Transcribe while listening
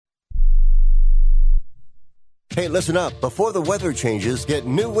Hey, listen up. Before the weather changes, get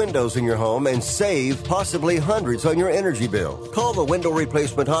new windows in your home and save possibly hundreds on your energy bill. Call the Window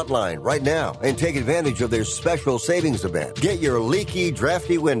Replacement Hotline right now and take advantage of their special savings event. Get your leaky,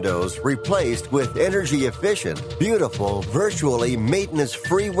 drafty windows replaced with energy-efficient, beautiful, virtually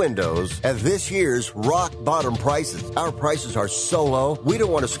maintenance-free windows at this year's rock-bottom prices. Our prices are so low, we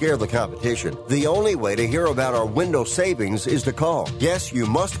don't want to scare the competition. The only way to hear about our window savings is to call. Yes, you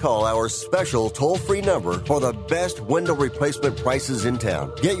must call our special toll-free number for the best window replacement prices in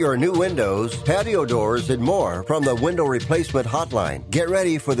town. Get your new windows, patio doors, and more from the Window Replacement Hotline. Get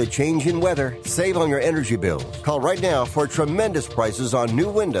ready for the change in weather. Save on your energy bills. Call right now for tremendous prices on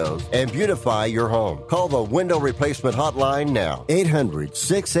new windows and beautify your home. Call the Window Replacement Hotline now.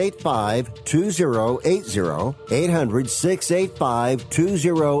 800-685-2080.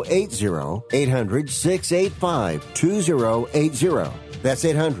 800-685-2080. 800-685-2080. That's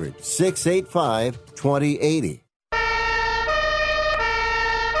 800-685-2080.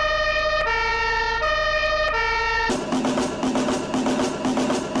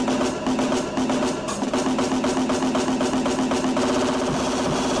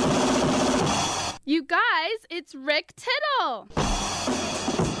 You guys, it's Rick Tittle.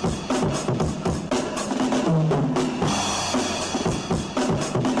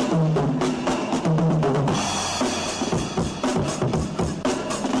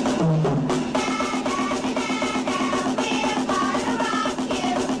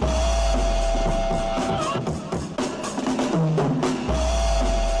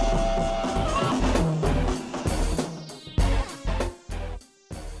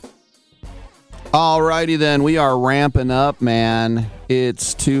 Alrighty then, we are ramping up, man.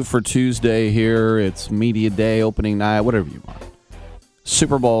 It's 2 for Tuesday here. It's media day, opening night, whatever you want.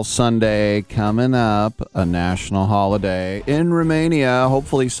 Super Bowl Sunday coming up, a national holiday in Romania.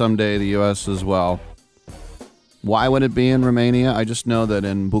 Hopefully someday the U.S. as well. Why would it be in Romania? I just know that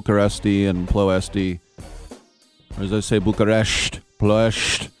in Bucuresti and Ploiești, or as I say, Bucharest,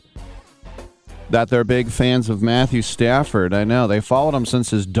 Ploiești, that they're big fans of Matthew Stafford. I know. They followed him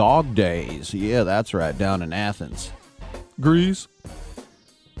since his dog days. Yeah, that's right, down in Athens. Greece.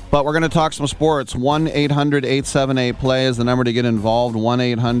 But we're going to talk some sports. 1-800-878-PLAY is the number to get involved.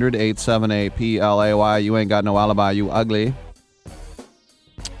 1-800-878-PLAY. You ain't got no alibi, you ugly.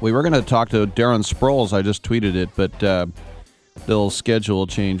 We were going to talk to Darren Sproles. I just tweeted it, but little schedule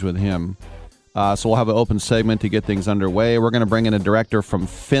change with him. So we'll have an open segment to get things underway. We're going to bring in a director from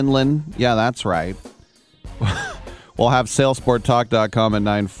Finland. Yeah, that's right. We'll have salesporttalk.com at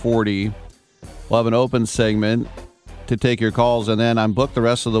 9:40. We'll have an open segment to take your calls, and then I'm booked the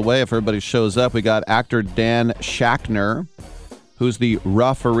rest of the way if everybody shows up. We got actor Dan Schachner, who's the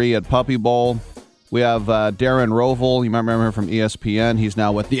referee at Puppy Bowl. We have Darren Rovell. You might remember him from ESPN. He's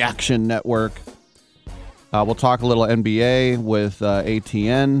now with the Action Network. We'll talk a little NBA with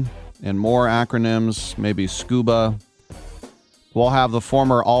ATN. And more acronyms, maybe SCUBA. We'll have the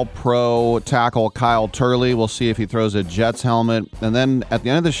former All-Pro tackle Kyle Turley. We'll see if he throws a Jets helmet. And then at the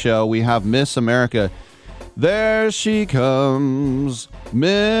end of the show, we have Miss America. There she comes,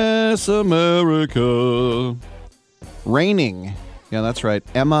 Miss America. Reigning. Yeah, that's right.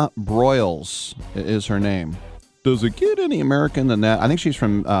 Emma Broyles is her name. Does it get any American than that? I think she's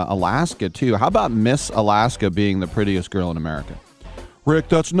from Alaska, too. How about Miss Alaska being the prettiest girl in America? Rick,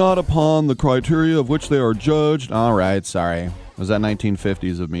 that's not upon the criteria of which they are judged. All right, sorry. Was that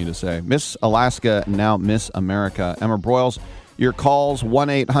 1950s of me to say? Miss Alaska, now Miss America. Emma Broyles, your calls,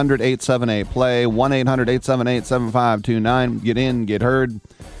 1-800-878-PLAY, 1-800-878-7529. Get in, get heard.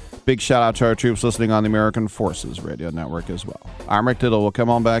 Big shout out to our troops listening on the American Forces Radio Network as well. I'm Rick Tittle. We'll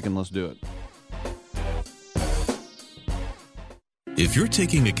come on back and let's do it. If you're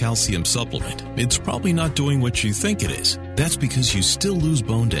taking a calcium supplement, it's probably not doing what you think it is. That's because you still lose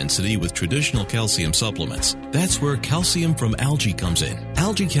bone density with traditional calcium supplements. That's where calcium from algae comes in.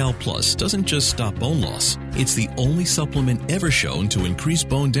 AlgaeCal Plus doesn't just stop bone loss. It's the only supplement ever shown to increase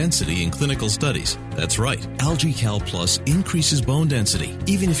bone density in clinical studies. That's right. AlgaeCal Plus increases bone density,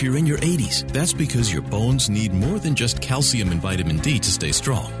 even if you're in your 80s. That's because your bones need more than just calcium and vitamin D to stay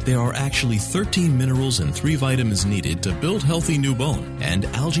strong. There are actually 13 minerals and 3 vitamins needed to build healthy new bone. And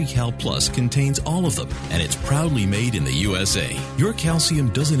AlgaeCal Plus contains all of them, and it's proudly made in the USA. Your calcium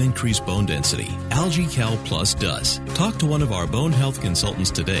doesn't increase bone density. AlgaeCal Plus does. Talk to one of our bone health consultants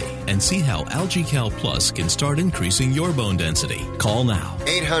today and see how AlgaeCal Plus can start increasing your bone density. Call now.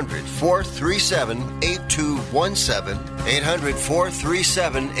 800-437-8217.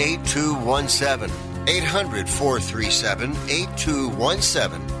 800-437-8217.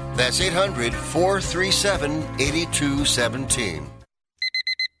 800-437-8217. That's 800-437-8217.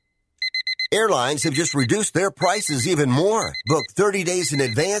 Airlines have just reduced their prices even more. Book 30 days in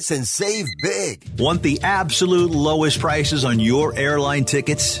advance and save big. Want the absolute lowest prices on your airline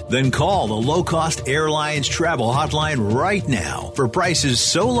tickets? Then call the Low Cost Airlines Travel Hotline right now for prices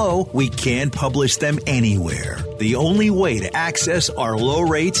so low we can't publish them anywhere. The only way to access our low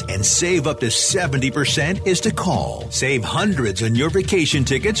rates and save up to 70% is to call. Save hundreds on your vacation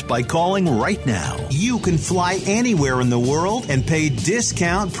tickets by calling right now. You can fly anywhere in the world and pay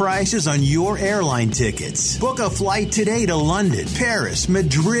discount prices on your airline tickets. Book a flight today to London, Paris,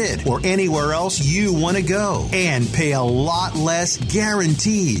 Madrid, or anywhere else you want to go and pay a lot less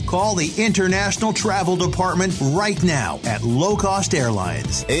guaranteed. Call the International Travel Department right now at Low Cost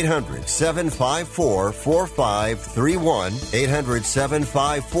Airlines. 800-754-4531.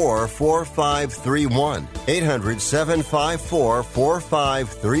 800-754-4531.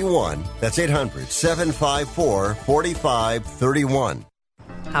 800-754-4531. That's 800-754-4531.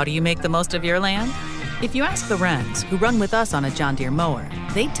 How do you make the most of your land? If you ask the Wrens, who run with us on a John Deere mower,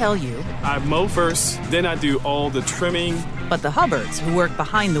 they tell you, I mow first, then I do all the trimming. But the Hubbards, who work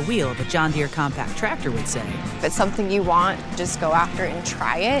behind the wheel of a John Deere compact tractor, would say, if it's something you want, just go after it and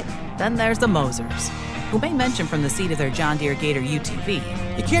try it. Then there's the Mosers, who may mention from the seat of their John Deere Gator UTV,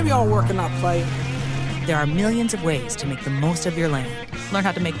 you can't be all work and not play. There are millions of ways to make the most of your land. Learn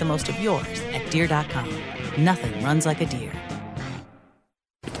how to make the most of yours at Deere.com. Nothing runs like a Deere.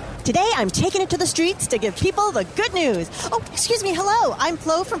 Today, I'm taking it to the streets to give people the good news. Oh, excuse me. Hello. I'm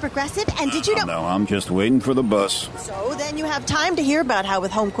Flo from Progressive, and did you know... No, I'm just waiting for the bus. So then you have time to hear about how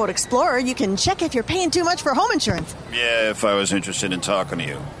with Home Quote Explorer, you can check if you're paying too much for home insurance. Yeah, if I was interested in talking to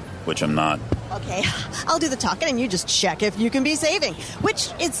you, which I'm not. Okay, I'll do the talking, and you just check if you can be saving,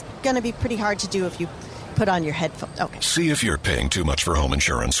 which is going to be pretty hard to do if you put on your headphones. Okay. See if you're paying too much for home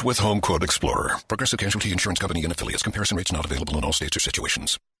insurance with Home Quote Explorer. Progressive Casualty Insurance Company and affiliates. Comparison rates not available in all states or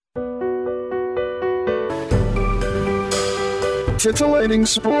situations. Titillating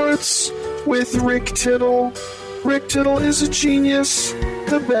Sports with Rick Tittle. Rick Tittle is a genius,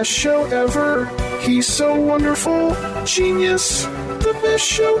 the best show ever. He's so wonderful, genius, the best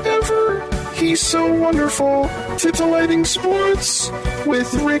show ever. He's so wonderful. Titillating Sports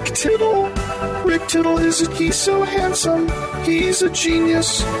with Rick Tittle. Rick Tittle he's so handsome, he's a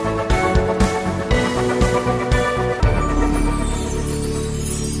genius.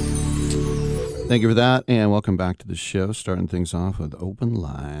 Thank you for that, and welcome back to the show. Starting things off with open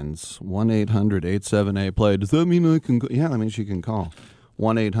lines. 1-800-878-PLAY. Does that mean I can go? Yeah, that means you can call.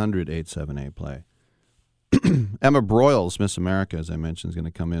 1-800-878-PLAY. Emma Broyles, Miss America, as I mentioned, is going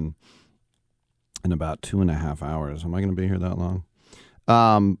to come in about 2.5 hours. Am I going to be here that long?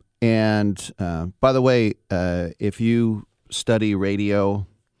 And by the way, if you study radio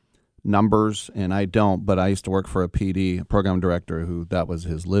numbers, and I don't, but I used to work for a PD, a program director, who that was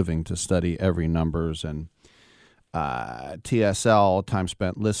his living, to study every numbers and TSL, time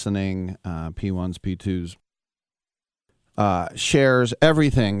spent listening, P1s, P2s, shares,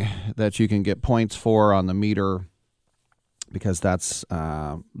 everything that you can get points for on the meter, because that's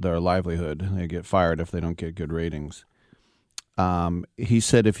their livelihood. They get fired if they don't get good ratings. He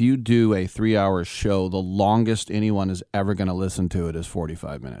said if you do a 3-hour show, the longest anyone is ever going to listen to it is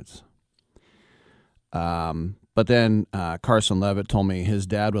 45 minutes. But then Carson Levitt told me his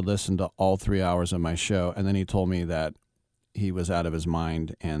dad would listen to all 3 hours of my show, and then he told me that he was out of his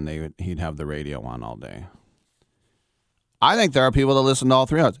mind and he'd have the radio on all day. I think there are people that listen to all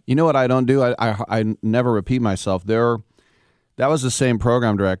 3 hours. You know what I don't do? I never repeat myself. That was the same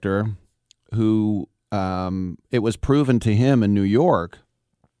program director who it was proven to him in New York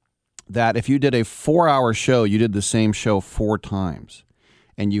that if you did a 4-hour show, you did the same show 4 times.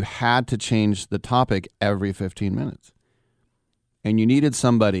 And you had to change the topic every 15 minutes. And you needed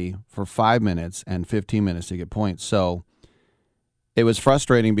somebody for 5 minutes and 15 minutes to get points. So it was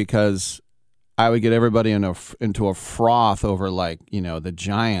frustrating because I would get everybody into a froth over, the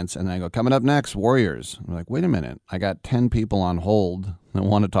Giants. And then I go, coming up next, Warriors. I'm like, wait a minute. I got 10 people on hold that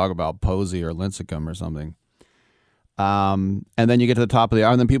want to talk about Posey or Lincecum or something. And then you get to the top of the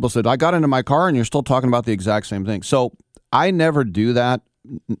hour, and then people said, I got into my car, and you're still talking about the exact same thing. So I never do that.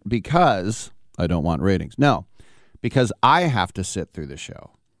 Because I don't want ratings. No, because I have to sit through the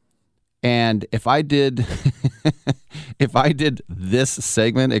show. And if I did this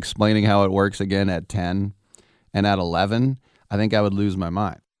segment explaining how it works again at 10 and at 11, I think I would lose my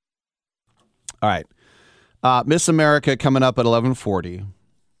mind. All right. Miss America coming up at 11:40.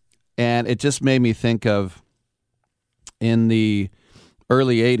 And it just made me think of in the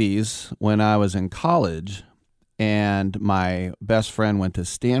early 80s when I was in college, and my best friend went to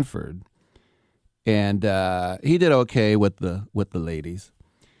Stanford, and he did okay with the ladies.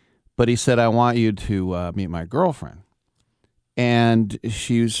 But he said, I want you to meet my girlfriend. And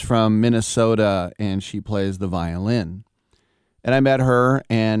she's from Minnesota, and she plays the violin. And I met her,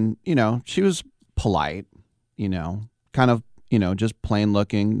 and, you know, she was polite, you know, kind of, you know, just plain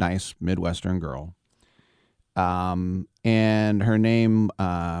looking, nice Midwestern girl. And her name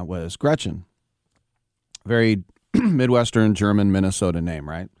was Gretchen. Very Midwestern, German, Minnesota name,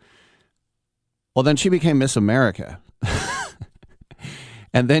 right? Well, then she became Miss America.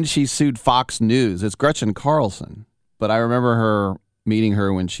 And then she sued Fox News. It's Gretchen Carlson. But I remember meeting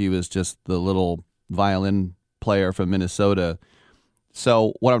her when she was just the little violin player from Minnesota.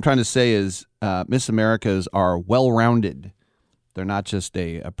 So what I'm trying to say is Miss Americas are well-rounded. They're not just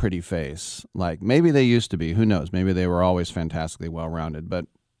a pretty face. Like maybe they used to be. Who knows? Maybe they were always fantastically well-rounded. But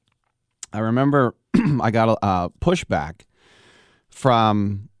I remember I got a pushback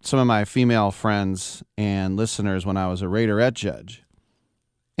from some of my female friends and listeners when I was a Raiderette judge.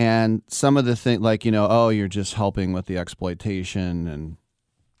 And some of the things, like, you know, oh, you're just helping with the exploitation, and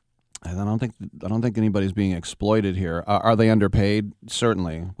I don't think anybody's being exploited here. Are they underpaid?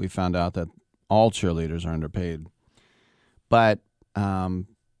 Certainly, we found out that all cheerleaders are underpaid. But I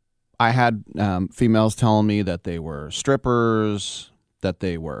had females telling me that they were strippers, that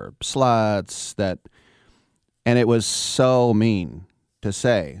they were sluts, and it was so mean to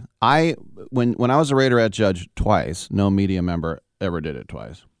say. When I was a Raiderette judge twice, no media member ever did it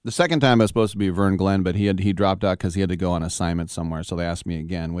twice. The second time I was supposed to be Vern Glenn, but he dropped out because he had to go on assignment somewhere, so they asked me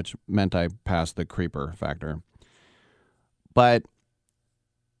again, which meant I passed the creeper factor. But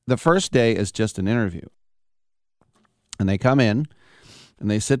the first day is just an interview. And they come in,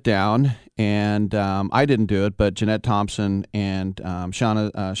 and they sit down, and I didn't do it, but Jeanette Thompson and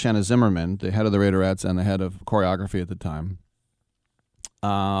Shanna Zimmerman, the head of the Raiderettes and the head of choreography at the time,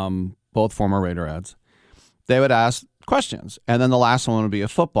 both former Raiderettes, they would ask questions. And then the last one would be a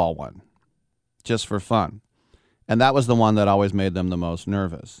football one, just for fun. And that was the one that always made them the most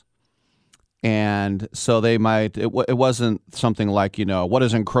nervous. And so they might, it wasn't something like, you know, what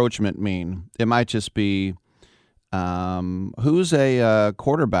does encroachment mean? It might just be, who's a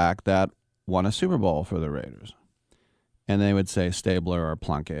quarterback that won a Super Bowl for the Raiders? And they would say Stabler or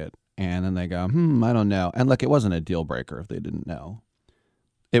Plunkett. And then they go, I don't know. And look, it wasn't a deal breaker if they didn't know.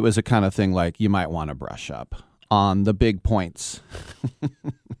 It was a kind of thing like you might want to brush up on the big points.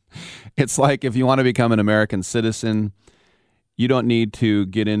 It's like if you want to become an American citizen, you don't need to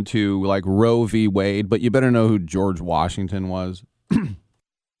get into like Roe v. Wade, but you better know who George Washington was. You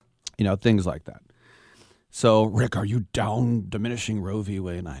know, things like that. So, Rick, are you down diminishing Roe v.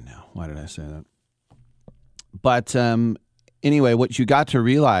 Wade? I know. Why did I say that? But anyway, what you got to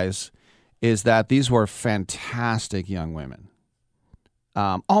realize is that these were fantastic young women.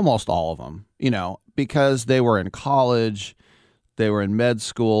 Almost all of them, you know, because they were in college, they were in med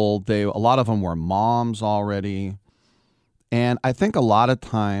school, a lot of them were moms already. And I think a lot of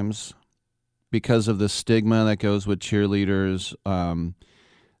times, because of the stigma that goes with cheerleaders,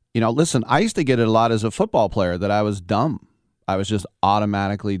 you know, listen, I used to get it a lot as a football player that I was dumb. I was just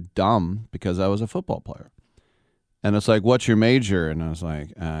automatically dumb because I was a football player. And it's like, what's your major? And I was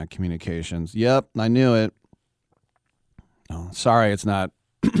like, communications. Yep, I knew it. Oh, sorry, it's not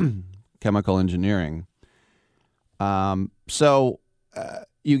chemical engineering. So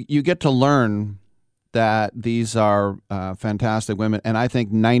you get to learn that these are fantastic women. And I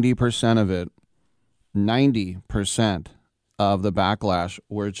think 90% of the backlash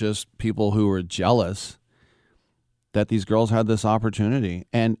were just people who were jealous that these girls had this opportunity.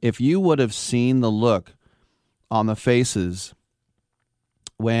 And if you would have seen the look on the faces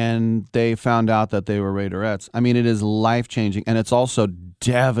when they found out that they were Raiderettes, I mean, it is life-changing, and it's also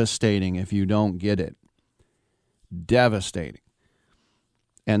devastating if you don't get it. Devastating.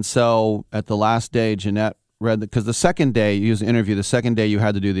 And so at the last day, Jeanette read, because the second day, you used an interview, the second day you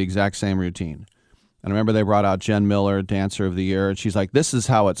had to do the exact same routine. And I remember they brought out Jen Miller, Dancer of the Year, and she's like, this is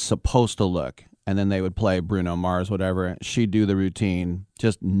how it's supposed to look. And then they would play Bruno Mars, whatever. She'd do the routine,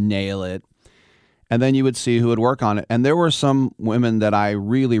 just nail it. And then you would see who would work on it. And there were some women that I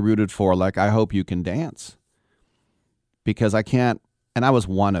really rooted for, like, I hope you can dance. Because I can't, and I was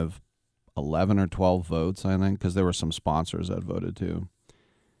one of 11 or 12 votes, I think, because there were some sponsors that voted too.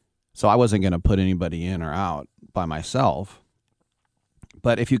 So I wasn't going to put anybody in or out by myself.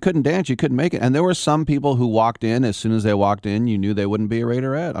 But if you couldn't dance, you couldn't make it. And there were some people who walked in, as soon as they walked in, you knew they wouldn't be a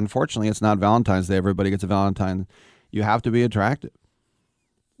Raiderette. Unfortunately, it's not Valentine's Day. Everybody gets a Valentine. You have to be attractive.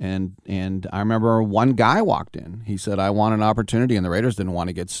 And I remember one guy walked in. He said, I want an opportunity, and the Raiders didn't want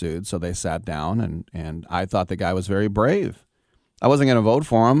to get sued, so they sat down, and I thought the guy was very brave. I wasn't going to vote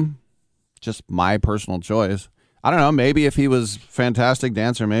for him, just my personal choice. I don't know. Maybe if he was a fantastic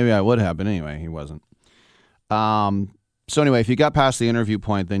dancer, maybe I would have. But anyway, he wasn't. So anyway, if you got past the interview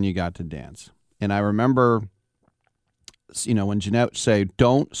point, then you got to dance. And I remember, when Jeanette would say,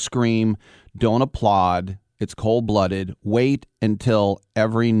 don't scream, don't applaud. It's cold-blooded. Wait until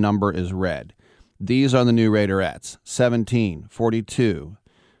every number is read. These are the new Raiderettes: 17, 42,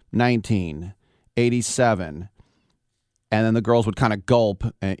 19, 87. And then the girls would kind of gulp,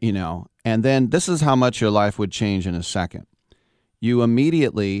 And then this is how much your life would change in a second. You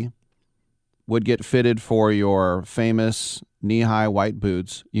immediately would get fitted for your famous knee-high white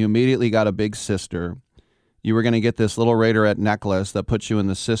boots. You immediately got a big sister. You were going to get this little Raiderette necklace that puts you in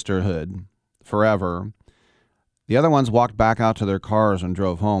the sisterhood forever. The other ones walked back out to their cars and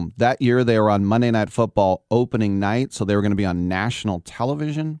drove home. That year, they were on Monday Night Football opening night, so they were going to be on national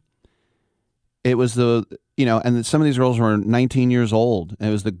television. It was and some of these girls were 19 years old. And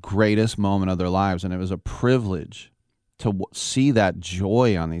it was the greatest moment of their lives, and it was a privilege to see that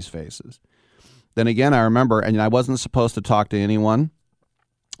joy on these faces. Then again, I remember, and I wasn't supposed to talk to anyone,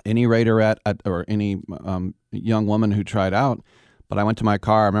 any Raiderette or any young woman who tried out, but I went to my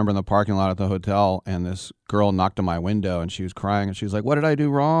car. I remember in the parking lot at the hotel, and this girl knocked on my window, and she was crying, and she was like, "What did I do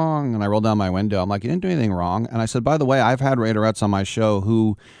wrong?" And I rolled down my window. I'm like, "You didn't do anything wrong." And I said, "By the way, I've had Raiderettes on my show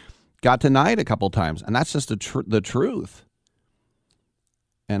who got denied a couple times, and that's just the truth."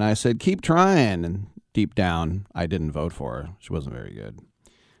 And I said, "Keep trying." And deep down, I didn't vote for her. She wasn't very good.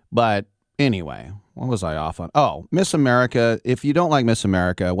 But anyway, what was I off on? Oh, Miss America. If you don't like Miss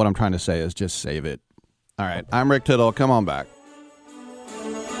America, what I'm trying to say is just save it. All right, I'm Rick Tittle. Come on back.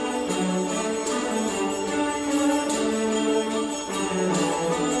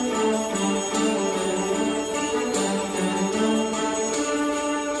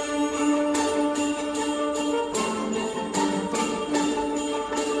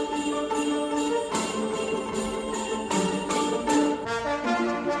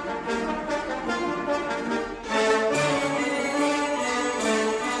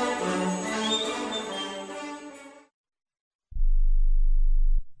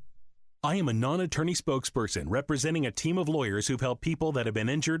 I am a non-attorney spokesperson representing a team of lawyers who've helped people that have been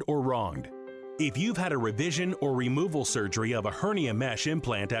injured or wronged. If you've had a revision or removal surgery of a hernia mesh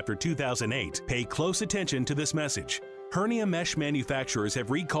implant after 2008, pay close attention to this message. Hernia mesh manufacturers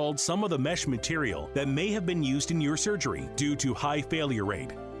have recalled some of the mesh material that may have been used in your surgery due to high failure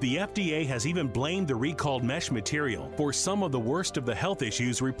rate. The FDA has even blamed the recalled mesh material for some of the worst of the health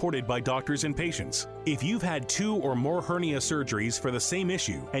issues reported by doctors and patients. If you've had 2 or more hernia surgeries for the same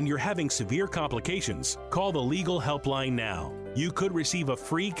issue and you're having severe complications, call the Legal Helpline now. You could receive a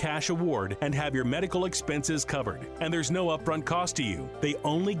free cash award and have your medical expenses covered. And there's no upfront cost to you. They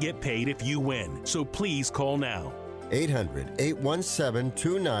only get paid if you win. So please call now.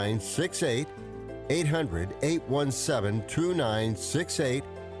 800-817-2968. 800-817-2968.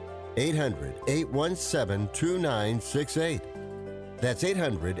 800-817-2968. That's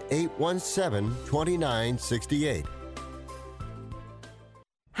 800-817-2968.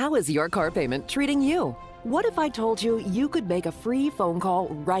 How is your car payment treating you? What if I told you you could make a free phone call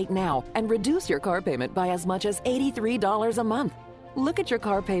right now and reduce your car payment by as much as $83 a month? Look at your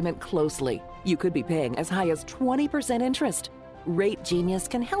car payment closely. You could be paying as high as 20% interest. Rate Genius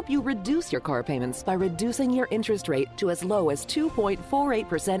can help you reduce your car payments by reducing your interest rate to as low as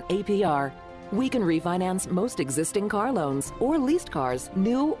 2.48% APR. We can refinance most existing car loans or leased cars,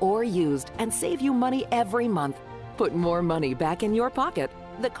 new or used, and save you money every month. Put more money back in your pocket.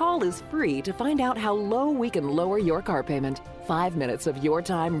 The call is free to find out how low we can lower your car payment. 5 minutes of your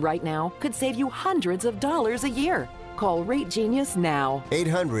time right now could save you hundreds of dollars a year. Call Rate Genius now.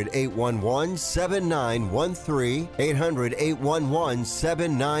 800-811-7913.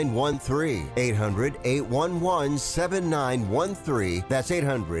 800-811-7913. 800-811-7913. That's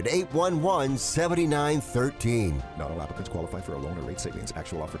 800-811-7913. Not all applicants qualify for a loan or rate savings.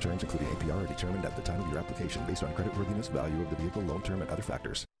 Actual offer terms, including APR, are determined at the time of your application based on creditworthiness, value of the vehicle, loan term, and other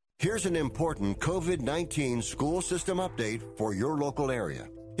factors. Here's an important COVID-19 school system update for your local area.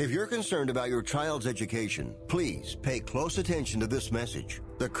 If you're concerned about your child's education, please pay close attention to this message.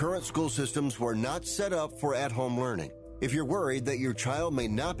 The current school systems were not set up for at-home learning. If you're worried that your child may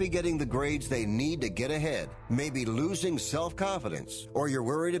not be getting the grades they need to get ahead, may be losing self-confidence, or you're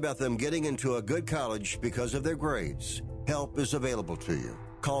worried about them getting into a good college because of their grades, help is available to you.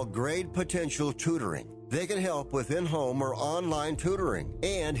 Call Grade Potential Tutoring. They can help with in-home or online tutoring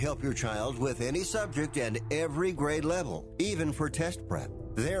and help your child with any subject and every grade level, even for test prep.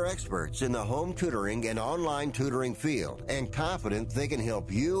 They're experts in the home tutoring and online tutoring field and confident they can help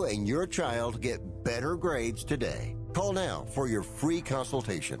you and your child get better grades today. Call now for your free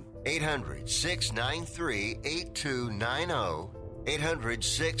consultation. 800-693-8290.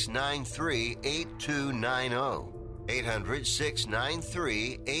 800-693-8290.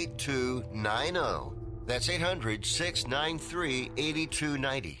 800-693-8290. That's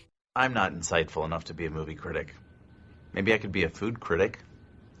 800-693-8290. I'm not insightful enough to be a movie critic. Maybe I could be a food critic.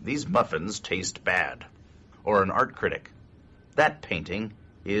 These muffins taste bad. Or an art critic. That painting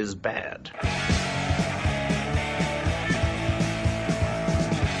is bad.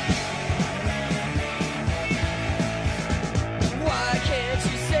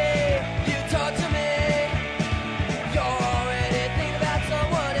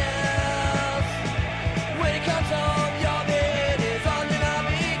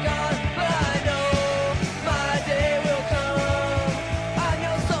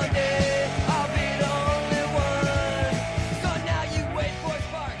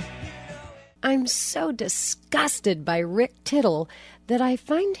 I'm so disgusted by Rick Tittle that I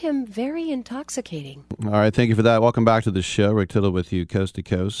find him very intoxicating. All right, thank you for that. Welcome back to the show. Rick Tittle with you coast to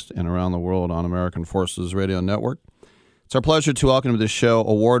coast and around the world on American Forces Radio Network. It's our pleasure to welcome to the show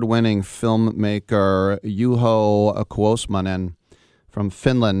award-winning filmmaker Juho Kuosmanen from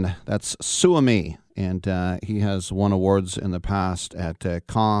Finland. That's Suomi, and he has won awards in the past at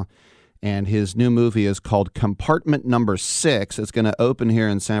Cannes. And his new movie is called Compartment Number 6. It's going to open here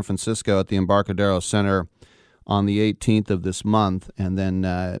in San Francisco at the Embarcadero Center on the 18th of this month. And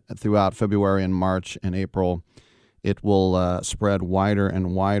then throughout February and March and April, it will spread wider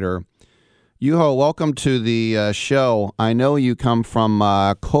and wider. Juho, welcome to the show. I know you come from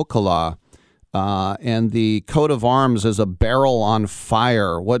Kokkola, and the coat of arms is a barrel on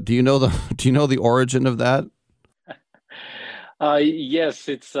fire. What do you know the origin of that? Yes,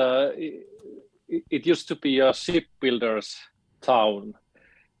 it used to be a shipbuilder's town.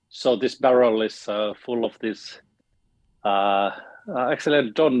 So this barrel is full of this. Actually, I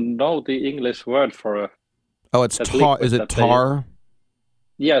don't know the English word for. Oh, it's tar. Is it tar?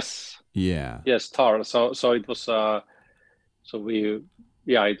 Yes. Yeah. Yes, tar. So it was. It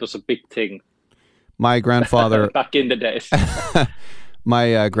was a big thing. My grandfather back in the days.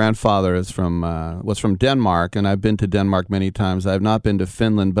 My grandfather was from Denmark, and I've been to Denmark many times. I've not been to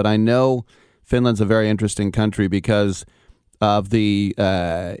Finland, but I know Finland's a very interesting country because of the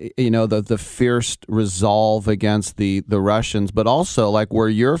the fierce resolve against the Russians, but also like where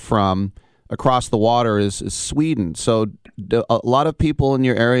you're from, across the water is Sweden. So a lot of people in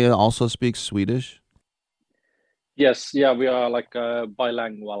your area also speak Swedish. Yes, yeah, we are like a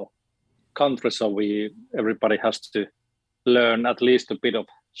bilingual country, so everybody has to learn at least a bit of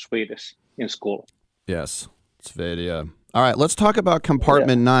Swedish in school. Yes, it's very. All right, let's talk about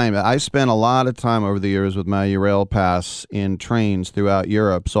Compartment 9. I spent a lot of time over the years with my Rail Pass in trains throughout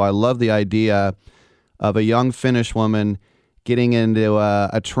Europe, so I love the idea of a young Finnish woman getting into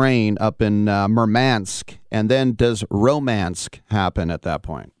a train up in Murmansk, and then does romance happen at that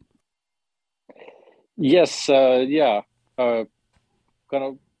point? Yes, kind of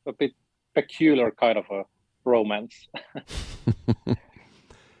a bit peculiar kind of a romance.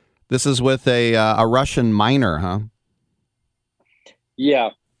 This is with a Russian miner, huh?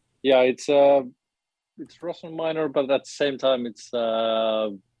 Yeah, it's Russian miner, but at the same time, it's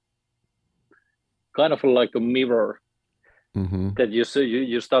kind of like a mirror that you see.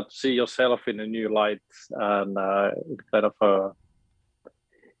 You start to see yourself in a new light, and kind of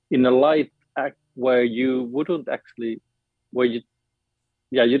in a light where you wouldn't actually, you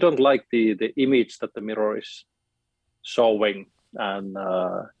don't like the image that the mirror is showing, and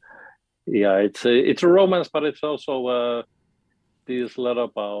it's a romance, but it's also this a lot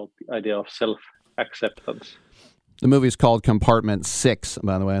about the idea of self-acceptance. The movie's called Compartment 6,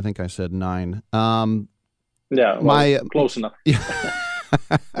 by the way. I think I said 9. Close enough.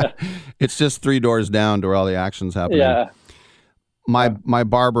 It's just 3 doors down to where all the action's happening. Yeah. My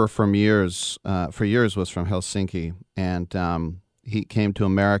barber for years was from Helsinki, and he came to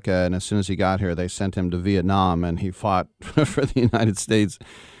America, and as soon as he got here, they sent him to Vietnam, and he fought for the United States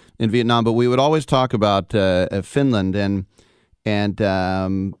in Vietnam. But we would always talk about Finland, and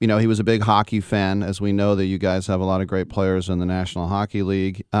he was a big hockey fan, as we know that you guys have a lot of great players in the National Hockey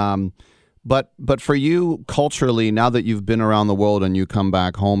League. But for you, culturally, now that you've been around the world and you come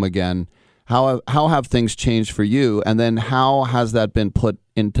back home again, how have things changed for you? And then how has that been put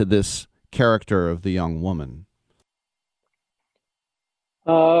into this character of the young woman?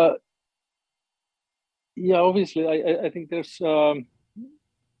 Obviously, I think there's a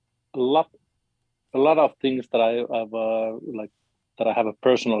lot of things that I have that I have a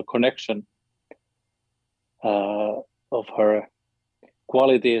personal connection of her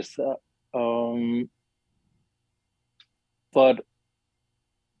qualities, but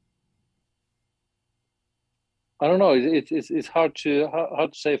I don't know. It's hard to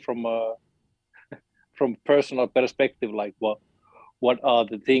say from personal perspective. Like what are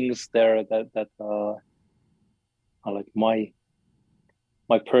the things there that are like my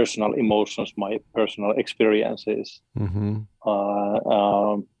personal emotions, my personal experiences. Mm-hmm.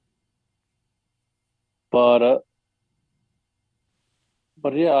 But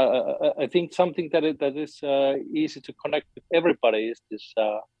yeah, I think something that is easy to connect with everybody is this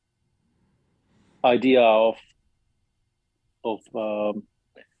idea of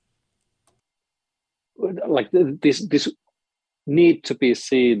like this need to be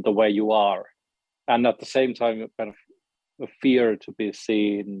seen the way you are, and at the same time kind of a fear to be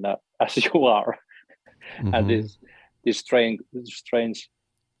seen as you are. Mm-hmm. And this strange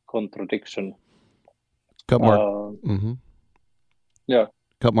contradiction. Couple more. Mm-hmm. Yeah.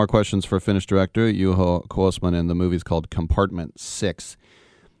 Couple more questions for Finnish director Juho Kuosman, and the movie's called Compartment 6.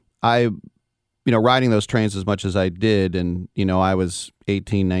 Riding those trains as much as I did, and, I was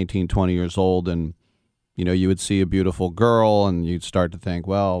 18, 19, 20 years old, and, you would see a beautiful girl, and you'd start to think,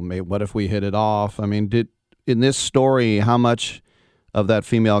 well, what if we hit it off? I mean, in this story, how much of that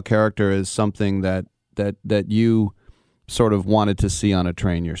female character is something that you sort of wanted to see on a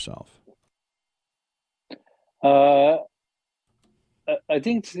train yourself? I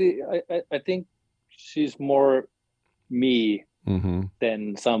think she's more me mm-hmm.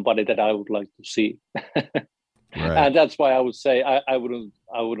 than somebody that I would like to see. Right. And that's why I would say I wouldn't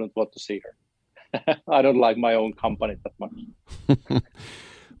want to see her. I don't like my own company that much.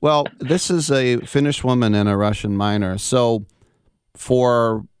 Well, this is a Finnish woman and a Russian minor. So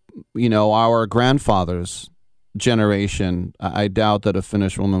for, our grandfathers' generation, I doubt that a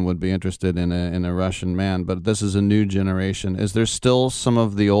Finnish woman would be interested in a Russian man, but this is a new generation. Is there still some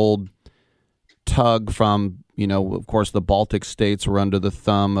of the old tug from, of course, the Baltic states were under the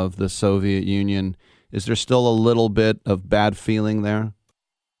thumb of the Soviet Union? Is there still a little bit of bad feeling there?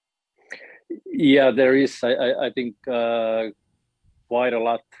 Yeah, there is. I think quite a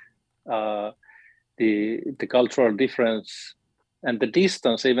lot. The cultural difference and the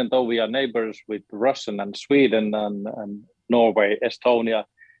distance, even though we are neighbors with Russian and Sweden and Norway, Estonia,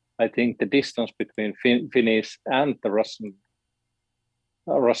 I think the distance between Finnish and the Russians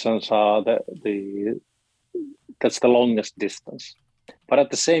are that's the longest distance. But at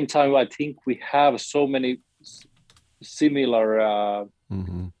the same time, I think we have so many similar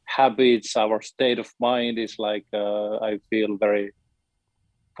mm-hmm. habits. Our state of mind is like, I feel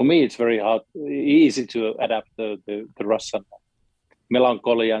for me, it's very easy to adapt the Russian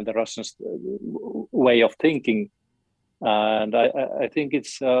melancholy and the Russian way of thinking. And I think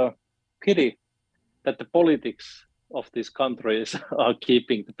it's a pity that the politics of these countries are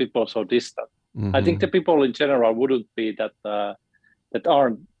keeping the people so distant. Mm-hmm. I think the people in general wouldn't be that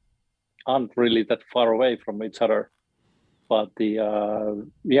aren't really that far away from each other. But the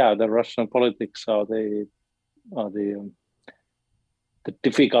Russian politics are the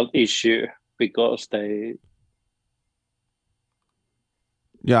difficult issue because they.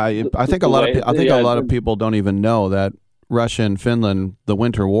 Yeah, I think a lot of people don't even know that Russia and Finland, the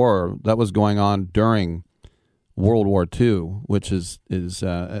Winter War, that was going on during World War II, which is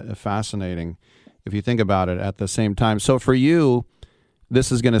fascinating if you think about it at the same time. So for you,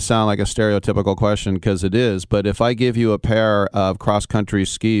 this is going to sound like a stereotypical question because it is, but if I give you a pair of cross-country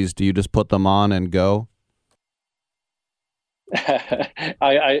skis, do you just put them on and go?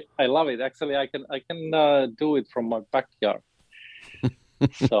 I love it. Actually, I can do it from my backyard.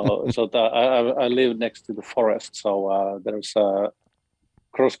 So I live next to the forest, so there's a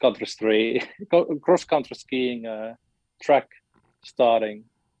cross-country skiing track starting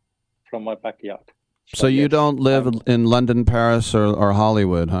from my backyard. So you don't live in London, Paris, or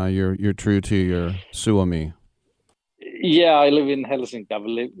Hollywood, huh? You're true to your Suomi. Yeah, I live in Helsinki. I've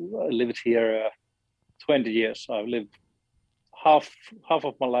lived here 20 years. So I've lived half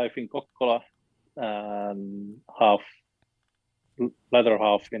of my life in Kokkola and latter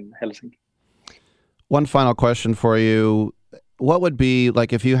half in Helsinki. One final question for you. What would be,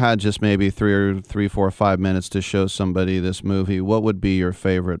 like, if you had just maybe 3, 4, 5 minutes to show somebody this movie, what would be your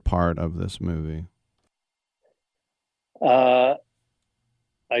favorite part of this movie?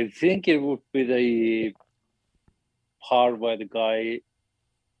 I think it would be the part where the guy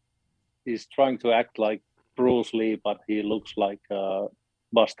is trying to act like Bruce Lee, but he looks like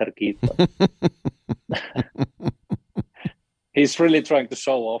Buster Keaton. He's really trying to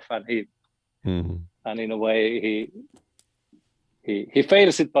show off, and and in a way he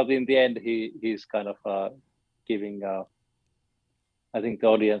fails it, but in the end he's kind of giving. I think the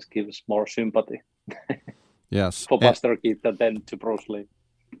audience gives more sympathy. Yes, for Buster Keaton than to Bruce Lee.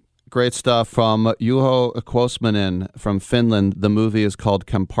 Great stuff from Juho Kuosmanen from Finland. The movie is called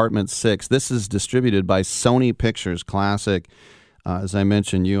Compartment 6. This is distributed by Sony Pictures Classic. As I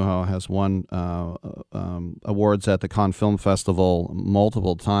mentioned, Juho has won awards at the Cannes Film Festival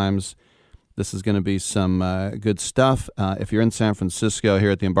multiple times. This is going to be some good stuff. If you're in San Francisco,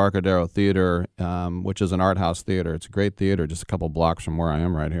 here at the Embarcadero Theater, which is an art house theater, it's a great theater just a couple blocks from where I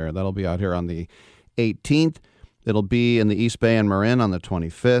am right here. That'll be out here on the 18th. It'll be in the East Bay and Marin on the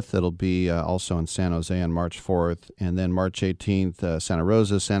 25th. It'll be also in San Jose on March 4th. And then March 18th, Santa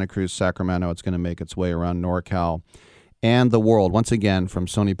Rosa, Santa Cruz, Sacramento. It's going to make its way around NorCal and the world. Once again, from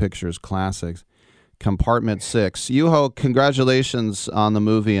Sony Pictures Classics, Compartment 6. Juho, congratulations on the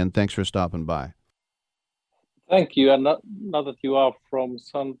movie, and thanks for stopping by. Thank you. And now that you are from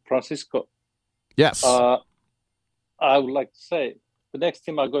San Francisco, yes, I would like to say the next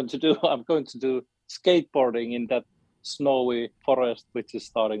thing I'm going to do skateboarding in that snowy forest, which is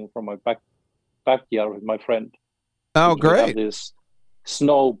starting from my backyard with my friend. Oh, great! This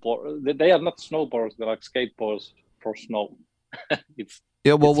snowboard. They are not snowboards; they're like skateboards for snow. It's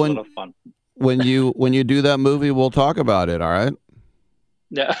a lot of fun. when you do that movie, we'll talk about it. All right.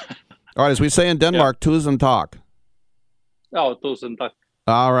 Yeah. All right. As we say in Denmark, tusind tak. Oh, tusind tak.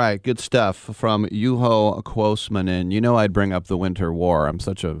 All right, good stuff from Juho Kuosmanen. You know I'd bring up the Winter War. I'm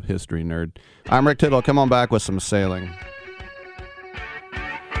such a history nerd. I'm Rick Tittle. Come on back with some sailing.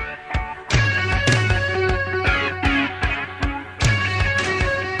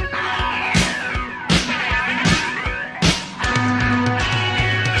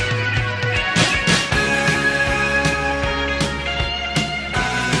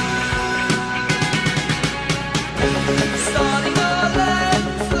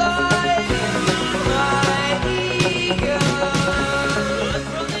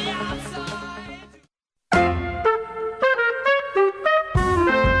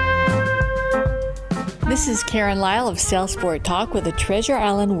 This is Karen Lyle of Sailsport Talk with a Treasure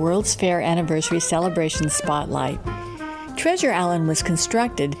Island World's Fair Anniversary Celebration Spotlight. Treasure Island was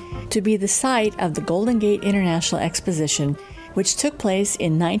constructed to be the site of the Golden Gate International Exposition, which took place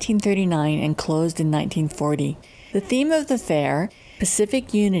in 1939 and closed in 1940. The theme of the fair,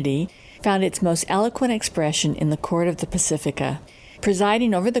 Pacific Unity, found its most eloquent expression in the Court of the Pacifica.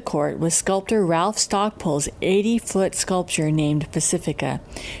 Presiding over the court was sculptor Ralph Stockpole's 80-foot sculpture named Pacifica.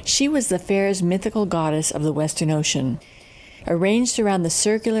 She was the fair's mythical goddess of the Western Ocean. Arranged around the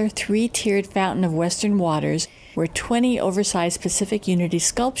circular three-tiered fountain of Western waters were 20 oversized Pacific Unity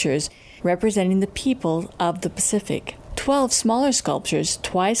sculptures representing the people of the Pacific. 12 smaller sculptures,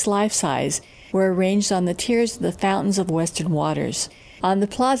 twice life-size, were arranged on the tiers of the fountains of Western waters. On the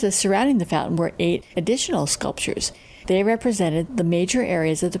plaza surrounding the fountain were 8 additional sculptures. They represented the major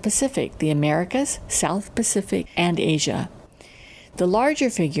areas of the Pacific, the Americas, South Pacific, and Asia. The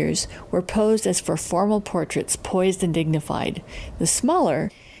larger figures were posed as for formal portraits, poised and dignified. The smaller,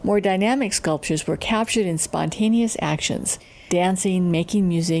 more dynamic sculptures were captured in spontaneous actions, dancing, making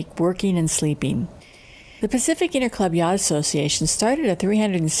music, working, and sleeping. The Pacific Interclub Yacht Association started a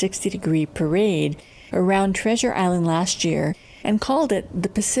 360-degree parade around Treasure Island last year and called it the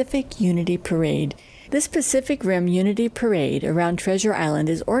Pacific Unity Parade. This Pacific Rim Unity Parade around Treasure Island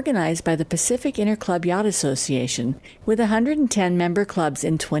is organized by the Pacific Interclub Yacht Association, with 110 member clubs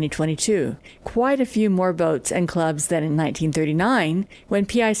in 2022. Quite a few more boats and clubs than in 1939, when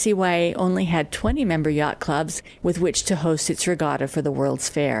PICYA only had 20 member yacht clubs with which to host its regatta for the World's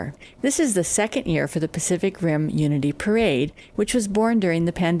Fair. This is the second year for the Pacific Rim Unity Parade, which was born during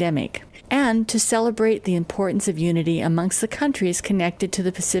the pandemic, and to celebrate the importance of unity amongst the countries connected to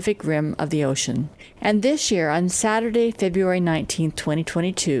the Pacific Rim of the ocean. And this year, on Saturday, February 19,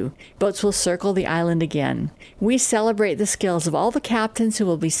 2022, boats will circle the island again. We celebrate the skills of all the captains who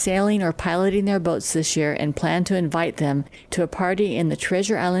will be sailing or piloting their boats this year and plan to invite them to a party in the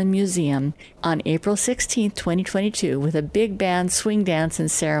Treasure Island Museum on April 16, 2022, with a big band, swing dance, and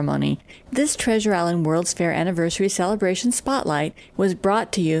ceremony. This Treasure Island World's Fair Anniversary Celebration Spotlight was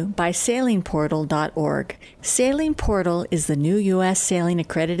brought to you by SailingPortal.org. Sailing Portal is the new U.S. Sailing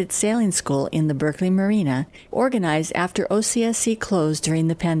Accredited Sailing School in the Berkeley Marina, organized after OCSC closed during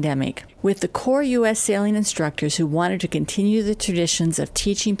the pandemic, with the core U.S. sailing instructors who wanted to continue the traditions of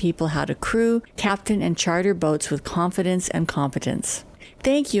teaching people how to crew, captain, and charter boats with confidence and competence.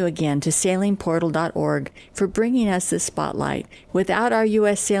 Thank you again to SailingPortal.org for bringing us this spotlight. Without our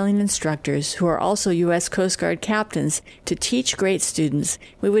U.S. sailing instructors, who are also U.S. Coast Guard captains, to teach great students,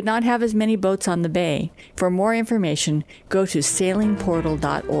 we would not have as many boats on the bay. For more information, go to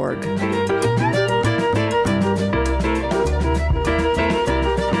SailingPortal.org.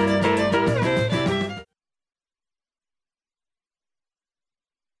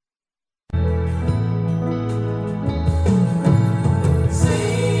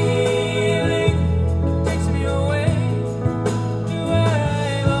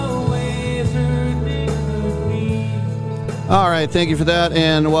 right, thank you for that,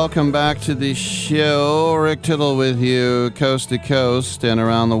 and welcome back to the show. Rick Tittle with you, coast to coast and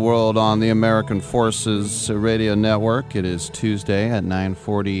around the world on the American Forces Radio Network. It is Tuesday at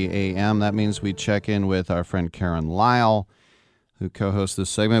 9:40 a.m. That means we check in with our friend Karen Lyle, who co-hosts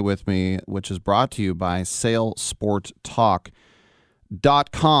this segment with me, which is brought to you by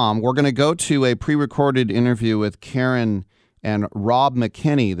SailSportTalk.com. We're going to go to a pre-recorded interview with Karen and Rob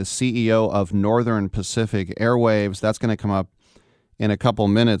McKinney, the CEO of Northern Pacific Airways. That's going to come up in a couple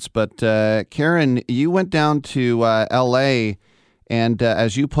minutes. But Karen, you went down to L.A., and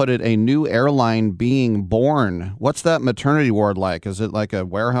as you put it, a new airline being born. What's that maternity ward like? Is it like a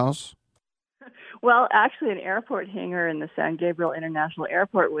warehouse? Well, actually an airport hangar in the San Gabriel International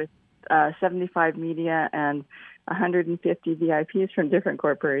Airport with 75 media and 150 VIPs from different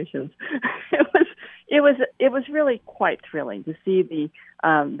corporations. It was really quite thrilling to see the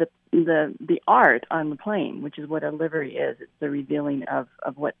art on the plane, which is what a livery is. It's the revealing of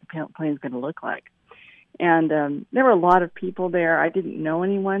what the plane's going to look like. And there were a lot of people there. I didn't know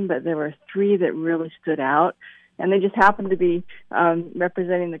anyone, but there were 3 that really stood out. And they just happened to be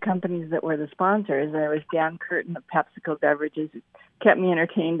representing the companies that were the sponsors. There was Dan Curtin of PepsiCo Beverages, who kept me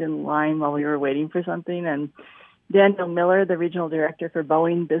entertained in line while we were waiting for something. And Daniel Miller, the regional director for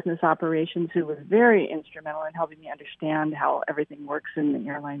Boeing Business Operations, who was very instrumental in helping me understand how everything works in the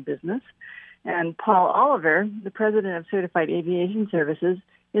airline business. And Paul Oliver, the president of Certified Aviation Services,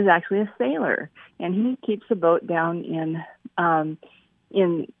 is actually a sailor, and he keeps a boat down in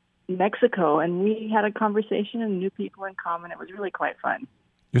Mexico. And we had a conversation and knew people in common. It was really quite fun.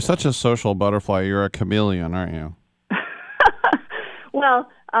 You're such a social butterfly. You're a chameleon, aren't you? Well,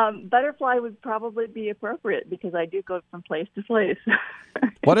 butterfly would probably be appropriate because I do go from place to place.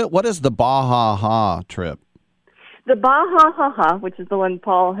 What is the Baja trip? The Baja, which is the one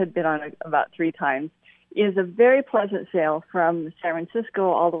Paul had been on about 3 times, is a very pleasant sail from San Francisco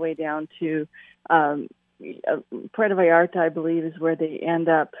all the way down to Puerto Vallarta, I believe, is where they end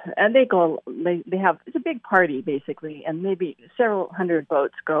up. And they have, it's a big party basically, and maybe several hundred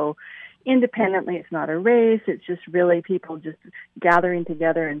boats go independently. It's not a race. It's just really people just gathering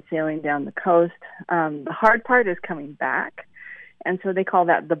together and sailing down the coast. The hard part is coming back. And so they call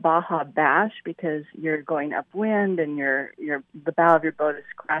that the Baja Bash because you're going upwind and the bow of your boat is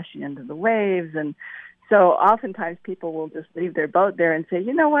crashing into the waves. And so oftentimes people will just leave their boat there and say,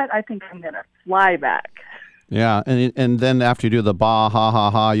 you know what, I think I'm going to fly back. Yeah, and then after you do the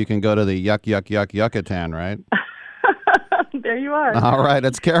Baja, you can go to the Yucatan, right? There you are. All right,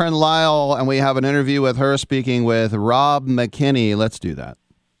 it's Karen Lyle, and we have an interview with her speaking with Rob McKinney. Let's do that.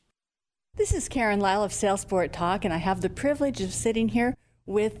 This is Karen Lyle of SailSport Talk, and I have the privilege of sitting here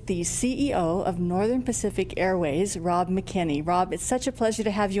with the CEO of Northern Pacific Airways, Rob McKinney. Rob, it's such a pleasure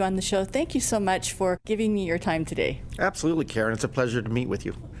to have you on the show. Thank you so much for giving me your time today. Absolutely, Karen. It's a pleasure to meet with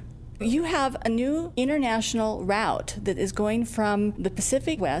you. You have a new international route that is going from the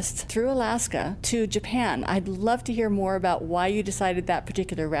Pacific West through Alaska to Japan. I'd love to hear more about why you decided that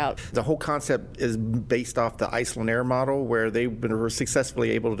particular route. The whole concept is based off the Iceland Air model, where they were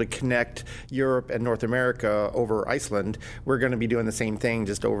successfully able to connect Europe and North America over Iceland. We're going to be doing the same thing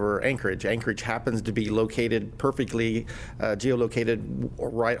just over Anchorage. Anchorage happens to be located perfectly, geolocated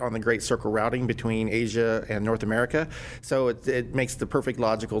right on the Great Circle routing between Asia and North America. So it makes the perfect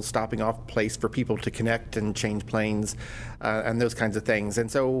logical stopping off place for people to connect and change planes and those kinds of things.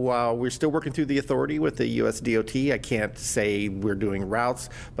 And so we're still working through the authority with the U.S. DOT. I can't say we're doing routes,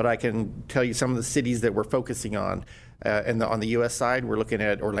 but I can tell you some of the cities that we're focusing on. On the U.S. side, we're looking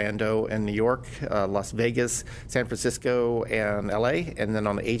at Orlando and New York, Las Vegas, San Francisco, and L.A. And then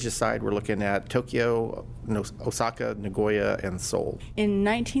on the Asia side, we're looking at Tokyo, Osaka, Nagoya, and Seoul. In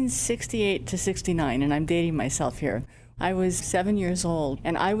 1968 to 69, and I'm dating myself here, I was 7 years old,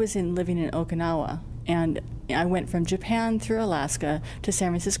 and I was living in Okinawa. And I went from Japan through Alaska to San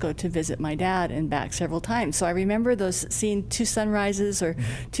Francisco to visit my dad and back several times. So I remember seeing 2 sunrises or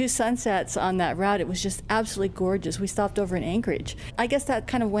 2 sunsets on that route. It was just absolutely gorgeous. We stopped over in Anchorage. I guess that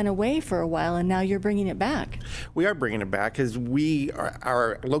kind of went away for a while, and now you're bringing it back. We are bringing it back because we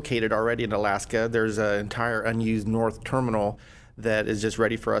are located already in Alaska. There's an entire unused north terminal that is just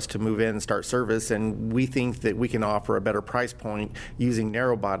ready for us to move in and start service, and we think that we can offer a better price point using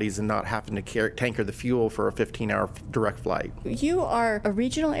narrow bodies and not having to tanker the fuel for a 15-hour direct flight. You are a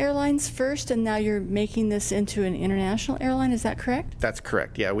regional airlines first, and now you're making this into an international airline, is that correct? That's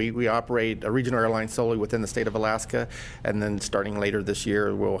correct, yeah. We operate a regional airline solely within the state of Alaska, and then starting later this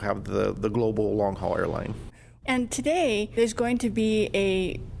year, we'll have the global long-haul airline. And today, there's going to be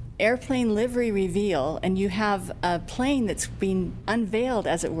a airplane livery reveal, and you have a plane that's being unveiled,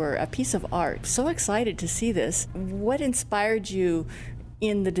 as it were, a piece of art. So excited to see this. What inspired you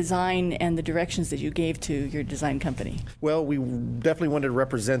in the design and the directions that you gave to your design company? Well, we definitely wanted to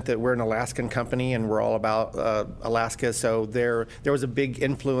represent that we're an Alaskan company and we're all about Alaska. So there was a big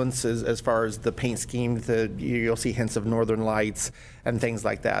influence as far as the paint scheme. You'll see hints of Northern Lights and things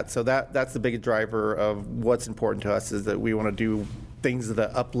like that. So that's the biggest driver of what's important to us, is that we want to do things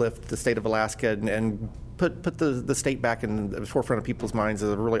that uplift the state of Alaska and put the state back in the forefront of people's minds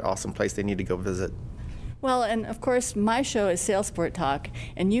as a really awesome place they need to go visit. Well, and of course, my show is Sailsport Talk,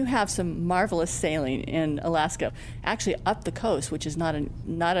 and you have some marvelous sailing in Alaska, actually up the coast, which is not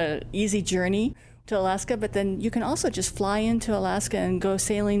a easy journey to Alaska, but then you can also just fly into Alaska and go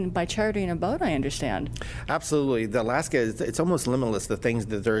sailing by chartering a boat, I understand. Absolutely. The Alaska, it's almost limitless, the things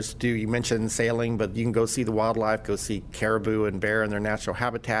that there's to do. You mentioned sailing, but you can go see the wildlife, go see caribou and bear in their natural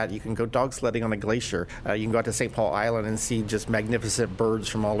habitat. You can go dog sledding on a glacier. You can go out to St. Paul Island and see just magnificent birds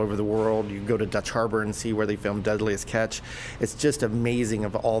from all over the world. You can go to Dutch Harbor and see where they filmed Deadliest Catch. It's just amazing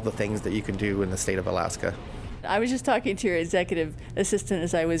of all the things that you can do in the state of Alaska. I was just talking to your executive assistant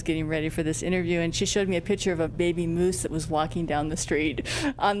as I was getting ready for this interview, and she showed me a picture of a baby moose that was walking down the street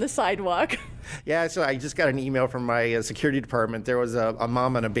on the sidewalk. Yeah, so I just got an email from my security department. There was a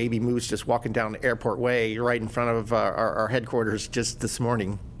mom and a baby moose just walking down the Airport Way right in front of our headquarters just this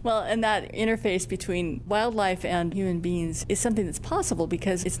morning. Well, and that interface between wildlife and human beings is something that's possible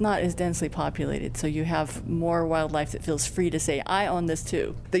because it's not as densely populated. So you have more wildlife that feels free to say, I own this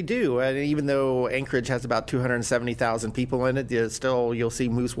too. They do. And even though Anchorage has about 270,000 people in it, still you'll see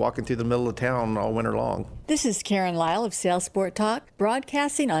moose walking through the middle of town all winter long. This is Karen Lyle of Sailsport Talk,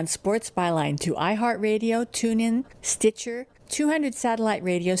 broadcasting on Sports Byline to iHeartRadio, TuneIn, Stitcher, 200 satellite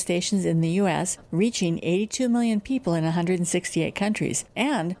radio stations in the U.S., reaching 82 million people in 168 countries,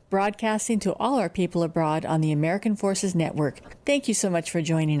 and broadcasting to all our people abroad on the American Forces Network. Thank you so much for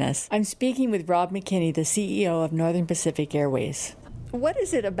joining us. I'm speaking with Rob McKinney, the CEO of Northern Pacific Airways. What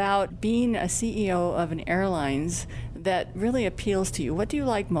is it about being a CEO of an airlines that really appeals to you? What do you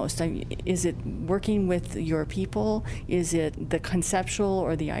like most? Is it working with your people? Is it the conceptual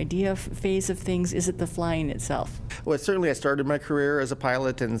or the idea phase of things? Is it the flying itself? Well, certainly I started my career as a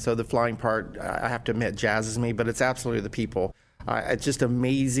pilot, and so the flying part, I have to admit, jazzes me, but it's absolutely the people. It's just an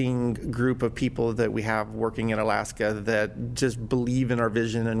amazing group of people that we have working in Alaska that just believe in our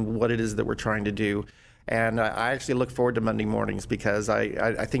vision and what it is that we're trying to do. And I actually look forward to Monday mornings because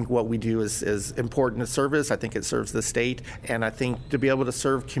I think what we do is important to service. I think it serves the state. And I think to be able to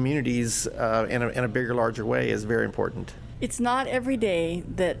serve communities in a bigger, larger way is very important. It's not every day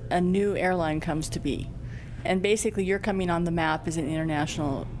that a new airline comes to be. And basically, you're coming on the map as an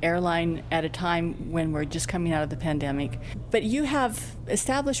international airline at a time when we're just coming out of the pandemic. But you have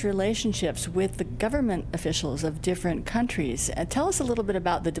established relationships with the government officials of different countries. Tell us a little bit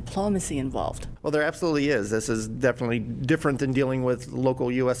about the diplomacy involved. Well, there absolutely is. This is definitely different than dealing with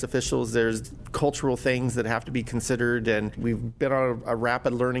local U.S. officials. There's cultural things that have to be considered, and we've been on a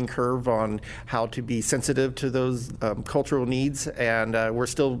rapid learning curve on how to be sensitive to those cultural needs, and we're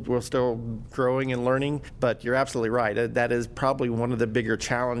still growing and learning. But you're absolutely right. That is probably one of the bigger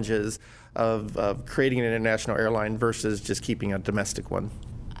challenges of creating an international airline versus just keeping a domestic one.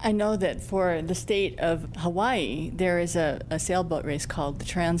 I know that for the state of Hawaii, there is a sailboat race called the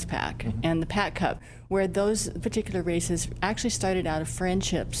Transpac and the Pac Cup, where those particular races actually started out of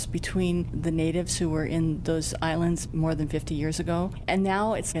friendships between the natives who were in those islands more than 50 years ago. And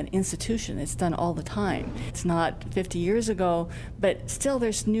now it's an institution. It's done all the time. It's not 50 years ago, but still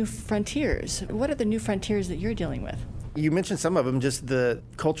there's new frontiers. What are the new frontiers that you're dealing with? You mentioned some of them, just the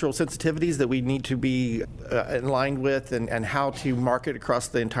cultural sensitivities that we need to be in line with and how to market across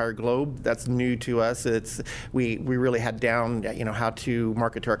the entire globe. That's new to us. We really had down, how to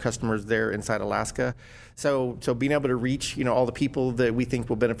market to our customers there inside Alaska. So being able to reach, all the people that we think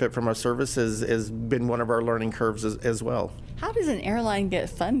will benefit from our service has been one of our learning curves as well. How does an airline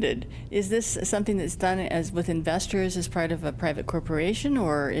get funded? Is this something that's done with investors as part of a private corporation,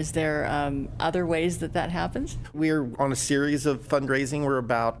 or is there other ways that happens? We're on a series of fundraising. We're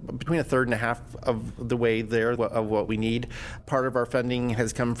about between a third and a half of the way there of what we need. Part of our funding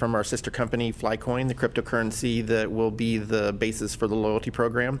has come from our sister company, Flycoin, the cryptocurrency that will be the basis for the loyalty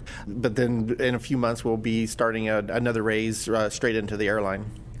program. But then in a few months, we'll be starting another raise straight into the airline.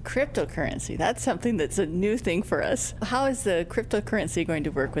 Cryptocurrency. That's something that's a new thing for us. How is the cryptocurrency going to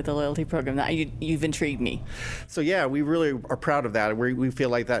work with the loyalty program? You've intrigued me. So yeah, we really are proud of that. We feel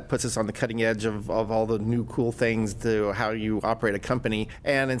like that puts us on the cutting edge of all the new cool things to how you operate a company.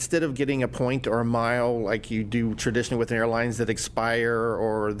 And instead of getting a point or a mile like you do traditionally with airlines that expire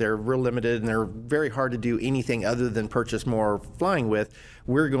or they're real limited and they're very hard to do anything other than purchase more flying with,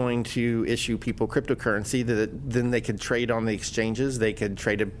 we're going to issue people cryptocurrency that then they could trade on the exchanges. They could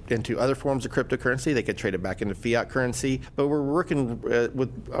trade it into other forms of cryptocurrency. They could trade it back into fiat currency. But we're working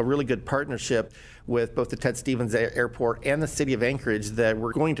with a really good partnership with both the Ted Stevens Airport and the city of Anchorage that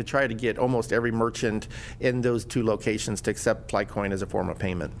we're going to try to get almost every merchant in those two locations to accept Flycoin as a form of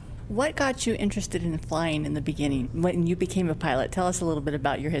payment. What got you interested in flying in the beginning when you became a pilot? Tell us a little bit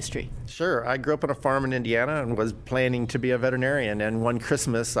about your history. Sure. I grew up on a farm in Indiana and was planning to be a veterinarian. And one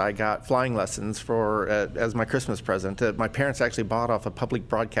Christmas, I got flying lessons as my Christmas present. My parents actually bought off a public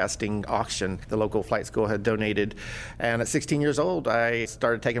broadcasting auction the local flight school had donated. And at 16 years old, I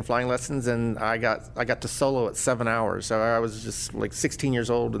started taking flying lessons, and I got to solo at 7 hours. So I was just like 16 years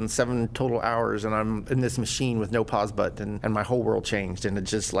old and 7 total hours, and I'm in this machine with no pause button, and my whole world changed. And it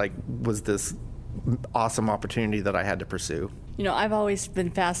just was this awesome opportunity that I had to pursue. You know, I've always been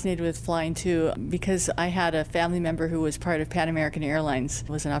fascinated with flying too, because I had a family member who was part of Pan American Airlines,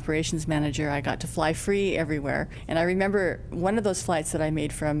 was an operations manager. I got to fly free everywhere. And I remember one of those flights that I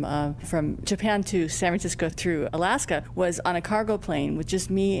made from Japan to San Francisco through Alaska was on a cargo plane with just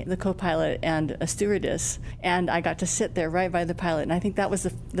me, the co-pilot, and a stewardess. And I got to sit there right by the pilot. And I think that was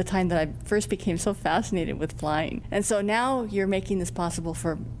the time that I first became so fascinated with flying. And so now you're making this possible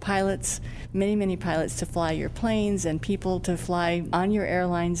for pilots, many pilots, to fly your planes and people to fly on your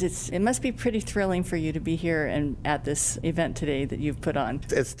airlines. It must be pretty thrilling for you to be here and at this event today that you've put on.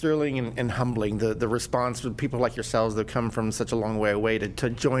 It's thrilling and humbling, the response with people like yourselves that come from such a long way away to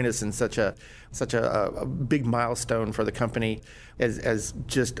join us in such a big milestone for the company. As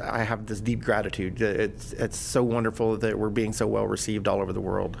just, I have this deep gratitude. It's so wonderful that we're being so well received all over the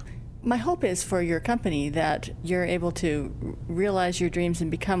world. My hope is for your company that you're able to realize your dreams and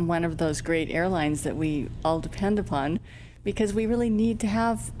become one of those great airlines that we all depend upon, because we really need to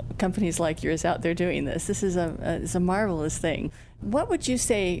have companies like yours out there doing this. This is a marvelous thing. What would you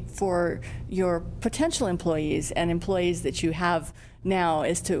say for your potential employees and employees that you have now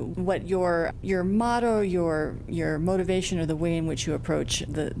as to what your motto, your motivation, or the way in which you approach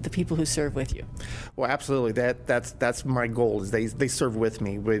the people who serve with you? Well, absolutely. That's my goal, is they serve with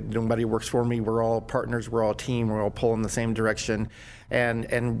me. Nobody works for me. We're all partners. We're all a team. We're all pulling the same direction.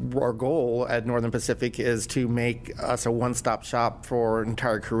 And our goal at Northern Pacific is to make us a one-stop shop for an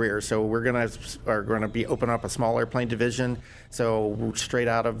entire career. So we're going to be open up a small airplane division. So straight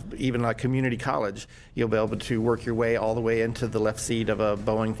out of even a community college, you'll be able to work your way all the way into the left seat of a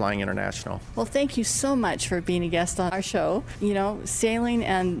Boeing Flying International. Well, thank you so much for being a guest on our show. You know, sailing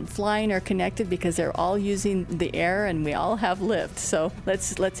and flying are connected because they're all using the air, and we all have lift. So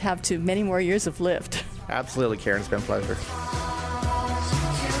let's have to many more years of lift. Absolutely, Karen. It's been a pleasure.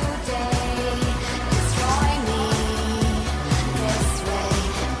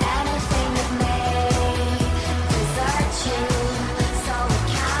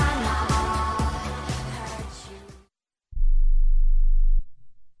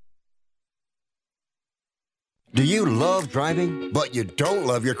 Do you love driving, but you don't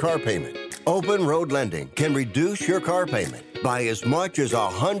love your car payment? Open Road Lending can reduce your car payment by as much as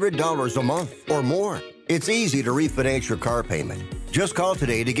 $100 a month or more. It's easy to refinance your car payment. Just call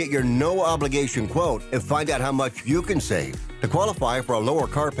today to get your no-obligation quote and find out how much you can save. To qualify for a lower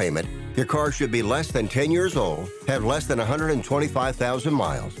car payment, your car should be less than 10 years old, have less than 125,000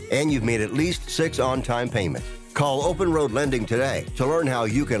 miles, and you've made at least 6 on-time payments. Call Open Road Lending today to learn how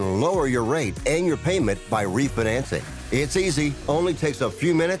you can lower your rate and your payment by refinancing. It's easy, only takes a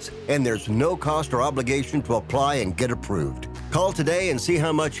few minutes, and there's no cost or obligation to apply and get approved. Call today and see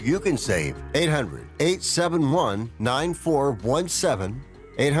how much you can save. 800-871-9417.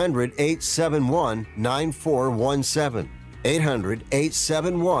 800-871-9417.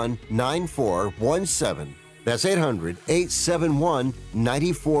 800-871-9417. That's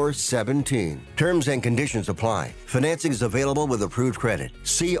 800-871-9417. Terms and conditions apply. Financing is available with approved credit.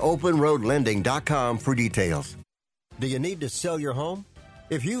 See openroadlending.com for details. Do you need to sell your home?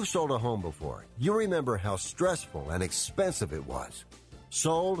 If you've sold a home before, you remember how stressful and expensive it was.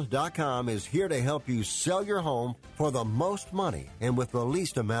 Sold.com is here to help you sell your home for the most money and with the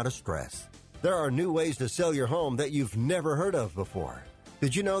least amount of stress. There are new ways to sell your home that you've never heard of before.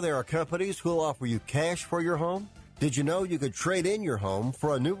 Did you know there are companies who will offer you cash for your home? Did you know you could trade in your home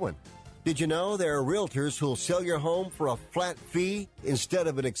for a new one? Did you know there are realtors who'll sell your home for a flat fee instead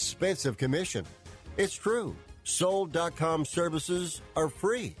of an expensive commission? It's true. Sold.com services are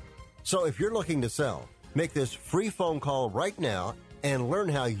free. So if you're looking to sell, make this free phone call right now and learn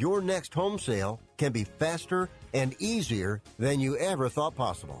how your next home sale can be faster and easier than you ever thought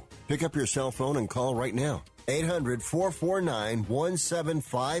possible. Pick up your cell phone and call right now.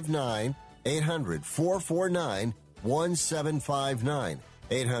 800-449-1759. 800-449-1759.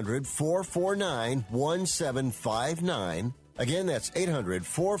 800-449-1759. Again, that's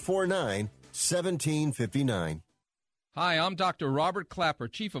 800-449-1759. Hi, I'm Dr. Robert Clapper,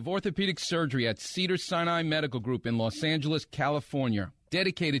 Chief of Orthopedic Surgery at Cedars-Sinai Medical Group in Los Angeles, California.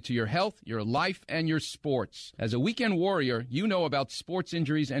 Dedicated to your health, your life, and your sports. As a weekend warrior, you know about sports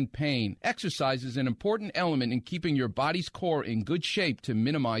injuries and pain. Exercise is an important element in keeping your body's core in good shape to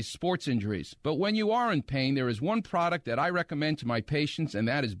minimize sports injuries. But when you are in pain, there is one product that I recommend to my patients, and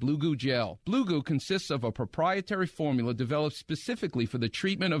that is Blue Goo Gel. Blue Goo consists of a proprietary formula developed specifically for the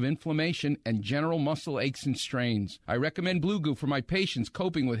treatment of inflammation and general muscle aches and strains. I recommend Blue Goo for my patients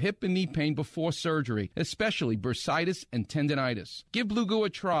coping with hip and knee pain before surgery, especially bursitis and tendinitis. Give Blue Goo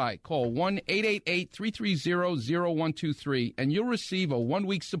a try. Call 1-888-330-0123 and you'll receive a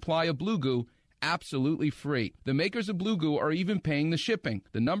 1-week supply of Blue Goo absolutely free. The makers of Blue Goo are even paying the shipping.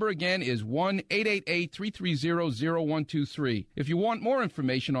 The number again is 1-888-330-0123. If you want more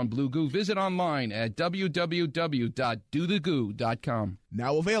information on Blue Goo, visit online at www.dothegoo.com.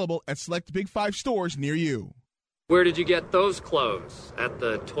 Now available at select Big 5 stores near you. Where did you get those clothes? At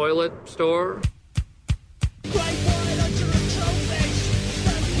the toilet store?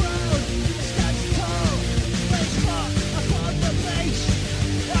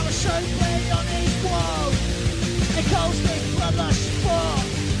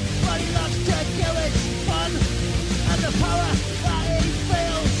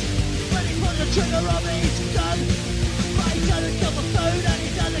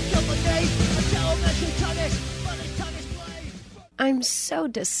 I'm so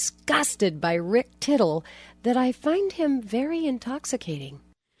disgusted by Rick Tittle that I find him very intoxicating.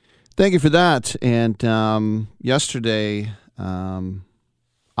 Thank you for that. And yesterday,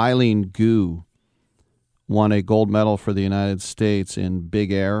 Eileen Gu won a gold medal for the United States in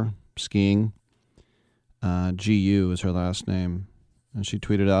big air skiing. GU is her last name. And she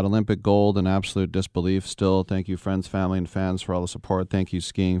tweeted out, Olympic gold and absolute disbelief still. Thank you, friends, family, and fans for all the support. Thank you,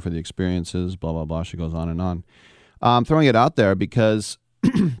 skiing, for the experiences, blah, blah, blah. She goes on and on. I'm throwing it out there because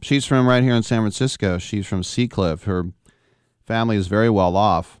she's from right here in San Francisco. She's from Seacliff. Her family is very well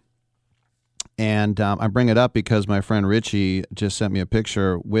off. And I bring it up because my friend Richie just sent me a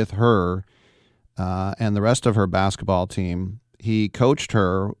picture with her and the rest of her basketball team. He coached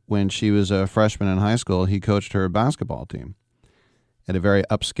her when she was a freshman in high school. He coached her basketball team at a very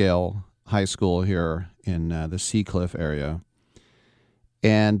upscale high school here in the Seacliff area.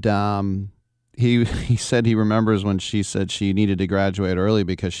 And he said he remembers when she said she needed to graduate early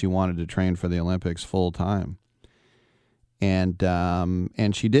because she wanted to train for the Olympics full time. And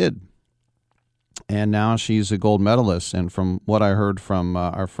she did. And now she's a gold medalist. And from what I heard from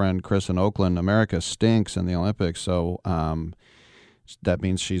our friend Chris in Oakland, America stinks in the Olympics. So that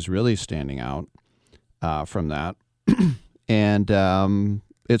means she's really standing out from that. And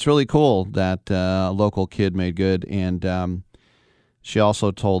it's really cool that a local kid made good. And she also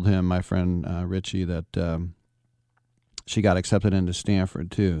told him, my friend Richie, that she got accepted into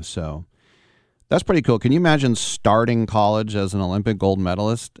Stanford too. So that's pretty cool. Can you imagine starting college as an Olympic gold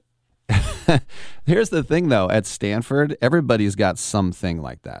medalist? Here's the thing, though. At Stanford, everybody's got something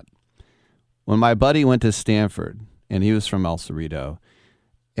like that. When my buddy went to Stanford, and he was from El Cerrito,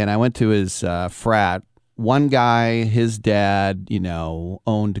 and I went to his frat, one guy, his dad,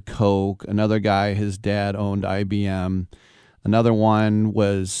 owned Coke. Another guy, his dad owned IBM. Another one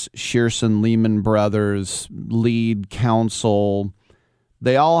was Shearson Lehman Brothers, lead counsel.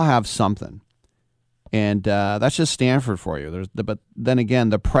 They all have something. And that's just Stanford for you. But then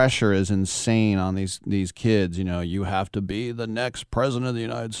again, the pressure is insane on these kids. You have to be the next president of the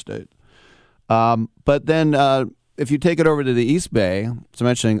United States. But then if you take it over to the East Bay, so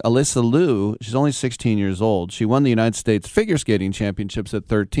mentioning Alyssa Liu, she's only 16 years old. She won the United States figure skating championships at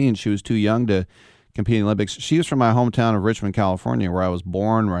 13. She was too young to compete in the Olympics. She was from my hometown of Richmond, California, where I was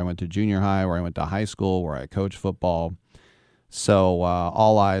born, where I went to junior high, where I went to high school, where I coached football. So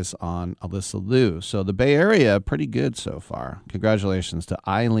all eyes on Alyssa Liu. So the Bay Area, pretty good so far. Congratulations to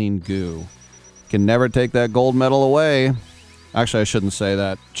Eileen Gu. Can never take that gold medal away. Actually, I shouldn't say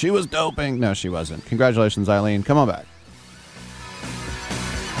that. She was doping. No, she wasn't. Congratulations, Eileen. Come on back.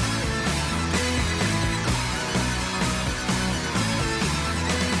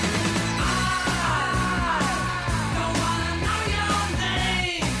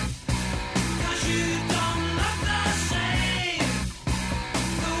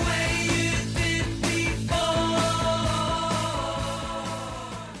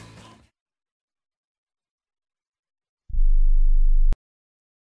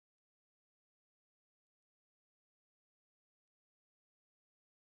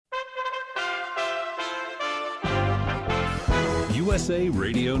 USA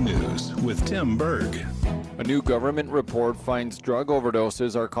Radio News with Tim Berg. A new government report finds drug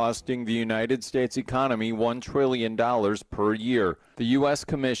overdoses are costing the United States economy $1 trillion per year. The U.S.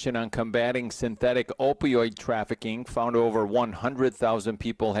 Commission on Combating Synthetic Opioid Trafficking found over 100,000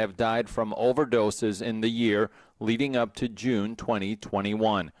 people have died from overdoses in the year leading up to June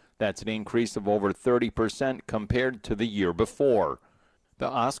 2021. That's an increase of over 30% compared to the year before. The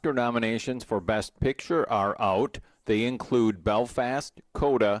Oscar nominations for Best Picture are out. They include Belfast,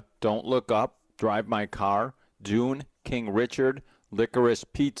 Coda, Don't Look Up, Drive My Car, Dune, King Richard, Licorice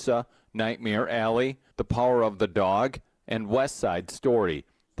Pizza, Nightmare Alley, The Power of the Dog, and West Side Story.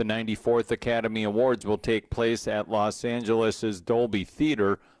 The 94th Academy Awards will take place at Los Angeles' Dolby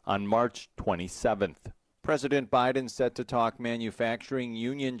Theater on March 27th. President Biden set to talk manufacturing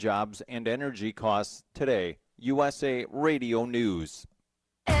union jobs and energy costs today. USA Radio News.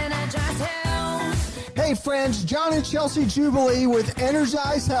 Hey friends, John and Chelsea Jubilee with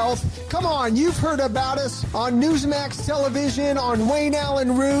Energize Health. Come on, you've heard about us on Newsmax Television, on Wayne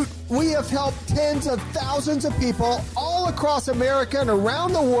Allen Root. We have helped tens of thousands of people all across America and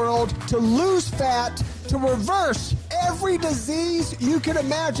around the world to lose fat, to reverse every disease you can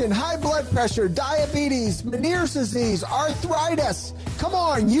imagine. High blood pressure, diabetes, Meniere's disease, arthritis. Come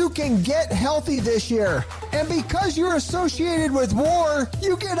on, you can get healthy this year. And because you're associated with WAR,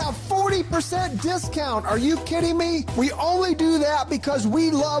 you get a 40% discount. Are you kidding me? We only do that because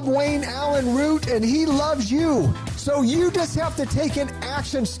we love Wayne Allen Root and he loves you. So you just have to take an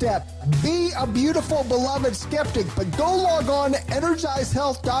action step. Be a beautiful, beloved skeptic, but go log on to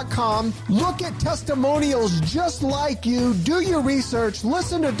EnergizeHealth.com. Look at testimonials just like you. Do your research.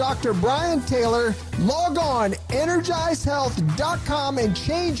 Listen to Dr. Brian Taylor. Log on EnergizeHealth.com and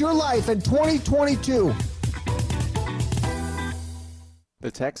change your life in 2022. The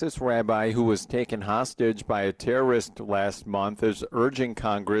Texas rabbi who was taken hostage by a terrorist last month is urging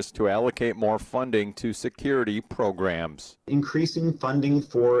Congress to allocate more funding to security programs. Increasing funding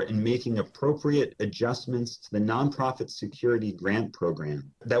for and making appropriate adjustments to the Nonprofit Security Grant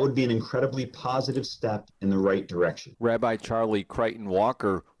Program. That would be an incredibly positive step in the right direction. Rabbi Charlie Crichton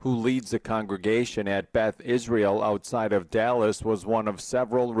Walker, who leads the congregation at Beth Israel outside of Dallas, was one of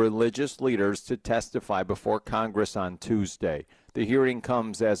several religious leaders to testify before Congress on Tuesday. The hearing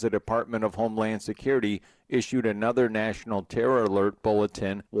comes as the Department of Homeland Security issued another national terror alert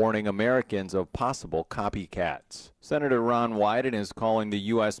bulletin warning Americans of possible copycats. Senator Ron Wyden is calling the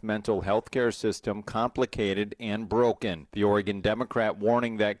U.S. mental health care system complicated and broken. The Oregon Democrat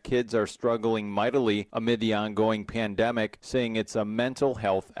warning that kids are struggling mightily amid the ongoing pandemic, saying it's a mental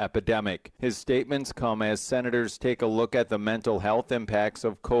health epidemic. His statements come as senators take a look at the mental health impacts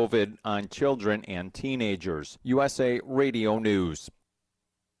of COVID on children and teenagers. USA Radio News.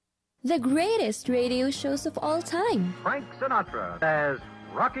 The greatest radio shows of all time. Frank Sinatra as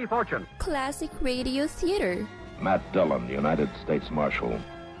Rocky Fortune. Classic radio theater. Matt Dillon, United States Marshal.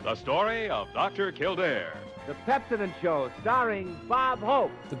 The story of Dr. Kildare. The Pepsodent Show, starring Bob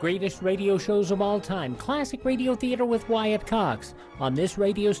Hope. The greatest radio shows of all time. Classic radio theater with Wyatt Cox. On this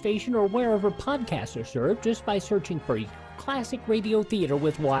radio station or wherever podcasts are served, just by searching for Classic Radio Theater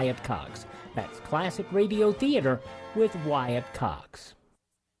with Wyatt Cox. That's Classic Radio Theater with Wyatt Cox.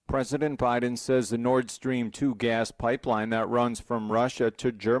 President Biden says the Nord Stream 2 gas pipeline that runs from Russia to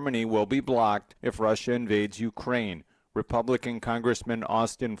Germany will be blocked if Russia invades Ukraine. Republican Congressman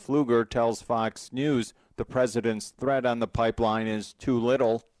Austin Pfluger tells Fox News the president's threat on the pipeline is too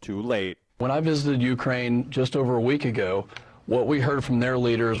little, too late. When I visited Ukraine just over a week ago, what we heard from their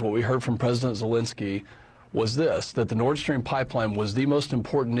leaders, what we heard from President Zelensky, was this, that the Nord Stream pipeline was the most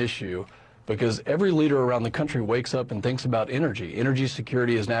important issue because every leader around the country wakes up and thinks about energy. Energy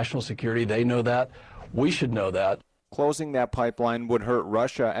security is national security. They know that. We should know that. Closing that pipeline would hurt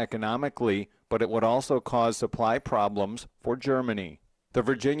Russia economically, but it would also cause supply problems for Germany. The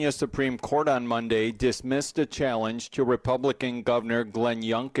Virginia Supreme Court on Monday dismissed a challenge to Republican Governor Glenn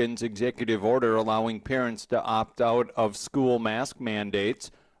Youngkin's executive order allowing parents to opt out of school mask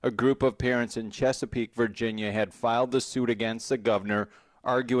mandates. A group of parents in Chesapeake, Virginia had filed the suit against the governor,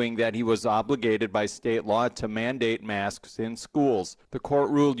 arguing that he was obligated by state law to mandate masks in schools. The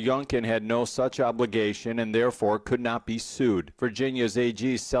court ruled Youngkin had no such obligation and therefore could not be sued. Virginia's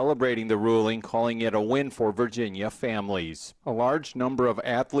AG celebrating the ruling, calling it a win for Virginia families. A large number of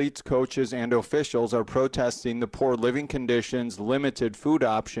athletes, coaches, and officials are protesting the poor living conditions, limited food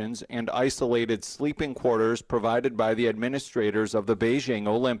options, and isolated sleeping quarters provided by the administrators of the Beijing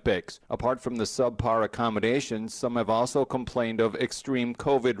Olympics. Apart from the subpar accommodations, some have also complained of extreme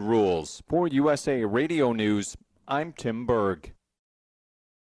COVID rules. For USA Radio News, I'm Tim Berg.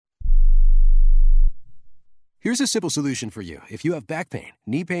 Here's a simple solution for you. If you have back pain,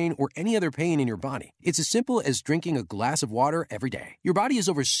 knee pain, or any other pain in your body, it's as simple as drinking a glass of water every day. Your body is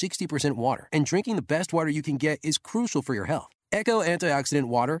over 60% water, and drinking the best water you can get is crucial for your health. Echo Antioxidant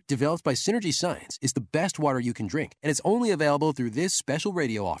Water, developed by Synergy Science, is the best water you can drink, and it's only available through this special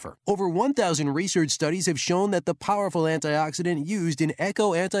radio offer. Over 1,000 research studies have shown that the powerful antioxidant used in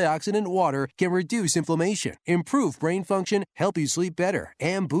Echo Antioxidant Water can reduce inflammation, improve brain function, help you sleep better,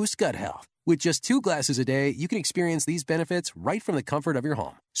 and boost gut health. With just 2 glasses a day, you can experience these benefits right from the comfort of your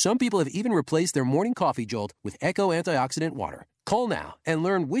home. Some people have even replaced their morning coffee jolt with Echo Antioxidant Water. Call now and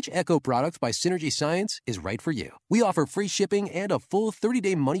learn which Echo product by Synergy Science is right for you. We offer free shipping and a full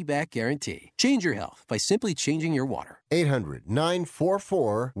 30-day money-back guarantee. Change your health by simply changing your water.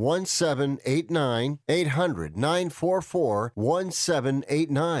 800-944-1789.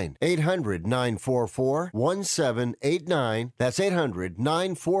 800-944-1789. 800-944-1789. That's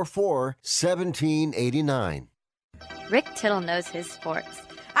 800-944-1789. Rick Tittle knows his sports.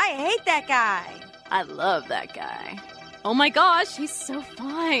 I hate that guy. I love that guy. Oh my gosh, he's so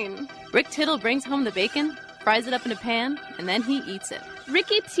fine. Rick Tittle brings home the bacon, fries it up in a pan, and then he eats it.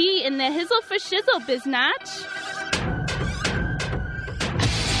 Ricky T in the hizzle for shizzle, biznatch.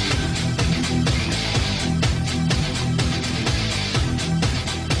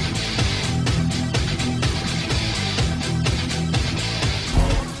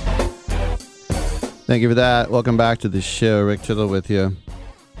 Thank you for that. Welcome back to the show. Rick Tittle with you.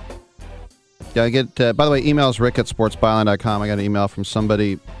 Yeah, I get, by the way, emails rick@sportsbyline.com. I got an email from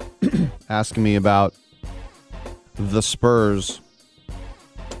somebody asking me about the Spurs.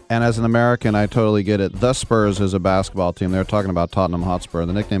 And as an American, I totally get it. The Spurs is a basketball team. They're talking about Tottenham Hotspur.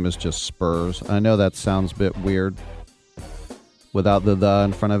 The nickname is just Spurs. I know that sounds a bit weird without the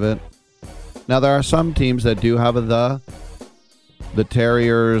in front of it. Now, there are some teams that do have a the. The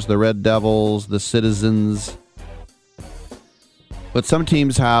Terriers, the Red Devils, the Citizens. But some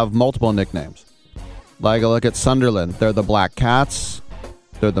teams have multiple nicknames. Like, look at Sunderland. They're the Black Cats.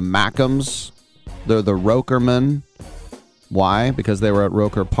 They're the Mackhams. They're the Rokermen. Why? Because they were at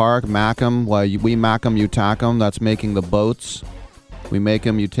Roker Park. Mackham. Why? We mack 'em, you tack 'em. That's making the boats. We make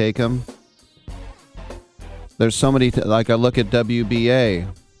 'em, you take 'em. There's so many. Like, I look at WBA.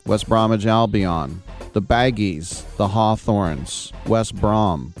 West Bromwich Albion. The Baggies. The Hawthorns. West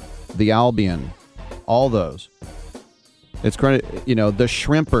Brom. The Albion. All those. It's great, you know, the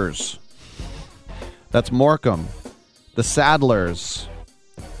Shrimpers. That's Morecambe. The Saddlers.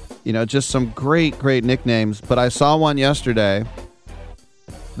 You know, just some great, great nicknames. But I saw one yesterday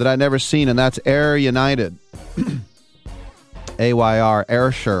that I'd never seen, and that's Ayr United. AYR,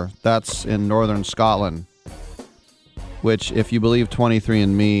 Ayrshire. That's in northern Scotland. Which, if you believe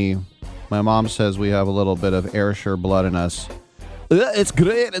 23andMe, my mom says we have a little bit of Ayrshire blood in us. It's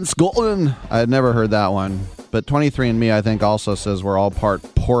great in Scotland. I had never heard that one. But 23andMe, I think, also says we're all part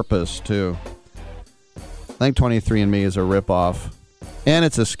porpoise, too. I think 23andMe is a ripoff. And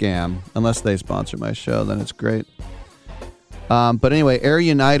it's a scam. Unless they sponsor my show, then it's great. But anyway, Ayr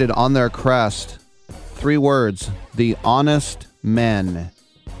United on their crest. 3 words. The Honest Men.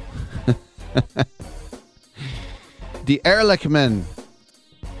 The Ehrlichman.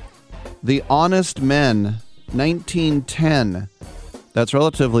 The Honest Men. 1910. That's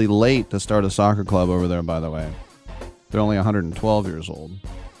relatively late to start a soccer club over there, by the way. They're only 112 years old.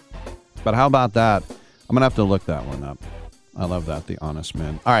 But how about that? I'm going to have to look that one up. I love that, the Honest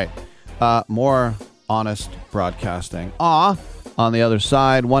Men. All right, more honest broadcasting. On the other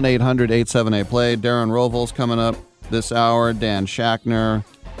side, 1-800-878-PLAY. Darren Rovell's coming up this hour. Dan Schachner.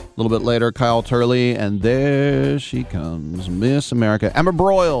 A little bit later, Kyle Turley. And there she comes, Miss America, Emma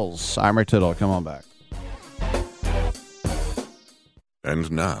Broyles. I'm Rick Tittle. Come on back.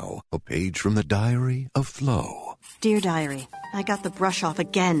 And now, a page from the diary of Flo. Dear Diary, I got the brush off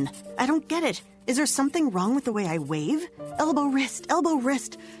again. I don't get it. Is there something wrong with the way I wave? Elbow, wrist, elbow,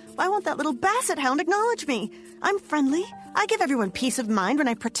 wrist. Why won't that little basset hound acknowledge me? I'm friendly. I give everyone peace of mind when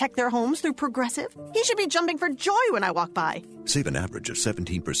I protect their homes through Progressive. He should be jumping for joy when I walk by. Save an average of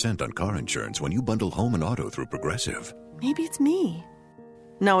 17% on car insurance when you bundle home and auto through Progressive. Maybe it's me.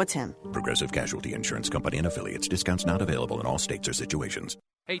 No, it's him. Progressive Casualty Insurance Company and Affiliates. Discounts not available in all states or situations.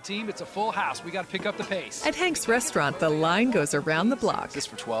 Hey, team, it's a full house. We got to pick up the pace. At Hank's Restaurant, the line goes around the block. Is this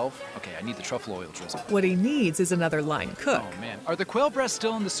for 12? Okay, I need the truffle oil drizzle. What he needs is another line cook. Oh, man. Are the quail breasts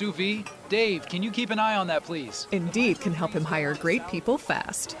still in the sous vide? Dave, can you keep an eye on that, please? Indeed can help him hire great people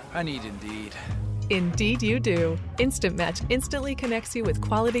fast. I need Indeed. Indeed you do. Instant Match instantly connects you with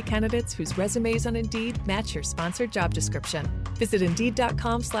quality candidates whose resumes on Indeed match your sponsored job description. Visit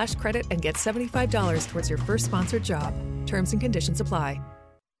Indeed.com/credit and get $75 towards your first sponsored job. Terms and conditions apply.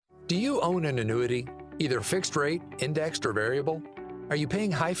 Do you own an annuity? Either fixed rate, indexed, or variable? Are you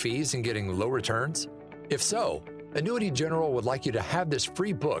paying high fees and getting low returns? If so, Annuity General would like you to have this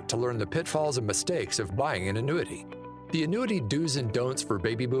free book to learn the pitfalls and mistakes of buying an annuity. The Annuity Do's and Don'ts for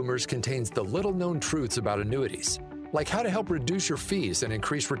Baby Boomers contains the little-known truths about annuities, like how to help reduce your fees and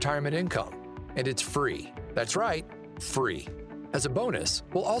increase retirement income. And it's free. That's right, free. As a bonus,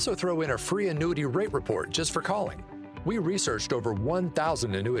 we'll also throw in a free annuity rate report just for calling. We researched over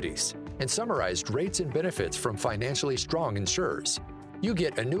 1,000 annuities and summarized rates and benefits from financially strong insurers. You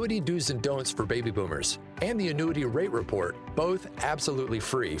get Annuity Do's and Don'ts for Baby Boomers and the Annuity Rate Report, both absolutely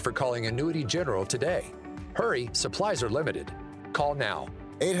free for calling Annuity General today. Hurry, supplies are limited. Call now.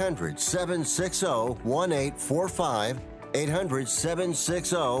 800-760-1845.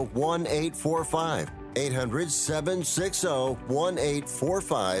 800-760-1845.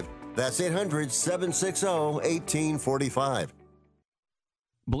 800-760-1845. That's 800-760-1845.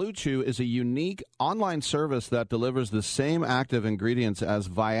 Blue Chew is a unique online service that delivers the same active ingredients as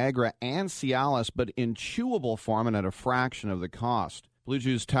Viagra and Cialis, but in chewable form and at a fraction of the cost. Blue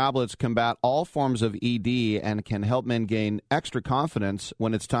Chew's tablets combat all forms of ED and can help men gain extra confidence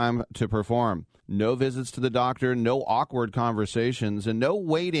when it's time to perform. No visits to the doctor, no awkward conversations, and no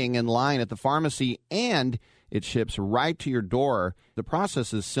waiting in line at the pharmacy, and it ships right to your door. The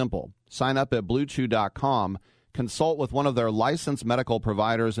process is simple. Sign up at BlueChew.com, consult with one of their licensed medical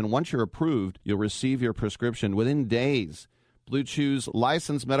providers, and once you're approved, you'll receive your prescription within days. Blue Chew's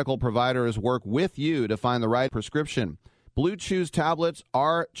licensed medical providers work with you to find the right prescription. Blue Chew's tablets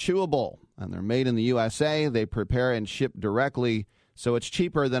are chewable, and they're made in the USA. They prepare and ship directly, so it's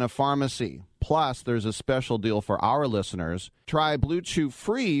cheaper than a pharmacy. Plus, there's a special deal for our listeners. Try Blue Chew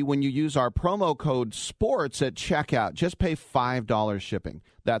free when you use our promo code SPORTS at checkout. Just pay $5 shipping.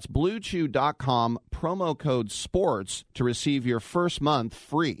 That's BlueChew.com, promo code SPORTS to receive your first month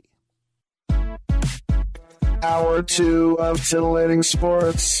free. Hour 2 of titillating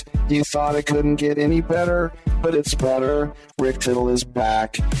sports. You thought it couldn't get any better, but it's better. Rick Tittle is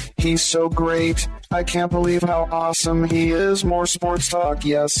back. He's so great. I can't believe how awesome he is. More sports talk,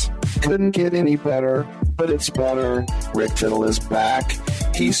 yes. Couldn't get any better, but it's better. Rick Tittle is back.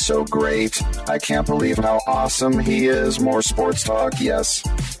 He's so great. I can't believe how awesome he is. More sports talk, yes.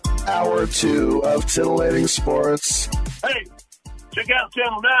 Hour 2 of titillating sports. Hey, check out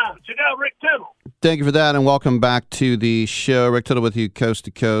Channel 9. Check out Rick Tittle. Thank you for that, and welcome back to the show. Rick Tittle with you coast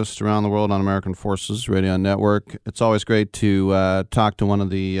to coast around the world on American Forces Radio Network. It's always great to talk to one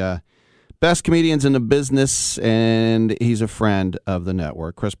of the best comedians in the business, and he's a friend of the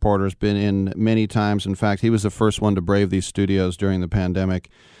network. Chris Porter's been in many times. In fact, he was the first one to brave these studios during the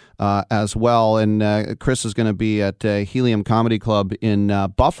pandemic as well. And Chris is going to be at Helium Comedy Club in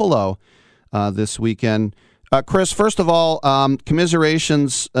Buffalo this weekend. Chris, first of all,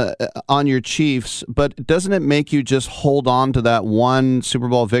 commiserations on your Chiefs, but doesn't it make you just hold on to that one Super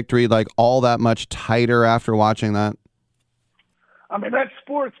Bowl victory like all that much tighter after watching that? I mean, that's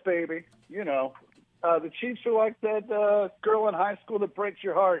sports, baby. You know, the Chiefs are like that girl in high school that breaks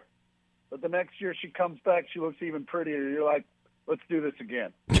your heart, but the next year she comes back, she looks even prettier. You're like, let's do this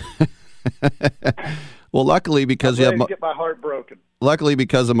again. Well, luckily because you have get my heart broken. Luckily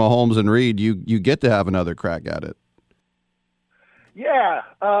because of Mahomes and Reed, you get to have another crack at it. Yeah,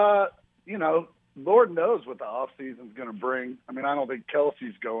 you know, Lord knows what the offseason's going to bring. I mean, I don't think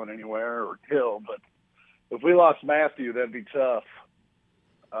Kelsey's going anywhere or Hill, but if we lost Matthew, that'd be tough.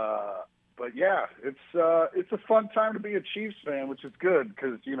 But yeah, it's a fun time to be a Chiefs fan, which is good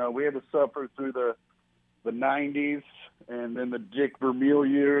because you know we had to suffer through the 90s and then the Dick Vermeil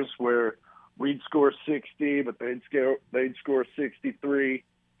years where we'd score 60, but they'd score 63,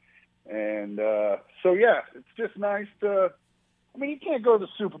 and so yeah, it's just nice to. I mean, you can't go to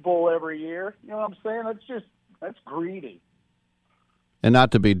the Super Bowl every year. You know what I'm saying? That's greedy. And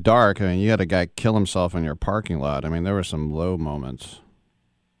not to be dark, I mean, you had a guy kill himself in your parking lot. I mean, there were some low moments.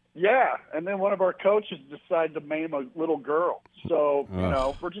 Yeah, and then one of our coaches decided to maim a little girl. So, you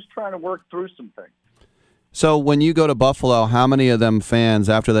know, we're just trying to work through some things. So when you go to Buffalo, how many of them fans,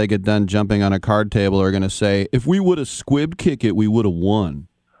 after they get done jumping on a card table, are going to say, if we would have squib kick it, we would have won?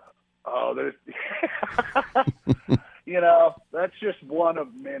 Oh, there's... You know, that's just one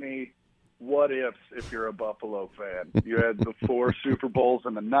of many what-ifs if you're a Buffalo fan. You had the 4 Super Bowls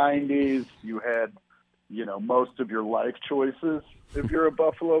in the 90s. You had, you know, most of your life choices if you're a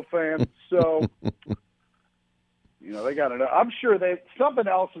Buffalo fan. So, you know, they got to know. I'm sure something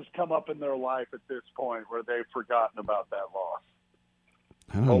else has come up in their life at this point where they've forgotten about that loss.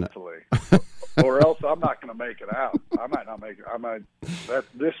 Hopefully. Or else I'm not going to make it out. I might not make it.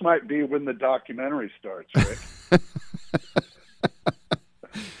 This might be when the documentary starts, Rick.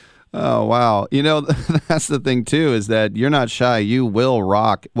 Oh, wow. You know, that's the thing, too, is that you're not shy. You will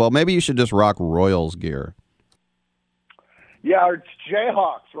rock. Well, maybe you should just rock Royals gear. Yeah, it's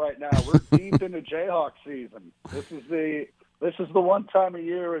Jayhawks right now. We're deep into Jayhawk season. This is the one time of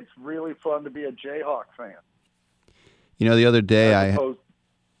year it's really fun to be a Jayhawk fan. You know, the other day as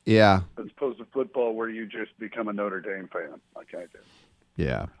opposed to football where you just become a Notre Dame fan like I did.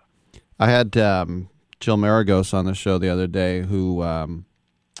 Yeah. I had Jill Maragos on the show the other day who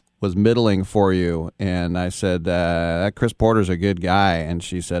was middling for you, and I said, that Chris Porter's a good guy, and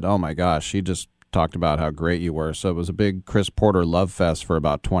she said, oh my gosh, she just talked about how great you were. So it was a big Chris Porter love fest for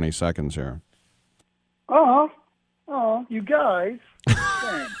about 20 seconds here. Oh, you guys.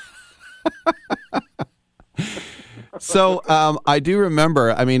 Thanks. So I do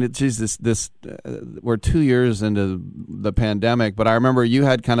remember, I mean, we're 2 years into the pandemic, but I remember you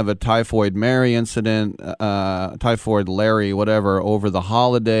had kind of a Typhoid Mary incident, Typhoid Larry, whatever, over the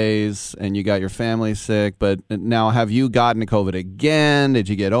holidays, and you got your family sick. But now, have you gotten COVID again? Did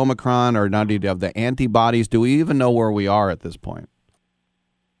you get Omicron, or now do you have the antibodies? Do we even know where we are at this point?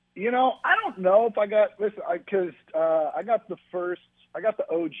 You know, I don't know if I got, because I got the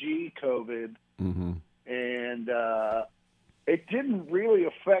OG COVID. Mm-hmm. And it didn't really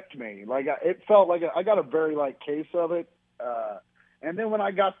affect me. It felt like I got a very light case of it. And then when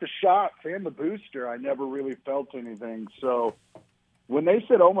I got the shots and the booster, I never really felt anything. So when they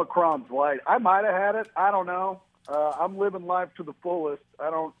said Omicron's light, I might have had it. I don't know. I'm living life to the fullest. I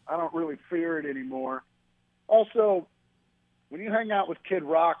don't really fear it anymore. Also, when you hang out with Kid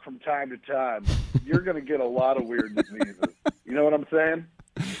Rock from time to time, you're going to get a lot of weird diseases. You know what I'm saying?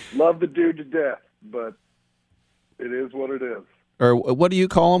 Love the dude to death. But it is what it is. Or what do you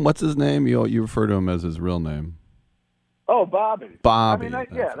call him? What's his name? You refer to him as his real name. Oh, Bobby. Bobby. I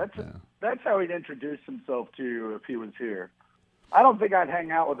mean, that's how he'd introduce himself to you if he was here. I don't think I'd hang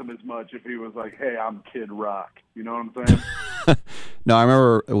out with him as much if he was like, hey, I'm Kid Rock. You know what I'm saying? No, I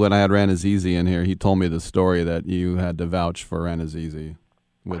remember when I had Ranazizi in here, he told me the story that you had to vouch for Ranazizi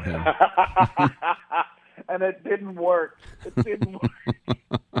with him. And it didn't work. It didn't work.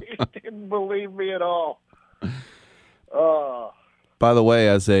 He didn't believe me at all. By the way,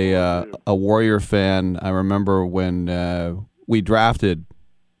 as a Warrior fan, I remember when we drafted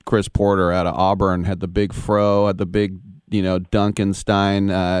Chris Porter out of Auburn, had the big fro, had the big,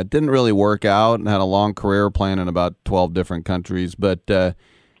 Duncanstein. Didn't really work out and had a long career playing in about 12 different countries. But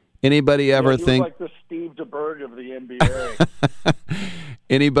anybody ever think... like the Steve DeBerg of the NBA.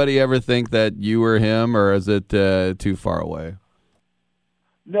 Anybody ever think that you were him, or is it too far away?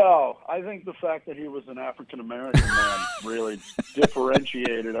 No, I think the fact that he was an African-American man really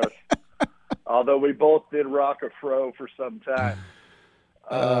differentiated us, although we both did rock a fro for some time.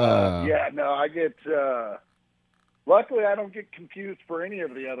 I get luckily I don't get confused for any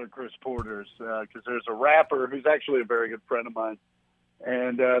of the other Chris Porters, because there's a rapper who's actually a very good friend of mine,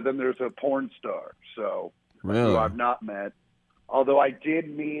 and then there's a porn star, who I've not met. Although I did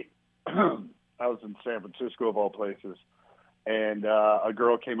meet, I was in San Francisco of all places, and a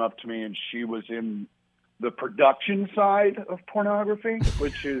girl came up to me, and she was in the production side of pornography,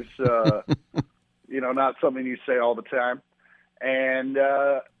 which is, not something you say all the time. And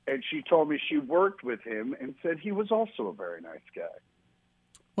she told me she worked with him and said he was also a very nice guy.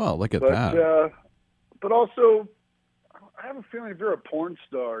 Well, look at that. But also, I have a feeling if you're a porn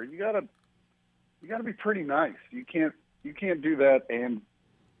star, you gotta be pretty nice. You can't do that and,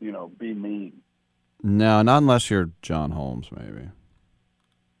 be mean. No, not unless you're John Holmes, maybe.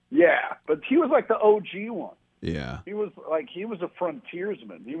 Yeah, but he was like the OG one. Yeah. He was a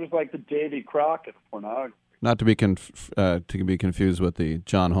frontiersman. He was like the Davy Crockett of pornography. Not to be confused with the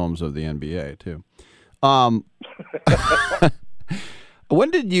John Holmes of the NBA, too.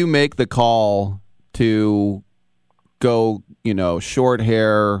 When did you make the call to go, short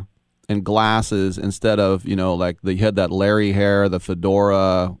hair and glasses instead of, you had that Larry hair, the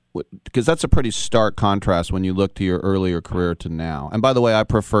fedora, because that's a pretty stark contrast when you look to your earlier career to now. And by the way, I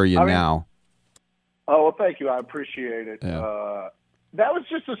prefer you now. Oh, well, thank you. I appreciate it. Yeah. That was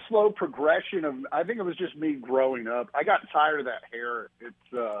just a slow progression of, I think it was just me growing up. I got tired of that hair. It's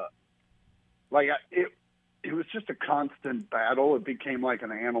it was just a constant battle. It became like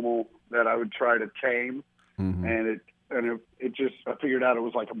an animal that I would try to tame. Mm-hmm. And it just, I figured out it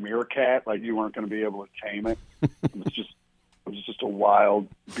was like a meerkat, like you weren't going to be able to tame it. It was just a wild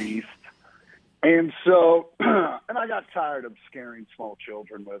beast. And so, and I got tired of scaring small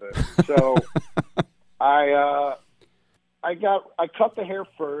children with it. So I cut the hair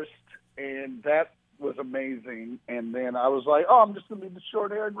first, and that was amazing. And then I was like, I'm just going to be the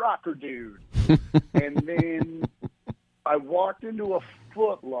short-haired rocker dude. And then I walked into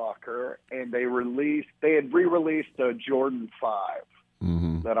Foot Locker, and they had re-released a Jordan 5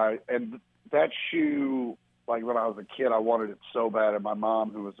 that shoe, like when I was a kid, I wanted it so bad, and my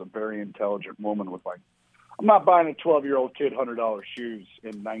mom, who was a very intelligent woman, was like, I'm not buying a 12-year-old kid $100 shoes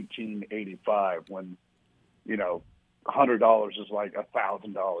in 1985 when, you know, $100 is like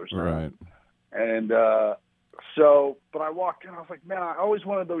 $1,000. Right. And but I walked in, I was like, man, I always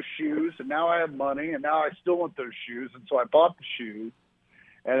wanted those shoes, and now I have money, and now I still want those shoes. And so I bought the shoes,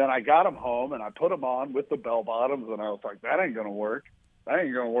 and then I got them home, and I put them on with the bell bottoms, and I was like, that ain't going to work. That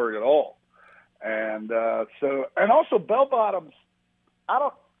ain't going to work at all. And and also bell bottoms, I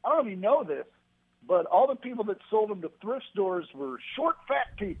don't know if you know this, but all the people that sold them to thrift stores were short,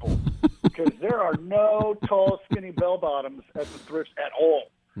 fat people, because there are no tall, skinny bell bottoms at the thrifts at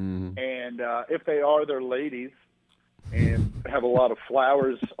all. Mm-hmm. And if they are, they're ladies and have a lot of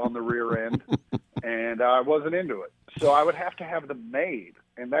flowers on the rear end. And I wasn't into it, so I would have to have them made,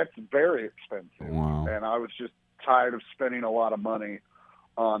 and that's very expensive. Wow. And I was just tired of spending a lot of money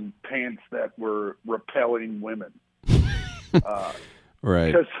on pants that were repelling women.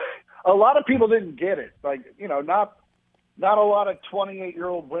 Right. Because a lot of people didn't get it. Like, you know, not a lot of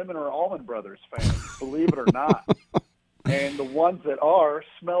 28-year-old women are Allman Brothers fans, believe it or not. And the ones that are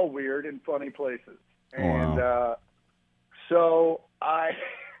smell weird in funny places. And so I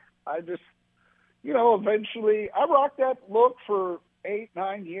just, you know, eventually I rocked that look for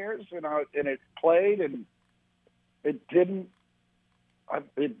 8-9 years, and it played, and it didn't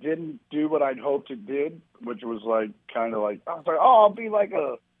do what I'd hoped it did, which was like kind of like, I was like, oh, I'll be like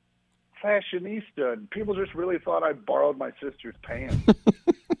a fashionista, and people just really thought I borrowed my sister's pants.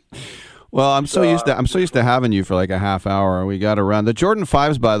 Well, I'm so used to having you for like a half hour. We got to run. The Jordan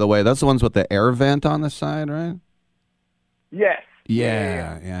 5s, by the way, that's the ones with the air vent on the side, right? Yes.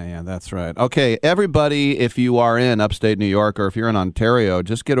 Yeah, that's right. Okay, everybody, if you are in upstate New York or if you're in Ontario,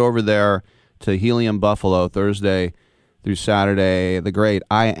 just get over there to Helium Buffalo Thursday through Saturday. The great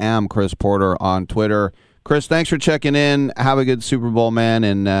I Am Chris Porter on Twitter. Chris, thanks for checking in. Have a good Super Bowl, man,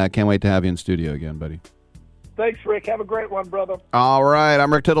 and can't wait to have you in studio again, buddy. Thanks, Rick. Have a great one, brother. All right,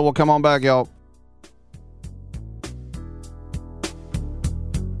 I'm Rick Tittle. We'll come on back, y'all.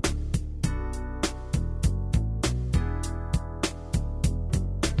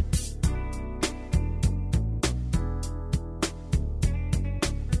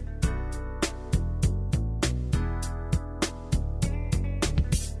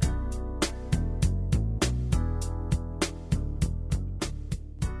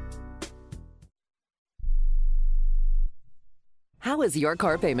 How is your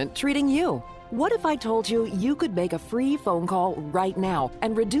car payment treating you? What if I told you you could make a free phone call right now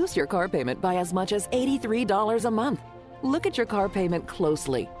and reduce your car payment by as much as $83 a month? Look at your car payment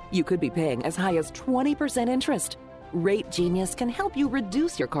closely. You could be paying as high as 20% interest. Rate Genius can help you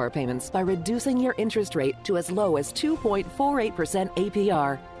reduce your car payments by reducing your interest rate to as low as 2.48%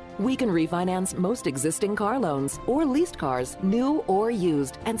 APR. We can refinance most existing car loans or leased cars, new or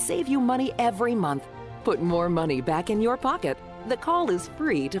used, and save you money every month. Put more money back in your pocket. The call is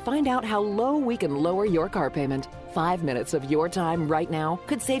free to find out how low we can lower your car payment. 5 minutes of your time right now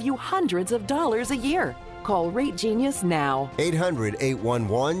could save you hundreds of dollars a year. Call Rate Genius now.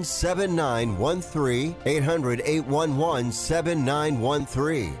 800-811-7913.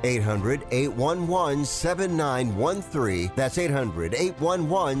 800-811-7913. 800-811-7913. That's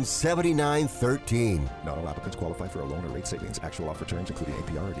 800-811-7913. Not all applicants qualify for a loan or rate savings. Actual offer terms, including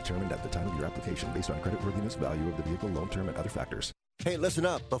APR, are determined at the time of your application based on creditworthiness, value of the vehicle, loan term, and other factors. Hey, listen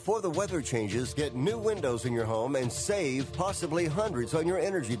up. Before the weather changes, get new windows in your home and save possibly hundreds on your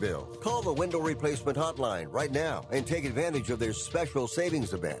energy bill. Call the Window Replacement Hotline right now and take advantage of their special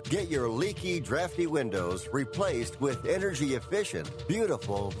savings event. Get your leaky, drafty windows replaced with energy-efficient,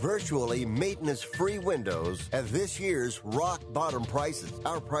 beautiful, virtually maintenance-free windows at this year's rock-bottom prices.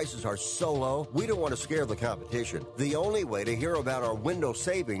 Our prices are so low, we don't want to scare the competition. The only way to hear about our window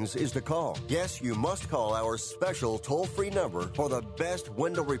savings is to call. Yes, you must call our special toll-free number for the best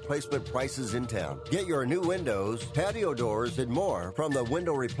window replacement prices in town. Get your new windows, patio doors, and more from the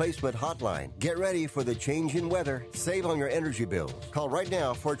Window Replacement Hotline. Get ready for the change in weather. Save on your energy bills. Call right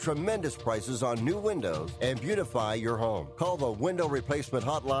now for tremendous prices on new windows and beautify your home. Call the Window Replacement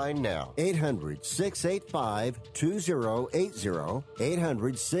Hotline now. 800-685-2080.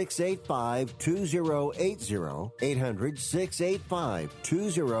 800-685-2080.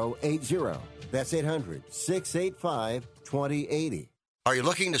 800-685-2080. That's 800-685-2080. Are you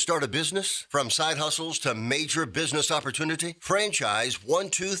looking to start a business? From side hustles to major business opportunity? Franchise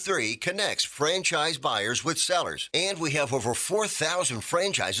 123 connects franchise buyers with sellers. And we have over 4,000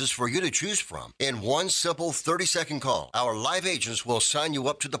 franchises for you to choose from. In one simple 30-second call, our live agents will sign you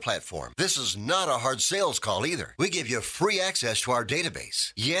up to the platform. This is not a hard sales call either. We give you free access to our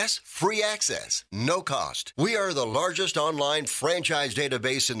database. Yes, free access. No cost. We are the largest online franchise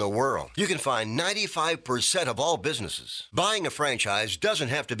database in the world. You can find 95% of all businesses. Buying a franchise doesn't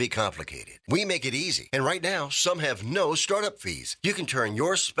have to be complicated. We make it easy. And right now, some have no startup fees. You can turn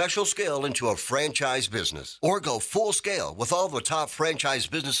your special skill into a franchise business or go full scale with all the top franchise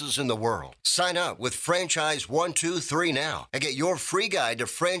businesses in the world. Sign up with Franchise 123 now and get your free guide to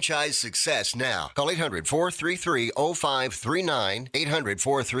franchise success now. Call 800-433-0539,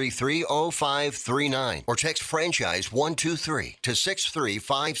 800-433-0539, or text Franchise 123 to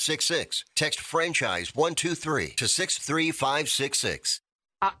 63566. Text Franchise 123 to 63566.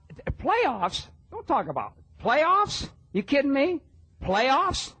 Playoffs? Don't talk about it. Playoffs? You kidding me?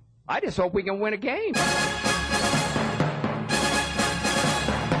 Playoffs? I just hope we can win a game.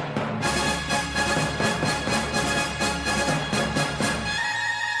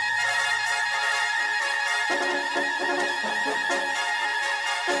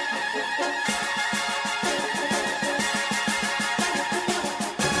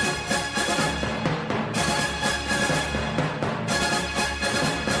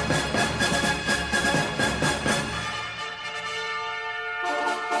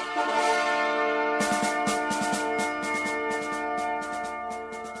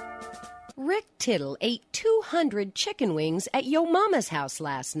 Tittle ate 200 chicken wings at Yo Mama's house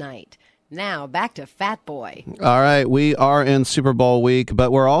last night. Now, back to Fat Boy. All right, we are in Super Bowl week,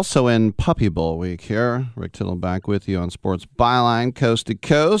 but we're also in Puppy Bowl week here. Rick Tittle back with you on Sports Byline, coast to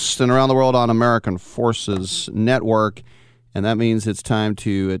coast, and around the world on American Forces Network. And that means it's time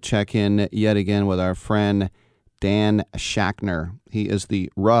to check in yet again with our friend Dan Schachner. He is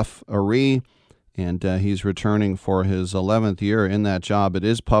the referee, and he's returning for his 11th year in that job. It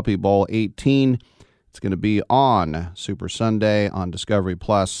is Puppy Bowl 18. It's going to be on Super Sunday on Discovery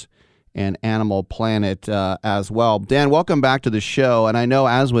Plus and Animal Planet as well. Dan, welcome back to the show. And I know,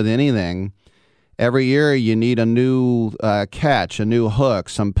 as with anything, every year you need a new catch, a new hook,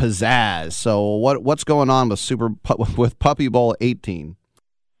 some pizzazz. So what's going on with Puppy Bowl 18?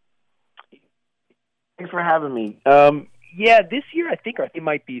 Thanks for having me. Yeah, this year I think our theme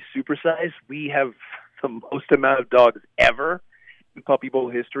might be supersized. We have the most amount of dogs ever in Puppy Bowl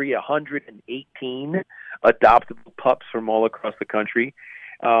history, 118 adoptable pups from all across the country.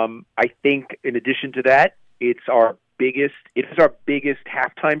 I think in addition to that, it is our biggest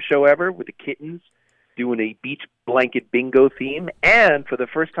halftime show ever with the kittens doing a beach blanket bingo theme. And for the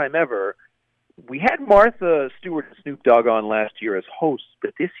first time ever, we had Martha Stewart and Snoop Dogg on last year as hosts,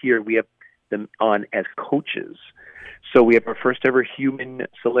 but this year we have them on as coaches. So we have our first ever human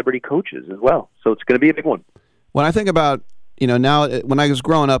celebrity coaches as well. So it's going to be a big one. When I think about, now when I was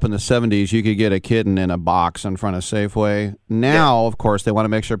growing up in the 70s, you could get a kitten in a box in front of Safeway. Now, Of course, they want to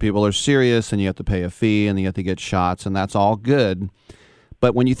make sure people are serious, and you have to pay a fee, and you have to get shots, and that's all good.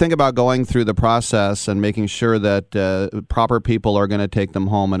 But when you think about going through the process and making sure that proper people are going to take them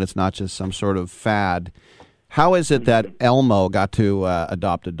home and it's not just some sort of fad, how is it that Elmo got to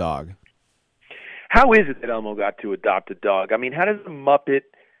adopt a dog? How is it that Elmo got to adopt a dog? I mean, how does a Muppet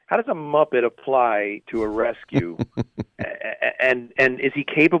apply to a rescue? and is he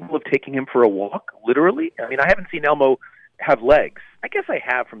capable of taking him for a walk, literally? I mean, I haven't seen Elmo have legs. I guess I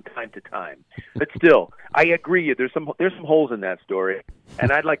have from time to time. But still, I agree. There's some holes in that story.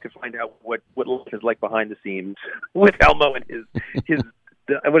 And I'd like to find out what life is like behind the scenes with Elmo and his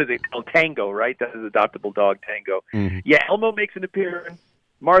what is it called? Tango, right? That's his adoptable dog, Tango. Mm-hmm. Yeah, Elmo makes an appearance.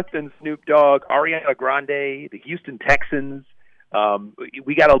 Martha and Snoop Dogg, Ariana Grande, the Houston Texans.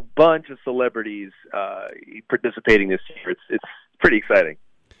 We got a bunch of celebrities participating this year. It's pretty exciting.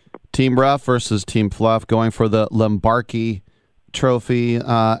 Team Rough versus Team Fluff going for the Lombardi Trophy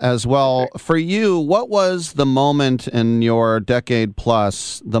as well. For you, what was the moment in your decade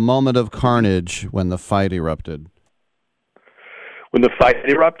plus, the moment of carnage when the fight erupted? When the fight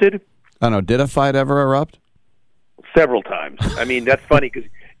erupted? I don't know. Did a fight ever erupt? Several times. I mean, that's funny because,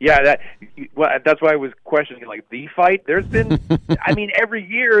 that's why I was questioning, like, the fight. There's been, I mean, every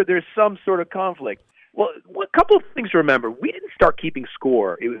year there's some sort of conflict. Well, a couple of things to remember. We didn't start keeping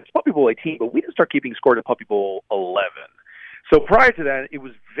score. It was Puppy Bowl 18, but we didn't start keeping score to Puppy Bowl 11. So prior to that, it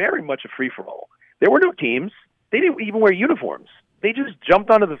was very much a free-for-all. There were no teams. They didn't even wear uniforms. They just jumped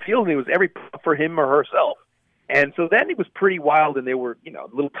onto the field, and it was every pup for him or herself. And so then it was pretty wild, and there were,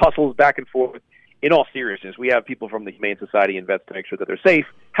 little tussles back and forth. in all seriousness, we have people from the Humane Society and vets to make sure that they're safe.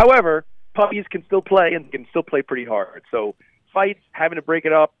 However, puppies can still play and can still play pretty hard. So fights, having to break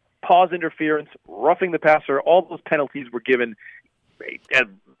it up, paws interference, roughing the passer, all those penalties were given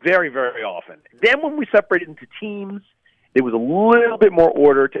very, very often. Then when we separated into teams, there was a little bit more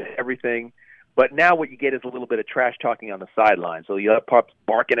order to everything. But now what you get is a little bit of trash talking on the sideline. So you have pups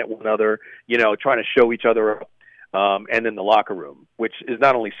barking at one another, trying to show each other up. And then the locker room, which is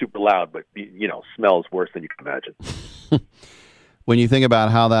not only super loud, but, smells worse than you can imagine. When you think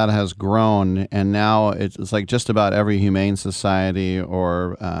about how that has grown, and now it's like just about every humane society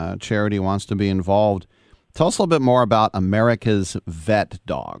or charity wants to be involved, tell us a little bit more about America's Vet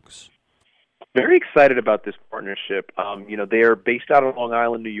Dogs. Very excited about this partnership. They are based out of Long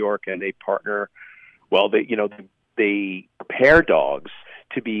Island, New York, and they partner. Well, they prepare dogs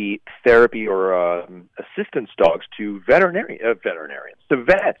to be therapy or assistance dogs to veterinarians, to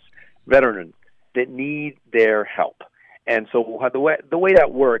veterans that need their help. And so the way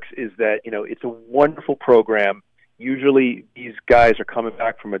that works is that, it's a wonderful program. Usually these guys are coming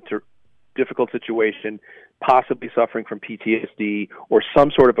back from a difficult situation, possibly suffering from PTSD or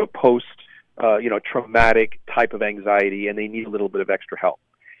some sort of a traumatic type of anxiety, and they need a little bit of extra help.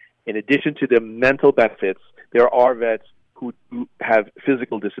 In addition to the mental benefits, there are vets who have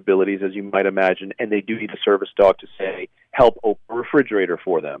physical disabilities, as you might imagine, and they do need a service dog to, say, help open a refrigerator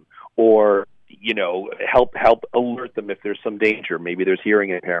for them, or help alert them if there's some danger. Maybe there's hearing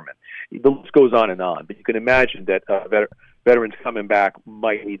impairment. The list goes on and on. But you can imagine that veterans coming back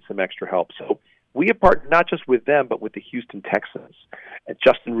might need some extra help. So we have partnered not just with them, but with the Houston Texans. And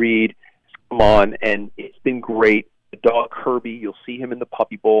Justin Reed has come on, and it's been great. The dog Kirby, you'll see him in the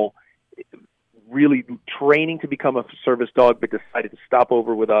Puppy Bowl, really training to become a service dog, but decided to stop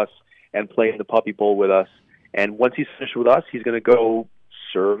over with us and play in the Puppy Bowl with us. And once he's finished with us, he's going to go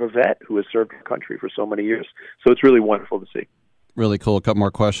serve a vet who has served the country for so many years. So it's really wonderful to see. Really cool. A couple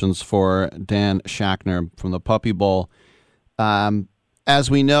more questions for Dan Schachner from the Puppy Bowl.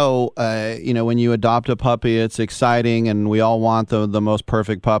 As we know, when you adopt a puppy, it's exciting, and we all want the most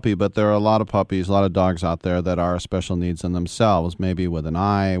perfect puppy, but there are a lot of puppies, a lot of dogs out there that are special needs in themselves, maybe with an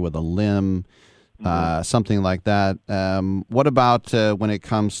eye, with a limb, something like that. What about when it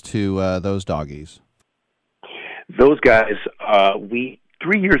comes to those doggies? Those guys,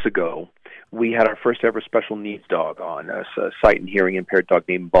 3 years ago, we had our first ever special needs dog on, a sight and hearing impaired dog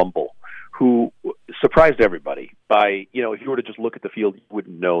named Bumble, who surprised everybody by, if you were to just look at the field, you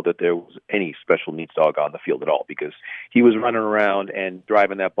wouldn't know that there was any special needs dog on the field at all, because he was running around and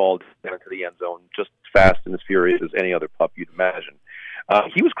driving that ball down into the end zone just as fast and as furious as any other pup you'd imagine.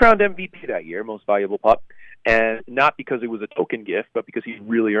 He was crowned MVP that year, most valuable pup, and not because it was a token gift, but because he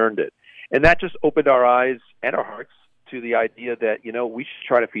really earned it. And that just opened our eyes and our hearts to the idea that, we should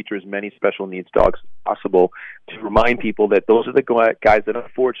try to feature as many special needs dogs as possible to remind people that those are the guys that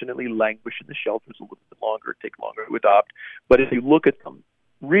unfortunately languish in the shelters a little bit longer, take longer to adopt. But if you look at them,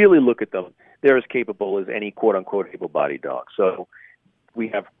 really look at them, they're as capable as any quote-unquote able-bodied dog. So we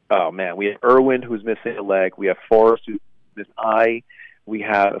have Irwin, who's missing a leg. We have Forrest, who's missing an eye. We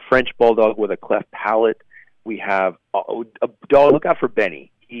have a French bulldog with a cleft palate. We have a dog. Look out for Benny.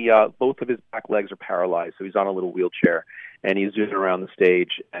 Both of his back legs are paralyzed, so he's on a little wheelchair, and he's zooming around the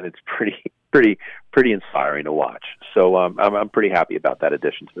stage, and it's pretty inspiring to watch. So I'm pretty happy about that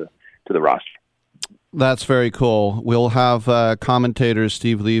addition to the roster. That's very cool. We'll have commentators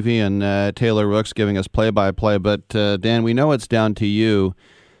Steve Levy and Taylor Rooks giving us play-by-play, but Dan, we know it's down to you.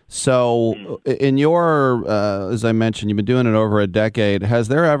 So in your, as I mentioned, you've been doing it over a decade. Has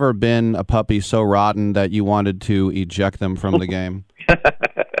there ever been a puppy so rotten that you wanted to eject them from the game?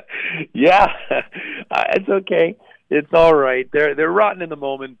 Yeah, it's okay. It's all right. They're rotten in the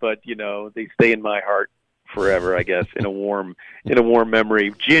moment, but they stay in my heart forever, I guess, in a warm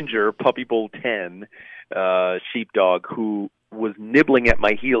memory. Ginger, Puppy Bowl 10, sheepdog, who was nibbling at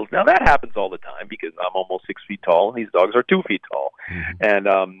my heels. Now that happens all the time because I'm almost 6 feet tall and these dogs are 2 feet tall. And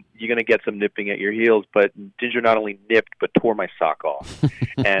you're going to get some nipping at your heels, but Ginger not only nipped but tore my sock off.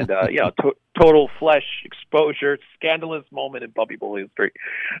 And total flesh exposure, scandalous moment in Puppy Bowl history.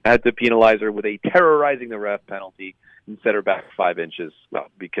 I had to penalize her with a terrorizing the ref penalty and set her back 5 inches. Well,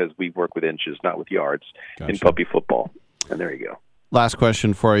 because we work with inches, not with yards in puppy football. And there you go. Last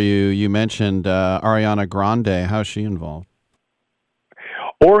question for you. You mentioned Ariana Grande. How's she involved?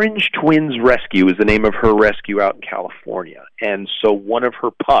 Orange Twins Rescue is the name of her rescue out in California. And so one of her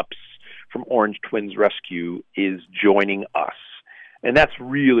pups from Orange Twins Rescue is joining us. And that's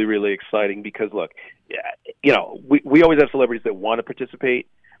really, really exciting because, look, we always have celebrities that want to participate,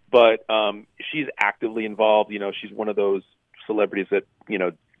 but she's actively involved. She's one of those celebrities that,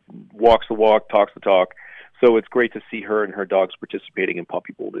 walks the walk, talks the talk. So it's great to see her and her dogs participating in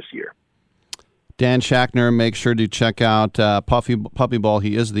Puppy Bowl this year. Dan Schachner, make sure to check out Puppy Bowl.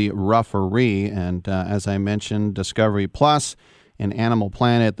 He is the referee. And as I mentioned, Discovery Plus and Animal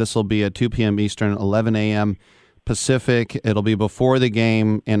Planet. This will be at 2 p.m. Eastern, 11 a.m. Pacific. It'll be before the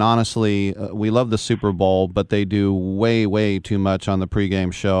game. And honestly, we love the Super Bowl, but they do way, way too much on the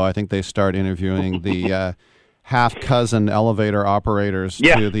pregame show. I think they start interviewing the half-cousin elevator operators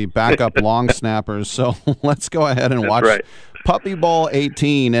to the backup long snappers. So let's go ahead and watch Puppy Bowl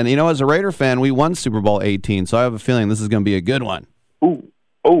 18. And, as a Raider fan, we won Super Bowl 18, so I have a feeling this is going to be a good one. Ooh.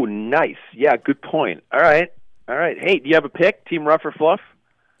 Oh, nice. Yeah, good point. All right. Hey, do you have a pick, Team Rough or Fluff?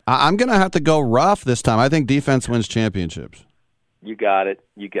 I'm going to have to go Rough this time. I think defense wins championships. You got it.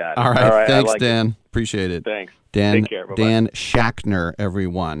 All right. Thanks, Dan. Appreciate it. Thanks. Dan, Take care. Bye-bye. Dan Schachner,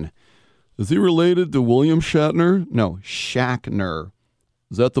 everyone. Is he related to William Shatner? No, Schachner.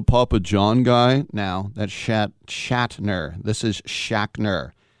 Is that the Papa John guy? No, that's Shatner. This is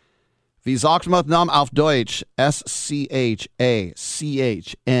Schachner. Wie sagt man Namen auf Deutsch? Schachner.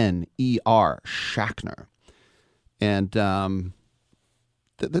 Schachner. And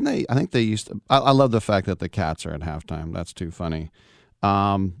then I think they used to, I love the fact that the cats are at halftime. That's too funny.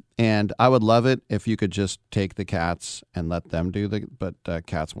 And I would love it if you could just take the cats and let them do but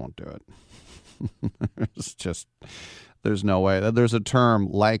cats won't do it. There's no way. There's a term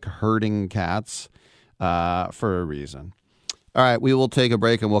like herding cats for a reason. All right, we will take a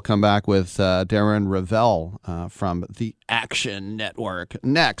break and we'll come back with Darren Ravel from the Action Network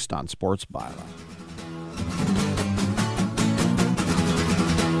next on Sports Byline.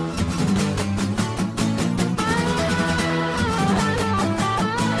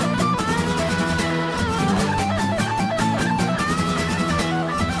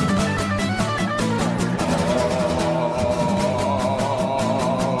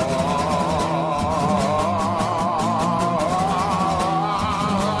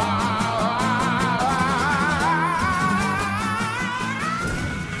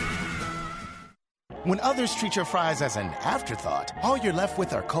 When others treat your fries as an afterthought, all you're left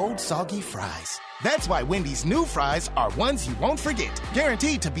with are cold, soggy fries. That's why Wendy's new fries are ones you won't forget,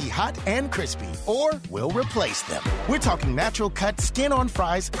 guaranteed to be hot and crispy, or we'll replace them. We're talking natural cut, skin-on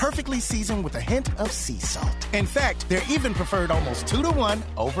fries, perfectly seasoned with a hint of sea salt. In fact, they're even preferred almost 2-to-1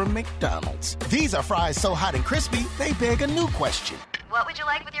 over McDonald's. These are fries so hot and crispy, they beg a new question. What would you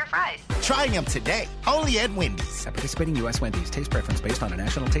like with your fries? Try them today, only at Wendy's. At participating U.S. Wendy's, taste preference based on a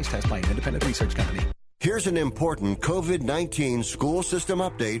national taste test by an independent research company. Here's an important COVID-19 school system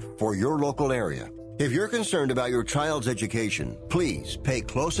update for your local area. If you're concerned about your child's education, please pay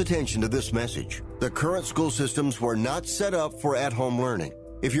close attention to this message. The current school systems were not set up for at-home learning.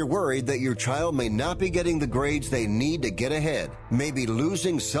 If you're worried that your child may not be getting the grades they need to get ahead, may be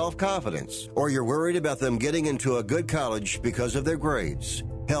losing self-confidence, or you're worried about them getting into a good college because of their grades,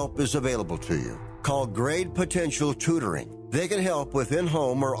 help is available to you. Call Grade Potential Tutoring. They can help with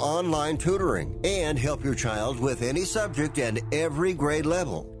in-home or online tutoring and help your child with any subject and every grade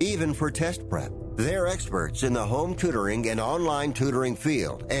level, even for test prep. They're experts in the home tutoring and online tutoring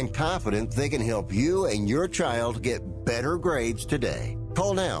field and confident they can help you and your child get better grades today.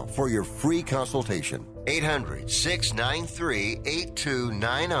 Call now for your free consultation.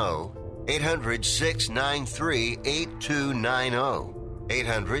 800-693-8290. 800-693-8290.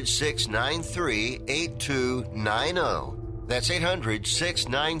 800-693-8290. That's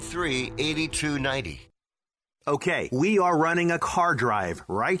 800-693-8290. Okay, we are running a car drive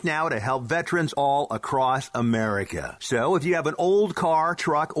right now to help veterans all across America. So if you have an old car,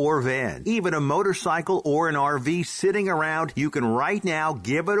 truck, or van, even a motorcycle or an RV sitting around, you can right now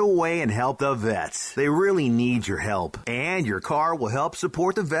give it away and help the vets. They really need your help. And your car will help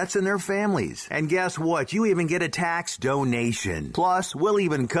support the vets and their families. And guess what? You even get a tax donation. Plus, we'll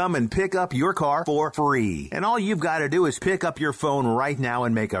even come and pick up your car for free. And all you've got to do is pick up your phone right now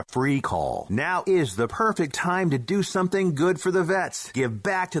and make a free call. Now is the perfect time to do something good for the vets. Give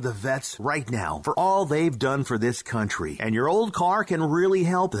back to the vets right now for all they've done for this country. And your old car can really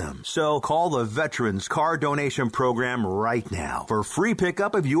help them. So call the Veterans Car Donation Program right now for free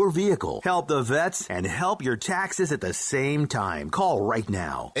pickup of your vehicle. Help the vets and help your taxes at the same time. Call right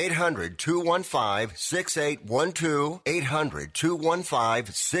now. 800-215-6812.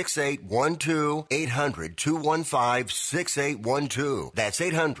 800-215-6812. 800-215-6812. That's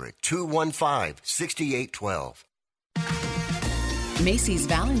 800-215-6812. Macy's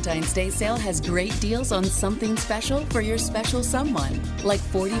Valentine's Day sale has great deals on something special for your special someone, like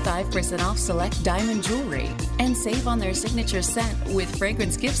 45% off select diamond jewelry, and save on their signature scent with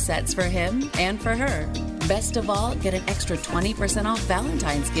fragrance gift sets for him and for her. Best of all, get an extra 20% off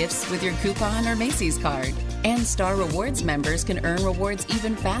Valentine's gifts with your coupon or Macy's card. And Star Rewards members can earn rewards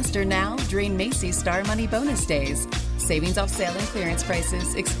even faster now during Macy's Star Money Bonus Days. Savings off sale and clearance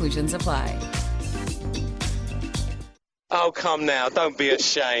prices. Exclusions apply. Oh, come now. Don't be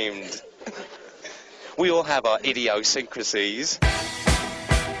ashamed. We all have our idiosyncrasies.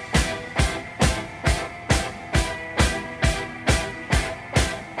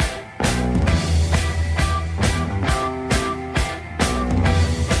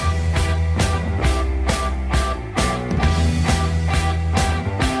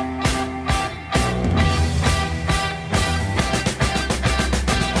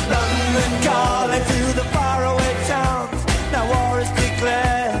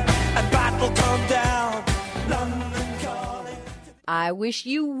 I wish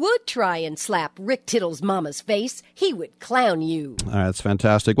you would try and slap Rick Tittle's mama's face. He would clown you. All right, that's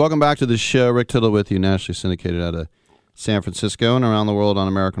fantastic. Welcome back to the show. Rick Tittle with you, nationally syndicated out of San Francisco and around the world on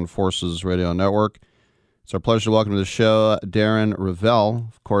American Forces Radio Network. It's our pleasure to welcome to the show Darren Rovell.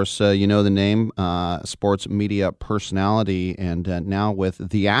 Of course, you know the name, sports media personality, and now with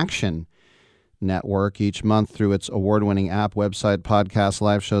The Action Network each month through its award-winning app, website, podcasts,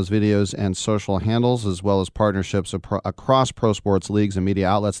 live shows, videos, and social handles, as well as partnerships across pro sports leagues and media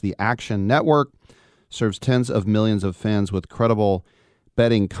outlets. The Action Network serves tens of millions of fans with credible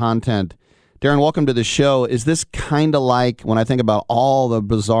betting content. Darren, welcome to the show. Is this kind of like, when I think about all the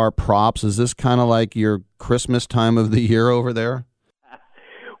bizarre props, is this kind of like your Christmas time of the year over there?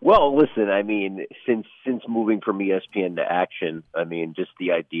 Well, listen, I mean, since moving from ESPN to Action, I mean, just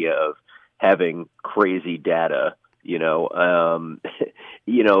the idea of having crazy data, the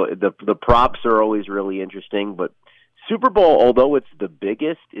props are always really interesting, but Super Bowl, although it's the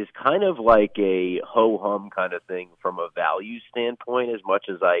biggest, is kind of like a ho-hum kind of thing from a value standpoint, as much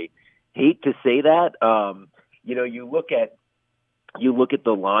as I hate to say that. You look at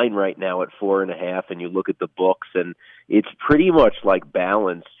the line right now at 4.5, and you look at the books, and it's pretty much like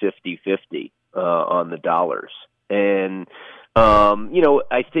balanced 50-50 on the dollars. And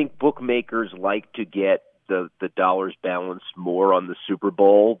I think bookmakers like to get the dollars balanced more on the Super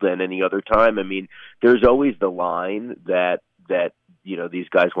Bowl than any other time. I mean, there's always the line that these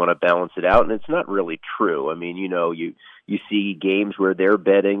guys want to balance it out, and it's not really true. I mean, you see games where they're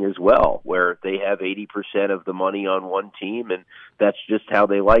betting as well, where they have 80% of the money on one team, and that's just how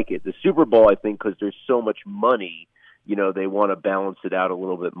they like it. The Super Bowl, I think, because there's so much money, they want to balance it out a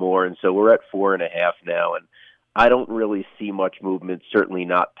little bit more, and so we're at 4.5 now, and I don't really see much movement, certainly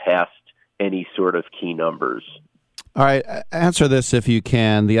not past any sort of key numbers. All right, answer this if you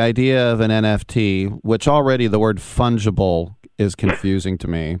can. The idea of an NFT, which already the word fungible is confusing to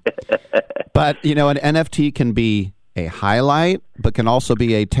me. But, an NFT can be a highlight, but can also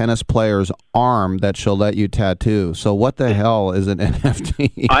be a tennis player's arm that she'll let you tattoo. So what the hell is an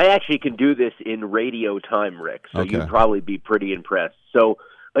NFT? I actually can do this in radio time, Rick, so Okay. You'd probably be pretty impressed. So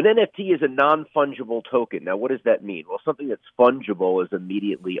an NFT is a non-fungible token. Now, what does that mean? Well, something that's fungible is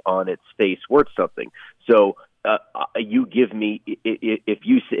immediately on its face worth something. So you give me,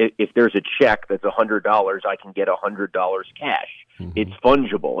 if there's a check that's $100, I can get $100 cash. Mm-hmm. It's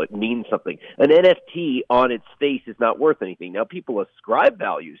fungible. It means something. An NFT on its face is not worth anything. Now, people ascribe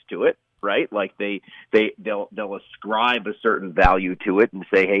values to it, right? Like they'll ascribe a certain value to it and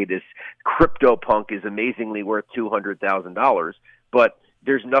say, hey, this CryptoPunk is amazingly worth $200,000, but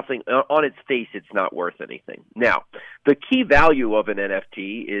there's nothing on its face. It's not worth anything. Now, the key value of an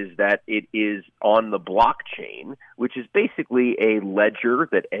NFT is that it is on the blockchain, which is basically a ledger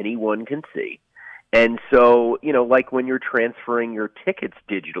that anyone can see. And so, like when you're transferring your tickets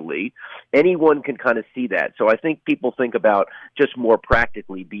digitally, anyone can kind of see that. So I think people think about just more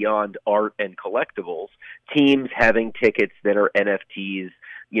practically beyond art and collectibles, teams having tickets that are NFTs,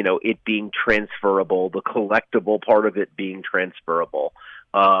 it being transferable, the collectible part of it being transferable.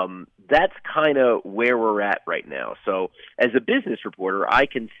 That's kind of where we're at right now. So as a business reporter, I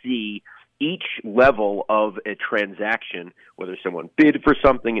can see each level of a transaction, whether someone bid for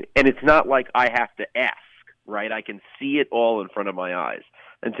something, and it's not like I have to ask, right? I can see it all in front of my eyes.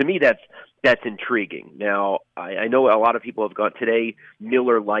 And to me, that's intriguing. Now, I know a lot of people have gone today.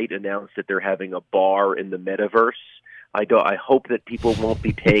 Miller Lite announced that they're having a bar in the metaverse. I hope that people won't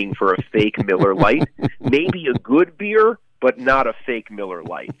be paying for a fake Miller Lite. Maybe a good beer, but not a fake Miller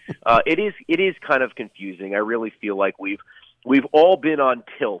Lite. It is kind of confusing. I really feel like we've all been on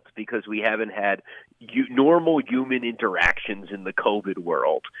tilt because we haven't had normal human interactions in the COVID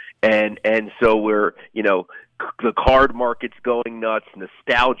world, and so we're the card market's going nuts,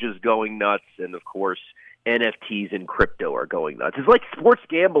 nostalgia's going nuts, and of course NFTs and crypto are going nuts. It's like sports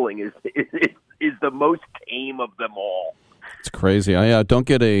gambling is the most tame of them all. It's crazy. I don't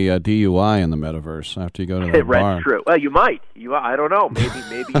get a DUI in the metaverse after you go to the bar. That's true. Well, you might. I don't know.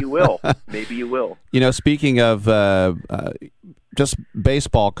 Maybe you will. Maybe you will. Speaking of just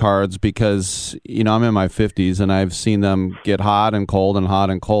baseball cards, because I'm in my 50s and I've seen them get hot and cold and hot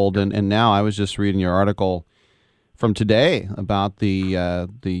and cold, and now I was just reading your article from today about the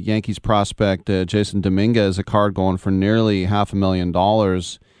Yankees prospect Jason Dominguez, a card going for nearly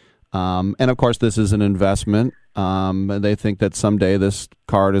 $500,000, and of course this is an investment. They think that someday this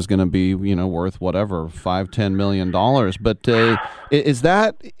card is going to be, worth whatever, $5-10 million. But is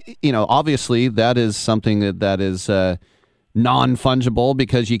that, obviously that is something that is non-fungible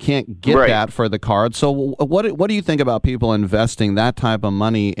because you can't get that for the card. So what do you think about people investing that type of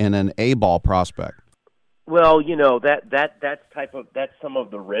money in an A-ball prospect? Well, that's some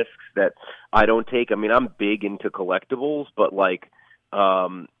of the risks that I don't take. I mean, I'm big into collectibles, but I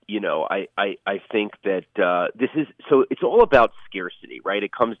think that this is so. It's all about scarcity, right?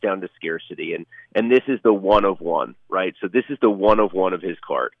 It comes down to scarcity, and this is the one of one, right? So this is the one of one of his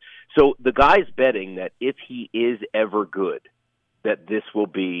card. So the guy's betting that if he is ever good, that this will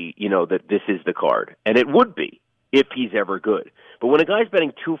be, that this is the card, and it would be if he's ever good. But when a guy's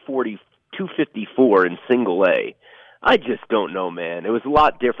betting 254 in single A, I just don't know, man. It was a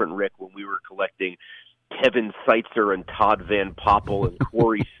lot different, Rick, when we were collecting Kevin Seitzer and Todd Van Poppel and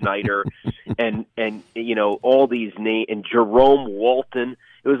Corey Snyder and all these names, and Jerome Walton.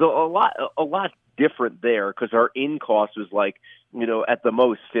 It was a lot different there because our in cost was like, at the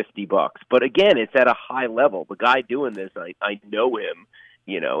most $50. But again, it's at a high level. The guy doing this, I know him,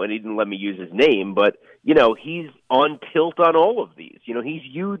 and he didn't let me use his name, but he's on tilt on all of these. He's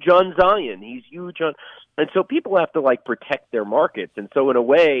huge on Zion. He's huge on, and so people have to protect their markets. And so in a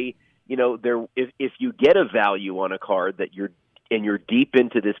way, if you get a value on a card that you're deep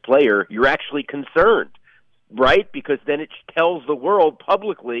into this player, you're actually concerned, right? Because then it tells the world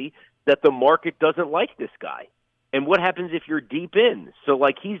publicly that the market doesn't like this guy. And what happens if you're deep in? So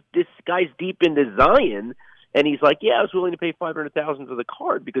this guy's deep into Zion, and he's like, yeah, I was willing to pay $500,000 for the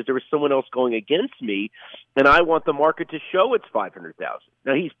card because there was someone else going against me, and I want the market to show it's $500,000.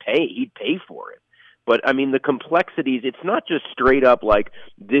 Now he'd pay for it. But, I mean, the complexities, it's not just straight up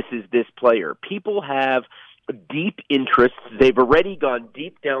this is this player. People have deep interests. They've already gone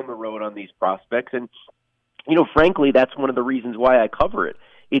deep down the road on these prospects. And, frankly, that's one of the reasons why I cover it.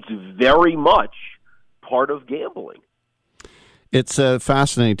 It's very much part of gambling. It's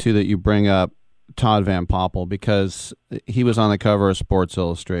fascinating, too, that you bring up Todd Van Poppel, because he was on the cover of Sports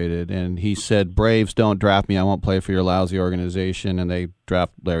Illustrated, and he said, Braves, don't draft me. I won't play for your lousy organization. And they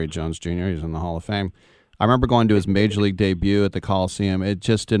draft Larry Jones Jr. He's in the Hall of Fame. I remember going to his Major League debut at the Coliseum. It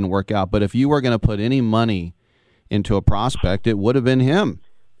just didn't work out. But if you were going to put any money into a prospect, it would have been him.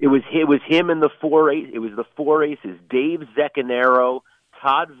 It was him in the four aces. It was the four aces. Dave Zeccanero,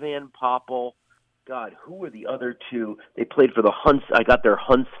 Todd Van Poppel. God, who were the other two? They played for the Hunts. I got their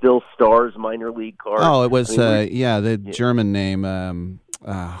Huntsville Stars minor league card. Oh, it was German name.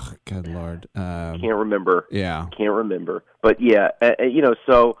 Good Lord, can't remember. Yeah, can't remember. But yeah,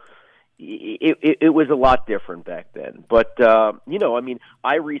 so it was a lot different back then. But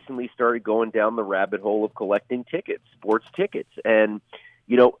I recently started going down the rabbit hole of collecting tickets, sports tickets, and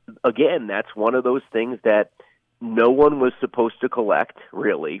again, that's one of those things that no one was supposed to collect,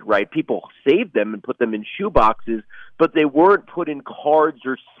 really, right? People saved them and put them in shoe boxes, but they weren't put in cards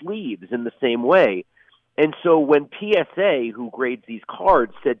or sleeves in the same way. And so when PSA, who grades these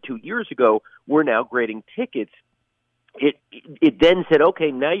cards, said 2 years ago, we're now grading tickets, it then said,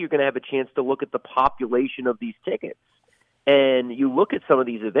 okay, now you're going to have a chance to look at the population of these tickets. And you look at some of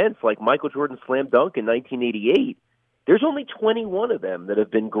these events, like Michael Jordan's Slam Dunk in 1988, there's only 21 of them that have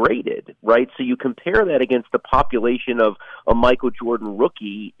been graded, right? So you compare that against the population of a Michael Jordan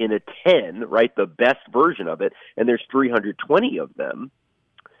rookie in a 10, right, the best version of it, and there's 320 of them.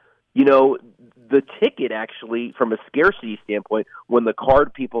 The ticket actually, from a scarcity standpoint, when the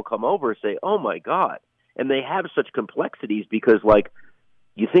card people come over, say, oh, my God. And they have such complexities because,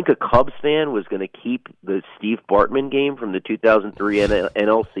 you think a Cubs fan was going to keep the Steve Bartman game from the 2003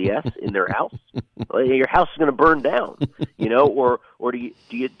 NLCS in their house? Your house is going to burn down, Or do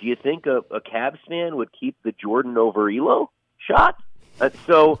you think a Cavs fan would keep the Jordan over Elo shot?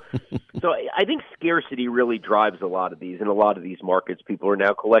 So I think scarcity really drives a lot of these. In a lot of these markets, people are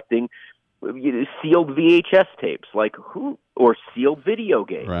now collecting sealed VHS tapes, or sealed video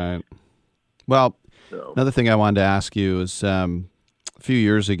games. Right. Well, another thing I wanted to ask you is. a few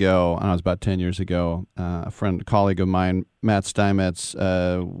years ago, I don't know, it was about 10 years ago, a colleague of mine, Matt Steinmetz,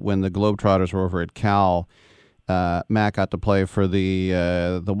 when the Globetrotters were over at Cal, Matt got to play for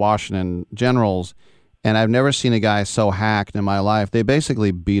the Washington Generals, and I've never seen a guy so hacked in my life. They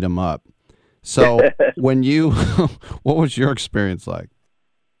basically beat him up. So when you, what was your experience like?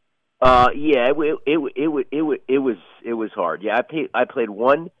 Yeah, it was hard. Yeah,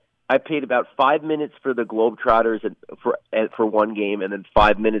 I paid about 5 minutes for the Globetrotters for one game, and then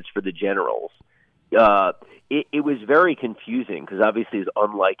 5 minutes for the Generals. It was very confusing because obviously it's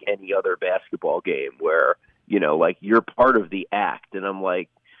unlike any other basketball game where, you know, like you're part of the act, and I'm like,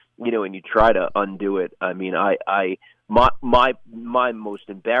 you know, and you try to undo it. I mean, my most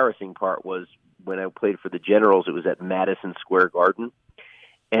embarrassing part was when I played for the Generals. It was at Madison Square Garden.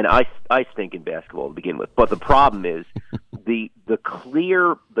 And I stink in basketball to begin with, but the problem is the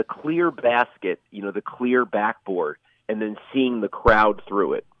clear basket, you know, the clear backboard, and then seeing the crowd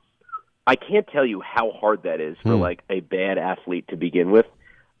through it. I can't tell you how hard that is for like a bad athlete to begin with.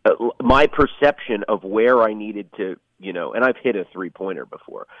 My perception of where I needed to, you know, and I've hit a 3-pointer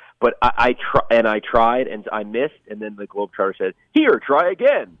before, but I tried and I missed, and then the Globetrotter said, "Here, try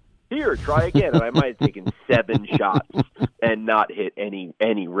again. Here, try again." And I might have taken 7 shots and not hit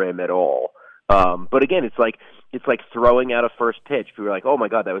any rim at all. But again, it's like throwing out a first pitch. People are like, "Oh my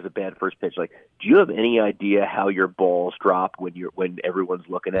God, that was a bad first pitch." Like, do you have any idea how your balls drop when everyone's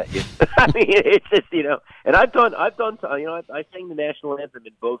looking at you? I mean, it's just, you know. And I've done, you know, I sang the national anthem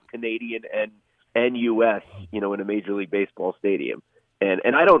in both Canadian and U.S. you know, in a Major League Baseball stadium.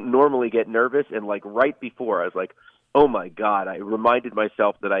 And I don't normally get nervous. And like right before, I was like, oh my God, I reminded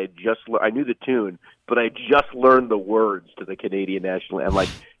myself that I knew the tune, but I just learned the words to the Canadian national. I'm like,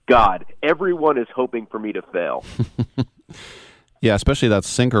 God, everyone is hoping for me to fail. Yeah, especially that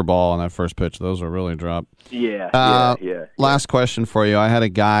sinker ball on that first pitch. Those are really dropped. Yeah. Last question for you. I had a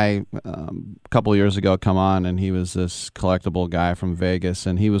guy a couple of years ago come on, and he was this collectible guy from Vegas,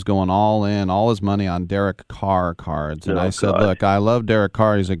 and he was going all in, all his money on Derek Carr cards. And I said, look, I love Derek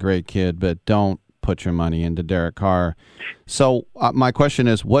Carr. He's a great kid, but don't put your money into Derek Carr. So my question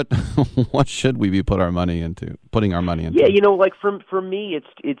is, what should we be putting our money into? Yeah, you know, like for me,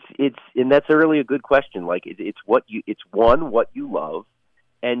 it's and that's really a good question. Like it's what you love,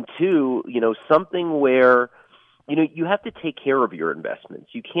 and 2, you know, something where, you know, you have to take care of your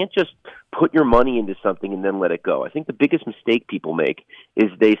investments. You can't just put your money into something and then let it go. I think the biggest mistake people make is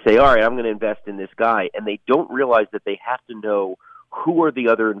they say, all right, I'm going to invest in this guy, and they don't realize that they have to know who are the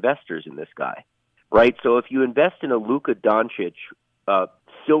other investors in this guy. Right, so if you invest in a Luka Doncic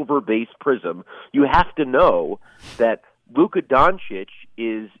silver base prism, you have to know that Luka Doncic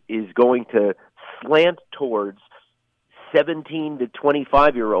is going to slant towards 17 to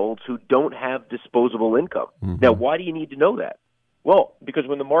 25-year-olds who don't have disposable income. Mm-hmm. Now, why do you need to know that? Well, because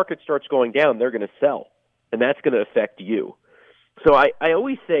when the market starts going down, they're going to sell, and that's going to affect you. So I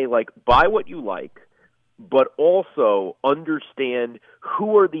always say, like, buy what you like, but also understand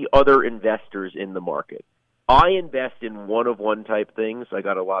who are the other investors in the market. I invest in one-of-one type things. I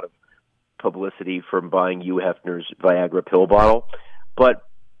got a lot of publicity from buying Hugh Hefner's Viagra pill bottle. But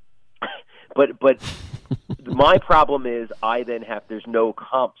my problem is I then there's no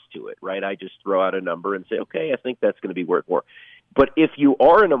comps to it, right? I just throw out a number and say, okay, I think that's going to be worth more. But if you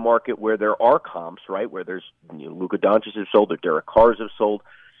are in a market where there are comps, right, where there's, you know, Luka Doncic have sold or Derek Carr's have sold,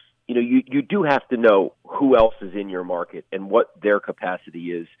 you know, you do have to know who else is in your market and what their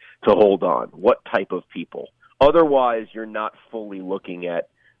capacity is to hold on, what type of people. Otherwise, you're not fully looking at,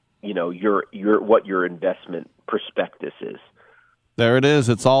 you know, what your investment prospectus is. There it is.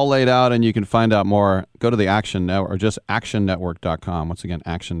 It's all laid out, and you can find out more. Go to the Action Network, or just actionnetwork.com. Once again,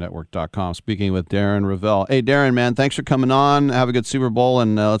 actionnetwork.com. Speaking with Darren Rovell. Hey, Darren, man, thanks for coming on. Have a good Super Bowl,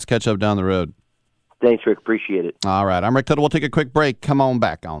 and let's catch up down the road. Thanks, Rick. Appreciate it. All right. I'm Rick Tittle. We'll take a quick break. Come on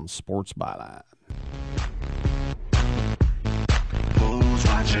back on Sports Byline. Who's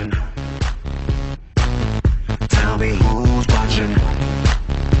watching? Tell me who's watching?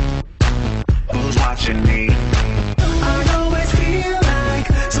 Who's watching me? I always feel like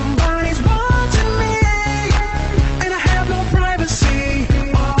somebody's watching me, and I have no privacy.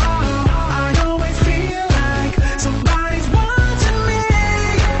 Oh, I always feel like somebody's watching me.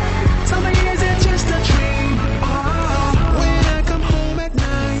 Tell me, is it just a dream? Oh, when I come home at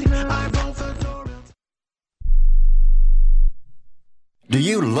night, I roll the door. Do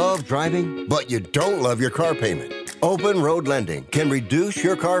you love driving, but you don't love your car payment? Open Road Lending can reduce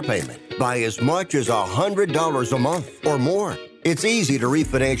your car payment by as much as $100 a month or more. It's easy to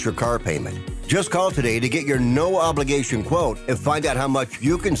refinance your car payment. Just call today to get your no-obligation quote and find out how much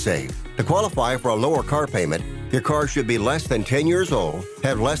you can save. To qualify for a lower car payment, Your car should be less than 10 years old,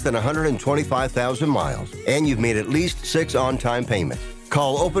 have less than 125,000 miles, and you've made at least 6 on-time payments.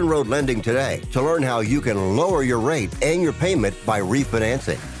 Call Open Road Lending today to learn how you can lower your rate and your payment by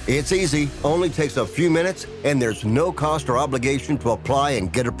refinancing. It's easy, only takes a few minutes, and there's no cost or obligation to apply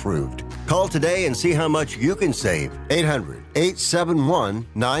and get approved. Call today and see how much you can save.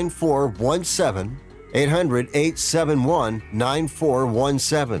 800-871-9417.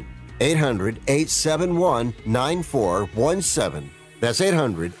 800-871-9417. 800-871-9417. That's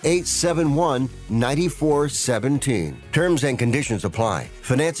 800-871-9417. Terms and conditions apply.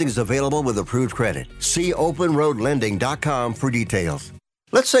 Financing is available with approved credit. See openroadlending.com for details.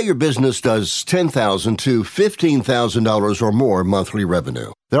 Let's say your business does $10,000 to $15,000 or more monthly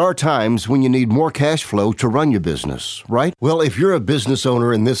revenue. There are times when you need more cash flow to run your business, right? Well, if you're a business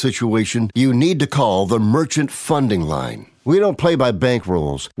owner in this situation, you need to call the Merchant Funding Line. We don't play by bank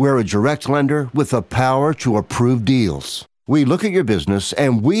rules. We're a direct lender with the power to approve deals. We look at your business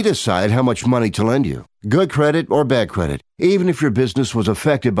and we decide how much money to lend you. Good credit or bad credit, even if your business was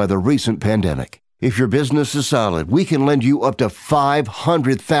affected by the recent pandemic. If your business is solid, we can lend you up to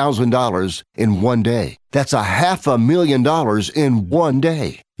 $500,000 in one day. That's $500,000 in one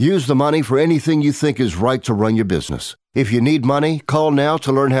day. Use the money for anything you think is right to run your business. If you need money, call now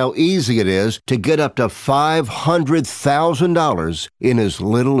to learn how easy it is to get up to $500,000 in as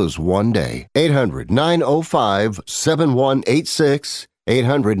little as one day. 800-905-7186.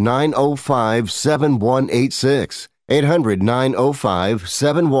 800-905-7186.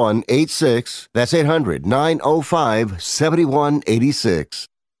 800-905-7186. That's 800-905-7186.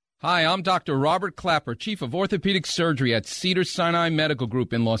 Hi, I'm Dr. Robert Clapper, Chief of Orthopedic Surgery at Cedars-Sinai Medical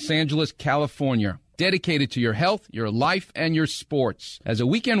Group in Los Angeles, California. Dedicated to your health, your life, and your sports. As a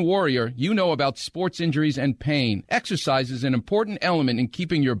weekend warrior, you know about sports injuries and pain. Exercise is an important element in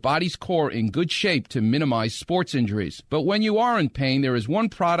keeping your body's core in good shape to minimize sports injuries. But when you are in pain, there is one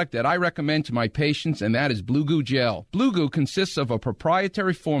product that I recommend to my patients, and that is Blue Goo Gel. Blue Goo consists of a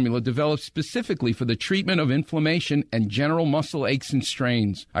proprietary formula developed specifically for the treatment of inflammation and general muscle aches and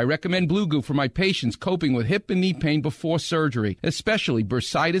strains. I recommend Blue Goo for my patients coping with hip and knee pain before surgery, especially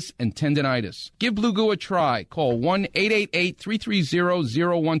bursitis and tendinitis. Give Blue Goo a try. Call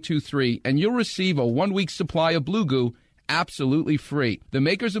 1-888-330-0123 and you'll receive a 1-week supply of Blue Goo absolutely free. The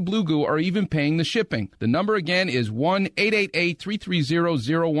makers of Blue Goo are even paying the shipping. The number again is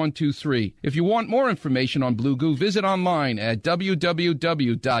 1-888-330-0123. If you want more information on Blue Goo, visit online at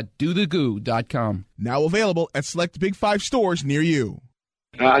www.dothegoo.com. Now available at select Big 5 stores near you.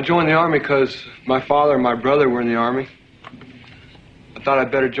 I joined the Army because my father and my brother were in the Army. I thought I'd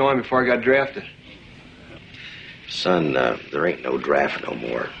better join before I got drafted. Son, there ain't no draft no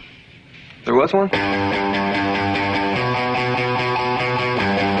more. There was one?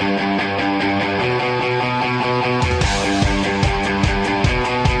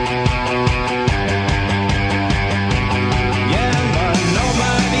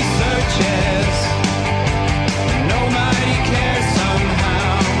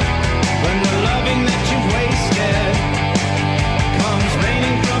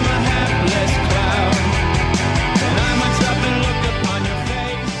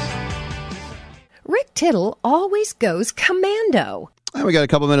 Tittle always goes commando. Right, we got a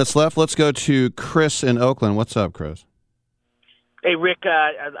couple minutes left. Let's go to Chris in Oakland. What's up, Chris? Hey, Rick.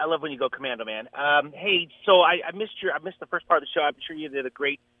 I love when you go commando, man. Hey, so I missed the first part of the show. I'm sure you did a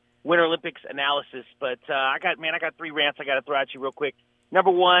great Winter Olympics analysis, but I got 3 rants I got to throw at you real quick.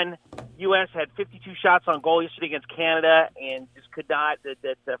 Number one, U.S. had 52 shots on goal yesterday against Canada and just could not.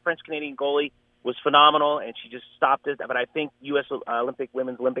 That French-Canadian goalie was phenomenal, and she just stopped it. But I think U.S.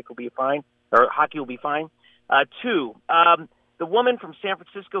 Women's Olympic will be fine, or hockey will be fine. 2, the woman from San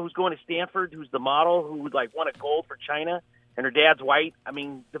Francisco who's going to Stanford, who's the model who won a gold for China, and her dad's white. I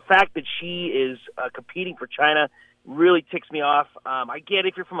mean, the fact that she is competing for China really ticks me off. I get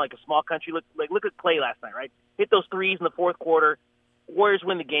if you're from a small country. Look at Clay last night, right? Hit those threes in the fourth quarter. Warriors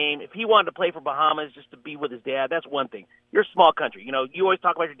win the game. If he wanted to play for Bahamas just to be with his dad, that's one thing. You're a small country. You always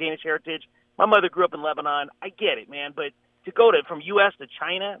talk about your Danish heritage. My mother grew up in Lebanon. I get it, man. But to go from U.S. to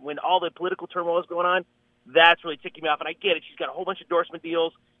China when all the political turmoil is going on, that's really ticking me off. And I get it. She's got a whole bunch of endorsement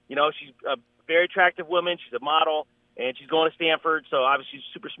deals. She's a very attractive woman. She's a model, and she's going to Stanford. So obviously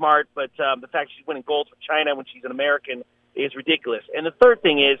she's super smart. But the fact she's winning golds for China when she's an American is ridiculous. And the third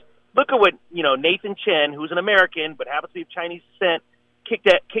thing is, look at what Nathan Chen, who's an American but happens to be of Chinese descent, kicked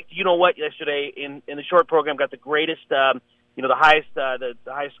yesterday in the short program, got the greatest, the highest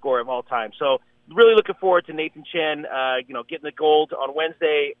score of all time. So really looking forward to Nathan Chen, getting the gold on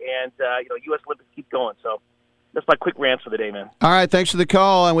Wednesday, and U.S. Olympics keep going. So that's my quick rants for the day, man. All right, thanks for the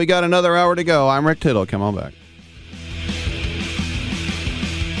call, and we got another hour to go. I'm Rick Tittle. Come on back.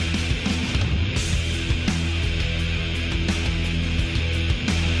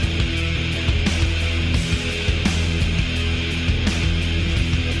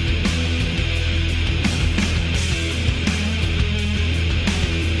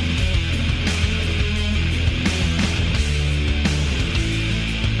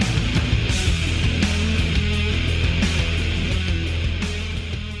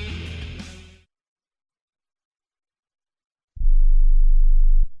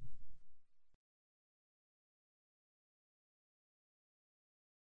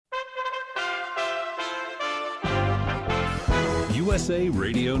 USA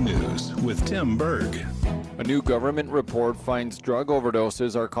Radio News with Tim Berg. A new government report finds drug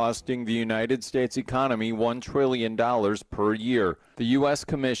overdoses are costing the United States economy $1 trillion per year. The U.S.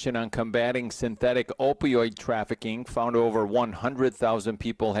 Commission on Combating Synthetic Opioid Trafficking found over 100,000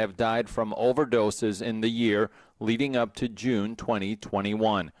 people have died from overdoses in the year leading up to June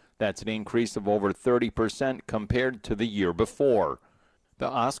 2021. That's an increase of over 30% compared to the year before. The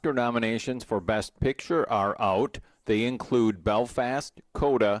Oscar nominations for Best Picture are out. They include Belfast,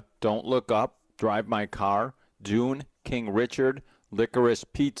 Coda, Don't Look Up, Drive My Car, Dune, King Richard, Licorice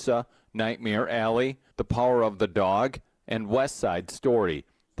Pizza, Nightmare Alley, The Power of the Dog, and West Side Story.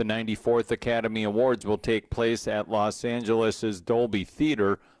 The 94th Academy Awards will take place at Los Angeles' Dolby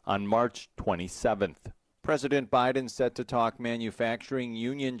Theater on March 27th. President Biden set to talk manufacturing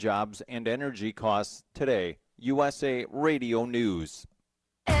union jobs and energy costs today. USA Radio News.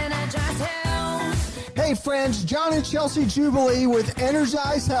 Hey friends, John and Chelsea Jubilee with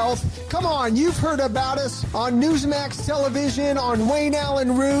Energize Health. Come on, you've heard about us on Newsmax Television, on Wayne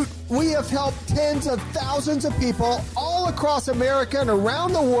Allen Root. We have helped tens of thousands of people all across America and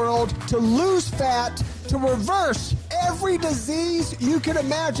around the world to lose fat, to reverse every disease you can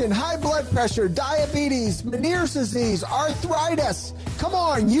imagine. High blood pressure, diabetes, Meniere's disease, arthritis. Come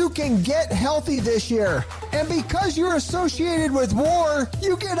on, you can get healthy this year. And because you're associated with WAR,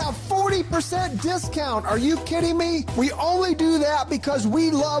 you get a 40% discount. Are you kidding me? We only do that because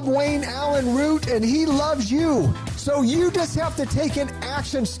we love Wayne Allen Root and he loves you. So you just have to take an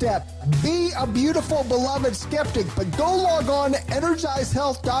action step. Be a beautiful, beloved skeptic, but go log on to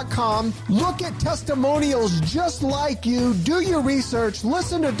EnergizeHealth.com. Look at testimonials just like you. Do your research.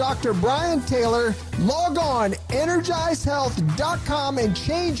 Listen to Dr. Brian Taylor. Log on EnergizeHealth.com and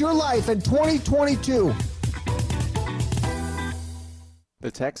change your life in 2022. The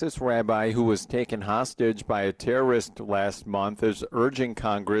Texas rabbi who was taken hostage by a terrorist last month is urging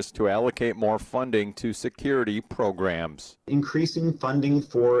Congress to allocate more funding to security programs. Increasing funding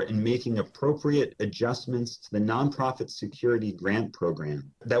for and making appropriate adjustments to the Nonprofit Security Grant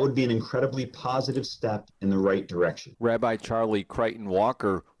Program. That would be an incredibly positive step in the right direction. Rabbi Charlie Crichton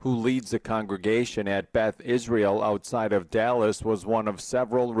Walker, who leads the congregation at Beth Israel outside of Dallas, was one of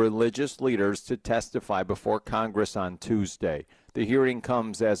several religious leaders to testify before Congress on Tuesday. The hearing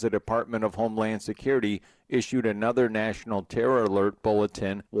comes as the Department of Homeland Security issued another national terror alert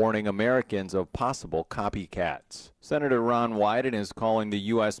bulletin warning Americans of possible copycats. Senator Ron Wyden is calling the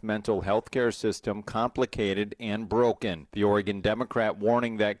U.S. mental health care system complicated and broken. The Oregon Democrat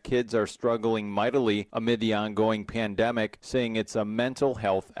warning that kids are struggling mightily amid the ongoing pandemic, saying it's a mental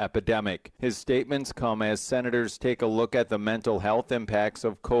health epidemic. His statements come as senators take a look at the mental health impacts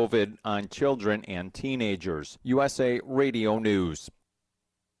of COVID on children and teenagers. USA Radio News.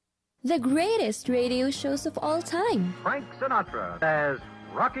 The greatest radio shows of all time. Frank Sinatra as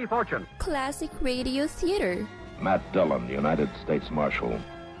Rocky Fortune. Classic radio theater. Matt Dillon, United States Marshal.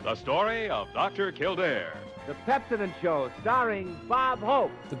 The story of Dr. Kildare. The Pepsodent Show, starring Bob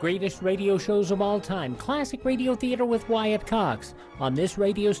Hope. The greatest radio shows of all time. Classic radio theater with Wyatt Cox. On this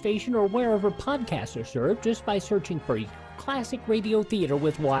radio station or wherever podcasts are served, just by searching for Classic Radio Theater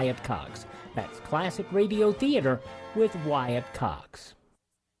with Wyatt Cox. That's Classic Radio Theater with Wyatt Cox.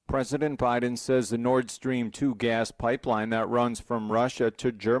 President Biden says the Nord Stream 2 gas pipeline that runs from Russia to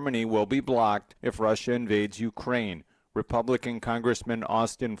Germany will be blocked if Russia invades Ukraine. Republican Congressman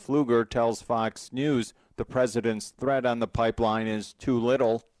Austin Pfluger tells Fox News the president's threat on the pipeline is too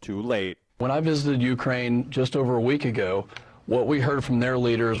little, too late. When I visited Ukraine just over a week ago, what we heard from their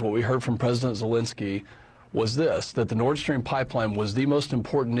leaders, what we heard from President Zelensky, was this, that the Nord Stream pipeline was the most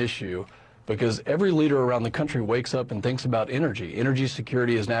important issue because every leader around the country wakes up and thinks about energy. Energy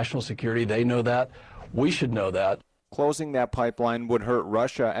security is national security. They know that. We should know that. Closing that pipeline would hurt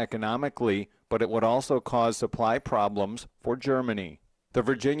Russia economically, but it would also cause supply problems for Germany. The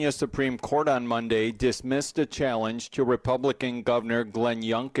Virginia Supreme Court on Monday dismissed a challenge to Republican Governor Glenn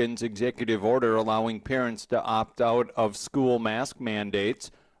Youngkin's executive order allowing parents to opt out of school mask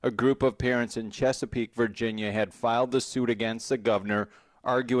mandates. A group of parents in Chesapeake, Virginia had filed the suit against the governor,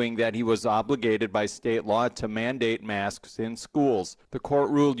 arguing that he was obligated by state law to mandate masks in schools. The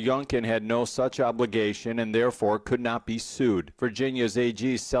court ruled Youngkin had no such obligation and therefore could not be sued. Virginia's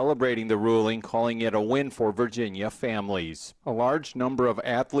AG celebrating the ruling, calling it a win for Virginia families. A large number of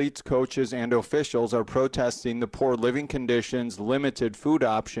athletes, coaches, and officials are protesting the poor living conditions, limited food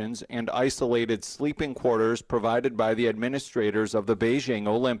options, and isolated sleeping quarters provided by the administrators of the Beijing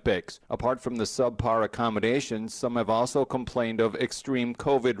Olympics. Apart from the subpar accommodations, some have also complained of extreme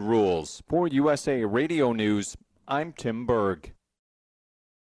COVID rules. For USA Radio News, I'm Tim Berg.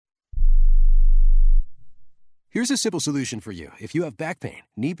 Here's a simple solution for you if you have back pain,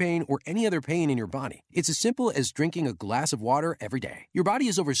 knee pain, or any other pain in your body. It's as simple as drinking a glass of water every day. Your body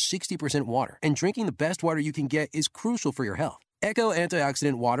is over 60% water, and drinking the best water you can get is crucial for your health. Echo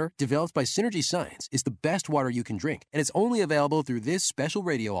Antioxidant Water, developed by Synergy Science, is the best water you can drink, and it's only available through this special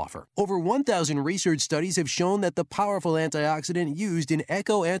radio offer. Over 1,000 research studies have shown that the powerful antioxidant used in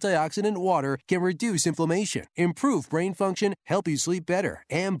Echo Antioxidant Water can reduce inflammation, improve brain function, help you sleep better,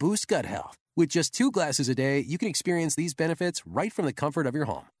 and boost gut health. With just 2 glasses a day, you can experience these benefits right from the comfort of your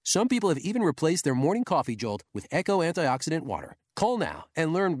home. Some people have even replaced their morning coffee jolt with Echo Antioxidant Water. Call now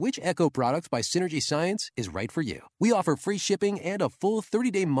and learn which Echo product by Synergy Science is right for you. We offer free shipping and a full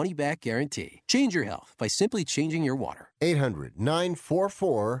 30-day money-back guarantee. Change your health by simply changing your water.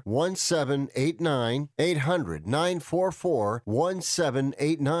 800-944-1789.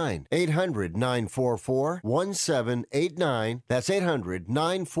 800-944-1789. 800-944-1789. That's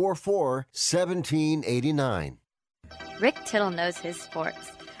 800-944-1789. Rick Tittle knows his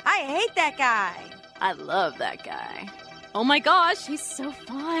sports. I hate that guy. I love that guy. Oh my gosh, he's so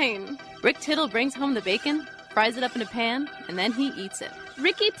fine. Rick Tittle brings home the bacon, fries it up in a pan, and then he eats it.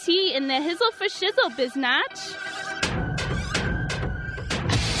 Ricky T in the hizzle for shizzle, biznatch.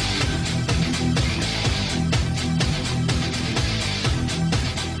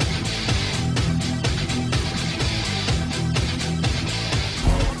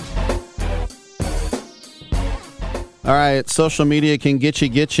 All right, social media can get you.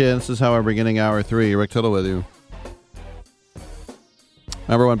 This is how we're beginning hour 3. Rick Tittle with you.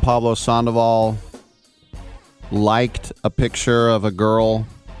 Remember when Pablo Sandoval liked a picture of a girl,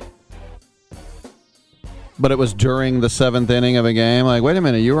 but it was during the 7th inning of a game? Like, wait a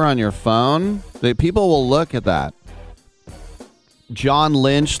minute, you were on your phone? People will look at that. John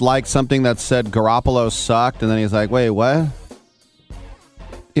Lynch liked something that said Garoppolo sucked, and then he's like, wait, what?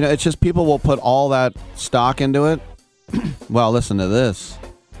 You know, it's just people will put all that stock into it. Well, listen to this.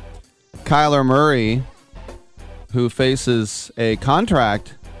 Kyler Murray, who faces a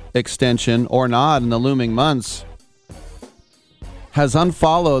contract extension or not in the looming months, has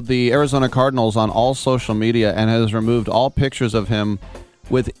unfollowed the Arizona Cardinals on all social media and has removed all pictures of him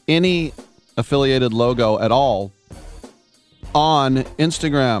with any affiliated logo at all on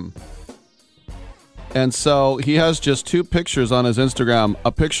Instagram. And so he has just 2 pictures on his Instagram,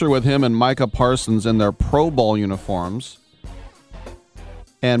 a picture with him and Micah Parsons in their Pro Bowl uniforms.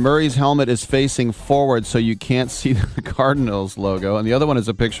 And Murray's helmet is facing forward so you can't see the Cardinals logo. And the other one is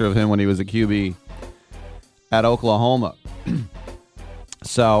a picture of him when he was a QB at Oklahoma.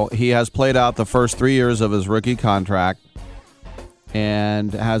 So he has played out the first 3 years of his rookie contract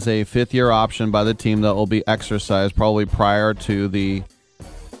and has a 5th-year option by the team that will be exercised probably prior to the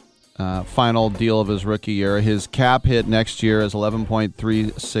final deal of his rookie year. His cap hit next year is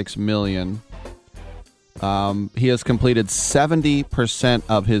 $11.36 million. He has completed 70%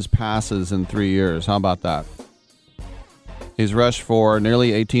 of his passes in 3 years. How about that? He's rushed for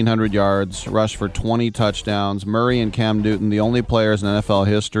nearly 1,800 yards, rushed for 20 touchdowns. Murray and Cam Newton, the only players in NFL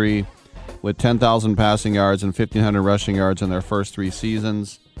history with 10,000 passing yards and 1,500 rushing yards in their first 3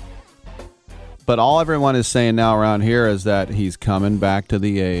 seasons. But all everyone is saying now around here is that he's coming back to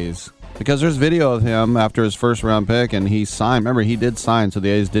the A's. Because there's video of him after his first-round pick, and he signed. Remember, he did sign, so the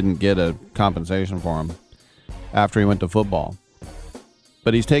A's didn't get a compensation for him after he went to football.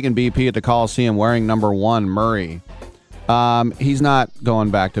 But he's taking BP at the Coliseum wearing number 1, Murray. He's not going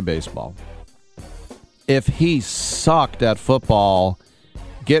back to baseball. If he sucked at football,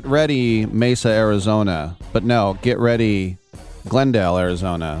 get ready, Mesa, Arizona. But no, get ready, Glendale,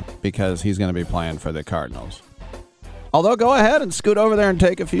 Arizona, because he's going to be playing for the Cardinals. Although, go ahead and scoot over there and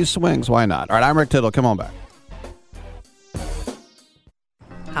take a few swings. Why not? All right, I'm Rick Tittle. Come on back.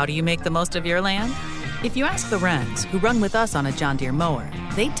 How do you make the most of your land? If you ask the Wrens, who run with us on a John Deere mower,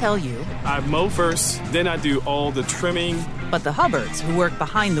 they'd tell you, I mow first, then I do all the trimming. But the Hubbards, who work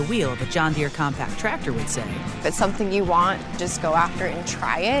behind the wheel of a John Deere compact tractor, would say, if it's something you want, just go after it and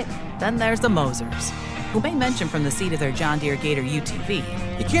try it. Then there's the Mosers, who may mention from the seat of their John Deere Gator UTV,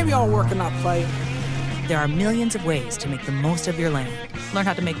 you can't be all work and not play. There are millions of ways to make the most of your land. Learn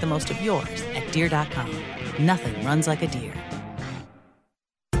how to make the most of yours at Deere.com. Nothing runs like a Deere.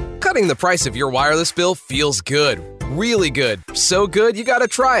 Cutting the price of your wireless bill feels good. Really good. So good, you gotta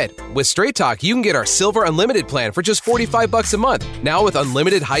try it. With Straight Talk, you can get our Silver Unlimited plan for just $45 a month. Now with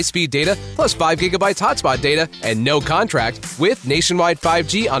unlimited high-speed data, plus 5 gigabytes hotspot data, and no contract, with nationwide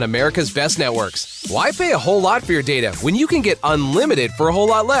 5G on America's best networks. Why pay a whole lot for your data when you can get unlimited for a whole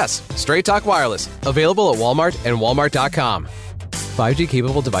lot less? Straight Talk Wireless. Available at Walmart and Walmart.com. 5G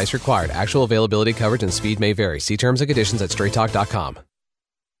capable device required. Actual availability, coverage, and speed may vary. See terms and conditions at straighttalk.com.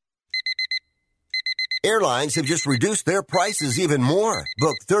 Airlines have just reduced their prices even more.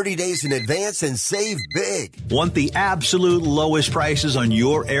 Book 30 days in advance and save big. Want the absolute lowest prices on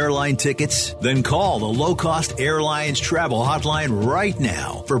your airline tickets? Then call the Low Cost Airlines Travel Hotline right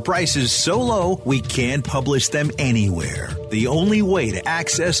now. For prices so low, we can't publish them anywhere. The only way to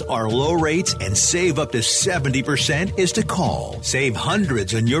access our low rates and save up to 70% is to call. Save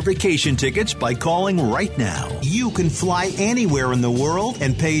hundreds on your vacation tickets by calling right now. You can fly anywhere in the world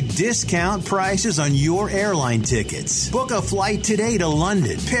and pay discount prices on your airline tickets. Book a flight today to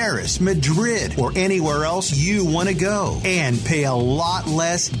London, Paris, Madrid, or anywhere else you want to go. And pay a lot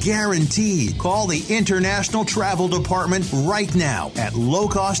less guaranteed. Call the International Travel Department right now at Low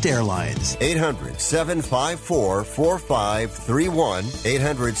Cost Airlines. 800-754-4531.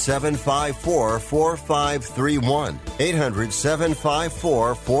 800-754-4531.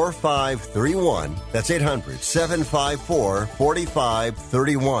 800-754-4531. That's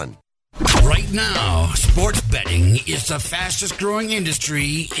 800-754-4531. Right now, sports betting is the fastest growing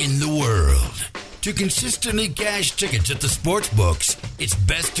industry in the world. To consistently cash tickets at the sports books, it's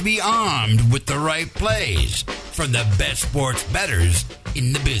best to be armed with the right plays from the best sports bettors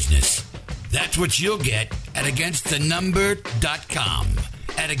in the business. That's what you'll get at AgainstTheNumber.com.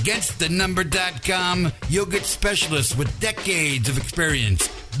 At AgainstTheNumber.com, you'll get specialists with decades of experience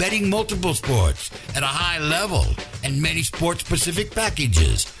betting multiple sports at a high level and many sports-specific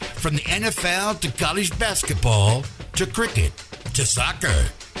packages, from the NFL to college basketball to cricket to soccer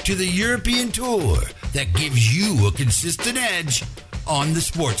to the European Tour, that gives you a consistent edge on the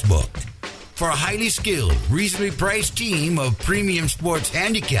sportsbook. For a highly skilled, reasonably priced team of premium sports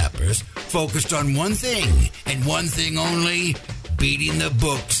handicappers focused on one thing and one thing only, beating the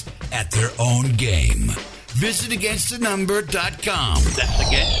books at their own game. Visit AgainstTheNumber.com. That's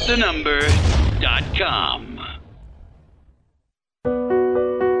AgainstTheNumber.com.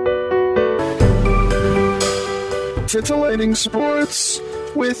 Titillating Sports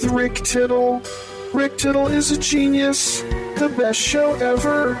with Rick Tittle. Rick Tittle is a genius, the best show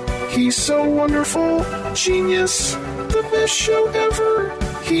ever. He's so wonderful, genius, the best show ever.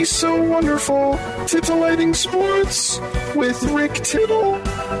 He's so wonderful. Titillating Sports with Rick Tittle.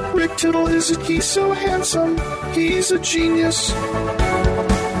 Rick Tittle he's so handsome, he's a genius.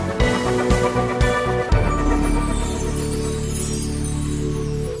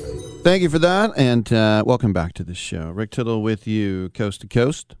 Thank you for that, and welcome back to the show. Rick Tittle with you coast to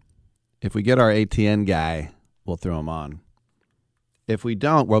coast. If we get our ATN guy, we'll throw him on. If we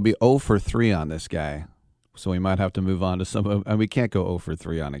don't, we'll be 0 for 3 on this guy. So we might have to move on to some of, and we can't go 0 for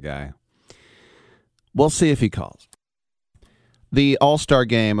 3 on a guy. We'll see if he calls. The All-Star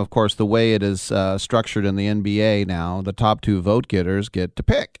game, of course, the way it is structured in the NBA now, the top 2 vote getters get to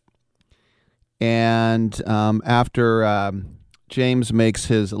pick. And after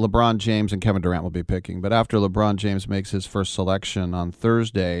LeBron James and Kevin Durant will be picking, but after LeBron James makes his first selection on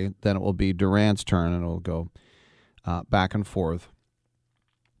Thursday, then it will be Durant's turn, and it will go back and forth.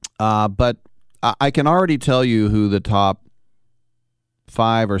 But I can already tell you who the top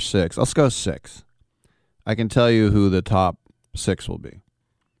 5 or 6, let's go 6. I can tell you who the top 6 will be.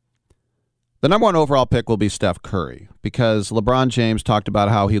 The number 1 overall pick will be Steph Curry, because LeBron James talked about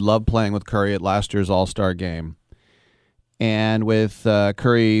how he loved playing with Curry at last year's All-Star game. And with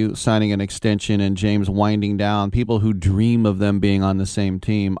Curry signing an extension and James winding down, people who dream of them being on the same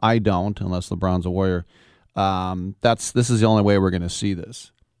team, I don't, unless LeBron's a Warrior. This is the only way we're going to see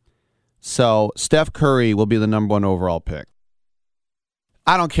this. So Steph Curry will be the number 1 overall pick.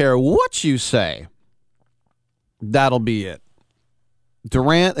 I don't care what you say. That'll be it.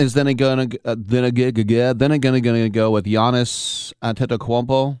 Durant is then going to go with Giannis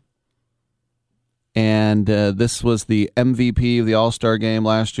Antetokounmpo. And this was the MVP of the All-Star game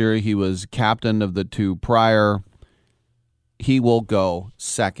last year. He was captain of the 2 prior. He will go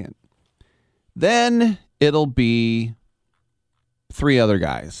second. Then it'll be 3 other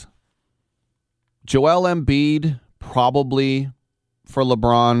guys. Joel Embiid, probably for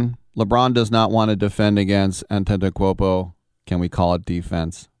LeBron. LeBron does not want to defend against Antetokounmpo. Can we call it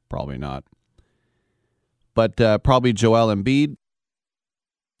defense? Probably not. But probably Joel Embiid.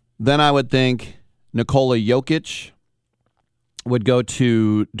 Then I would think Nikola Jokic would go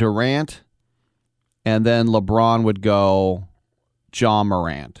to Durant, and then LeBron would go Ja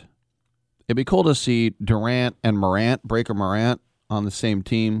Morant. It'd be cool to see Durant and Breaker Morant, on the same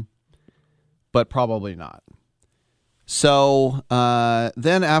team, but probably not. So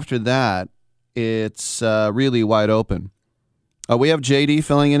then after that, it's really wide open. We have JD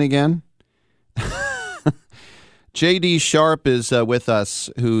filling in again. JD Sharp is with us,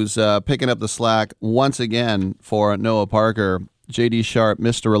 who's picking up the slack once again for Noah Parker. J.D. Sharp,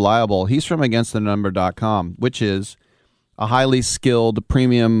 Mr. Reliable. He's from AgainstTheNumber.com, which is a highly skilled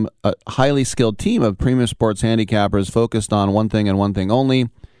team of premium sports handicappers focused on one thing and one thing only,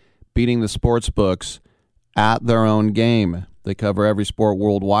 beating the sports books at their own game. They cover every sport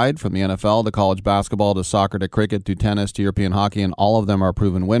worldwide, from the NFL to college basketball to soccer to cricket to tennis to European hockey, and all of them are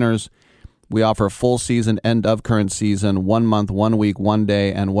proven winners. We offer full season, end of current season, 1 month, 1 week, 1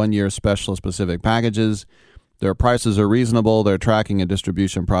 day, and 1 year specialist-specific packages. Their prices are reasonable, their tracking and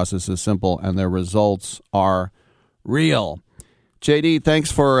distribution process is simple, and their results are real. JD,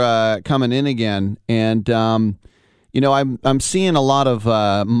 thanks for coming in again. And I'm seeing a lot of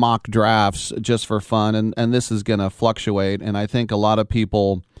mock drafts just for fun, and this is going to fluctuate. And I think a lot of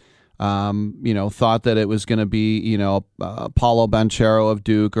people, thought that it was going to be, Paulo Banchero of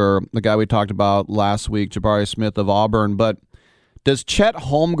Duke or the guy we talked about last week, Jabari Smith of Auburn. But does Chet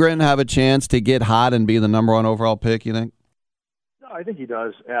Holmgren have a chance to get hot and be the number 1 overall pick, you think? No, I think he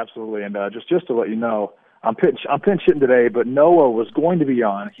does, absolutely. And just to let you know, I'm pinch hitting today, but Noah was going to be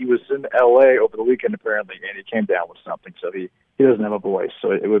on. He was in L.A. over the weekend, apparently, and he came down with something, so he doesn't have a voice. So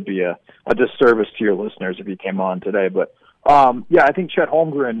it would be a disservice to your listeners if he came on today. But, I think Chet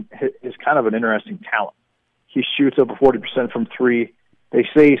Holmgren is kind of an interesting talent. He shoots over 40% from 3. They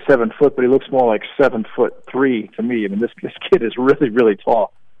say he's 7 foot, but he looks more like 7'3" to me. I mean, this kid is really, really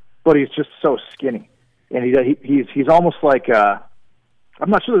tall, but he's just so skinny, and he's almost like I'm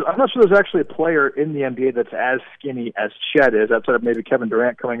not sure there's actually a player in the NBA that's as skinny as Chet is, outside of maybe Kevin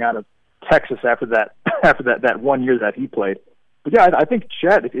Durant coming out of Texas after that 1 year that he played. But yeah, I think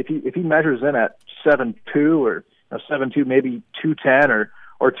Chet, if he measures in at 7'2" or 7'2", maybe 210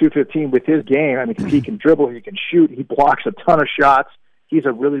 or 215 with his game, I mean, he can dribble, he can shoot, he blocks a ton of shots. He's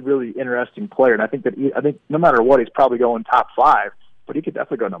a really, really interesting player, and I think no matter what, he's probably going top 5, but he could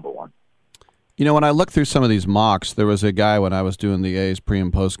definitely go number 1. When I looked through some of these mocks, there was a guy when I was doing the A's pre-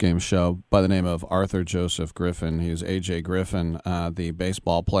 and post-game show by the name of Arthur Joseph Griffin. He's A.J. Griffin, the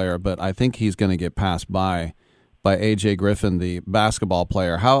baseball player, but I think he's going to get passed by A.J. Griffin, the basketball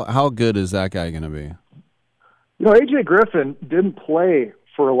player. How good is that guy going to be? A.J. Griffin didn't play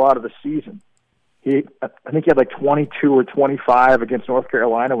for a lot of the season. I think he had like 22 or 25 against North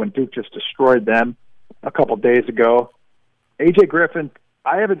Carolina when Duke just destroyed them a couple days ago. A.J. Griffin,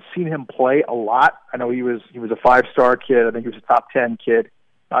 I haven't seen him play a lot. I know he was a 5-star kid. I think he was a top 10 kid.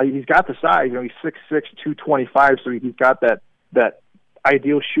 He's got the size. He's 6'6", 225, so he's got that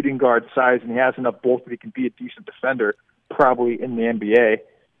ideal shooting guard size, and he has enough bulk that he can be a decent defender, probably in the NBA.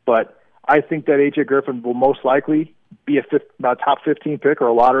 But I think that A.J. Griffin will most likely be a top 15 pick or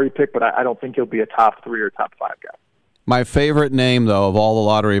a lottery pick, but I don't think he'll be a top 3 or top 5 guy. My favorite name, though, of all the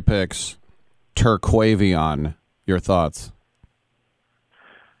lottery picks, Terquavion. Your thoughts?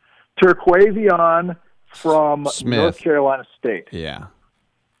 Terquavion from Smith. North Carolina State. Yeah.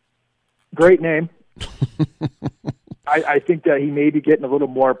 Great name. I think that he may be getting a little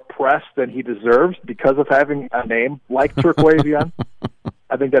more press than he deserves because of having a name like Terquavion.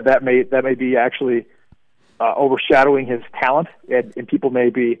 I think that may be actually overshadowing his talent, and people may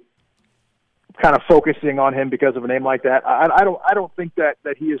be kind of focusing on him because of a name like that. I don't think that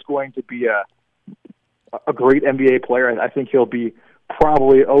he is going to be a great NBA player. I think he'll be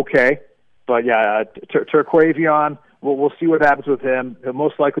probably okay. But yeah, Terquavion, we'll see what happens with him. He'll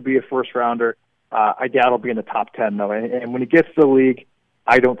most likely be a first rounder. I doubt he'll be in the top 10 though. And when he gets to the league,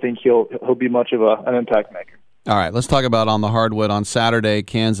 I don't think he'll be much of an impact maker. All right, let's talk about on the hardwood. On Saturday,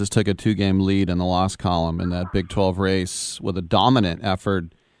 Kansas took a 2-game lead in the loss column in that Big 12 race with a dominant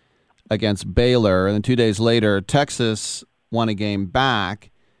effort against Baylor. And then 2 days later, Texas won a game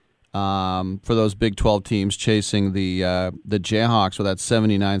back for those Big 12 teams chasing the Jayhawks with that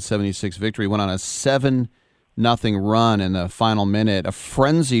 79-76 victory. Went on a 7-0 run in the final minute. A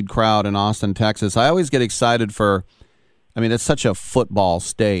frenzied crowd in Austin, Texas. I always get excited it's such a football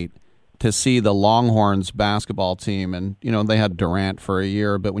state, to see the Longhorns basketball team. And, they had Durant for a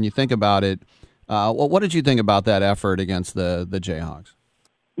year. But when you think about it, what did you think about that effort against the Jayhawks?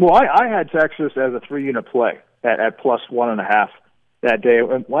 Well, I had Texas as a 3-unit play at plus 1.5 that day.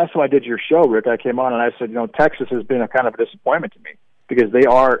 And last time I did your show, Rick, I came on and I said, Texas has been a kind of a disappointment to me because they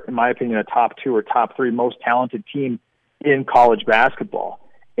are, in my opinion, a top 2 or top 3 most talented team in college basketball.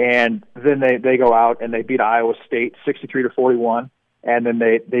 And then they go out and they beat Iowa State 63-41. And then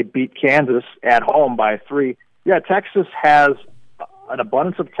they beat Kansas at home by 3. Yeah, Texas has an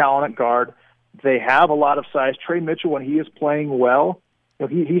abundance of talent at guard. They have a lot of size. Trey Mitchell, when he is playing well,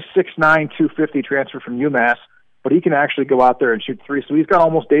 he's 6'9", 250, transferred from UMass, but he can actually go out there and shoot 3. So he's got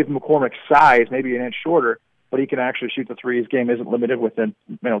almost David McCormick's size, maybe an inch shorter, but he can actually shoot the 3. His game isn't limited within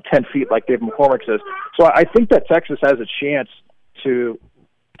 10 feet like David McCormick says. So I think that Texas has a chance to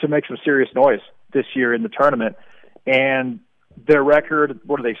make some serious noise this year in the tournament. And their record,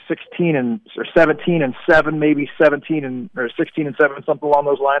 what are they, 17-7, maybe 16-7, something along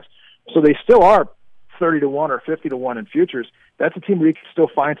those lines. So they still are 30-1 or 50-1 in futures. That's a team where you can still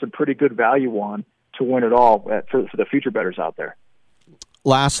find some pretty good value on to win it all for the future bettors out there.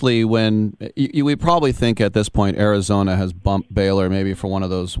 Lastly, when we probably think at this point Arizona has bumped Baylor maybe for one of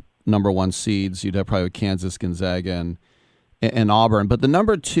those number one seeds. You'd have probably Kansas, Gonzaga, and Auburn. But the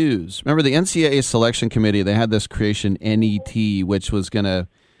number twos, remember the NCAA selection committee, they had this creation NET, which was going to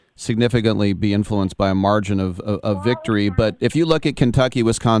significantly be influenced by a margin of victory. But if you look at Kentucky,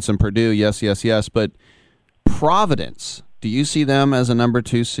 Wisconsin, Purdue, yes. But Providence, do you see them as a number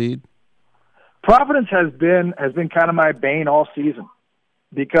 2 seed? Providence has been kind of my bane all season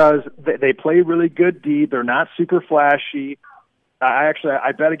because they play really good D. They're not super flashy. I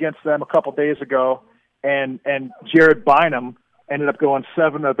bet against them a couple days ago, and Jared Bynum ended up going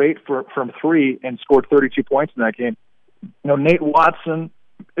 7 of 8 from 3 and scored 32 points in that game. Nate Watson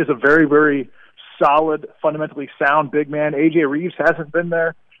is a very, very solid, fundamentally sound big man. A.J. Reeves hasn't been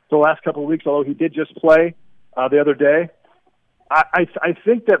there the last couple of weeks, although he did just play the other day. I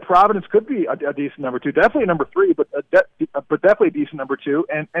think that Providence could be a decent number 2, definitely a number 3, but definitely a decent number 2.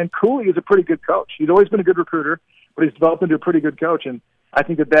 And Cooley is a pretty good coach. He's always been a good recruiter, but he's developed into a pretty good coach. And I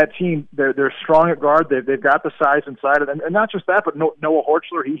think that team, they're strong at guard. They've got the size inside of them. And not just that, but Noah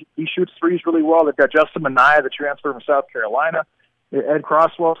Horchler, he shoots threes really well. They've got Justin Minaya, the transfer from South Carolina, Ed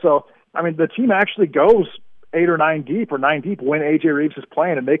Crosswell. So, I mean, the team actually goes 8 or 9 deep when A.J. Reeves is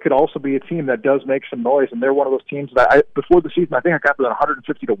playing, and they could also be a team that does make some noise. And they're one of those teams that before the season, I think I got them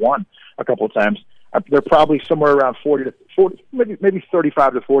 150-1 a couple of times. They're probably somewhere around 40, maybe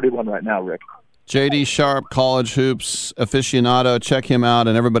 35-41 right now, Rick. J.D. Sharp, college hoops aficionado. Check him out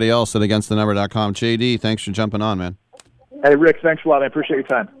and everybody else at AgainstTheNumber.com. J.D., thanks for jumping on, man. Hey, Rick, thanks a lot. I appreciate your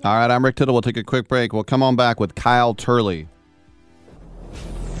time. All right, I'm Rick Tittle. We'll take a quick break. We'll come on back with Kyle Turley.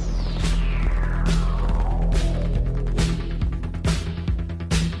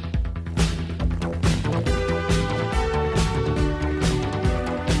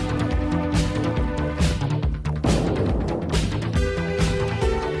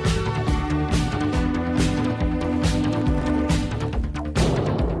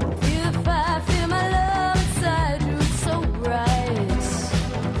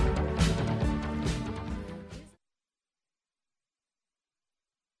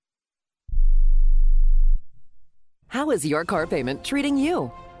 How is your car payment treating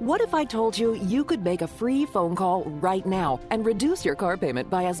you? What if I told you you could make a free phone call right now and reduce your car payment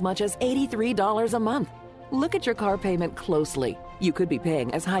by as much as $83 a month? Look at your car payment closely. You could be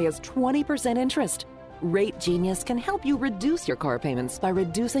paying as high as 20% interest. Rate Genius can help you reduce your car payments by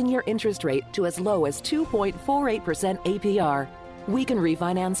reducing your interest rate to as low as 2.48% APR. We can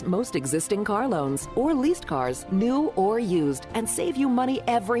refinance most existing car loans or leased cars, new or used, and save you money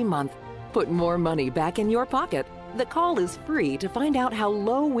every month. Put more money back in your pocket. The call is free to find out how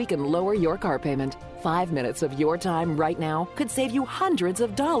low we can lower your car payment. 5 minutes of your time right now could save you hundreds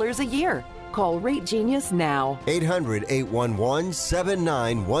of dollars a year. Call Rate Genius now.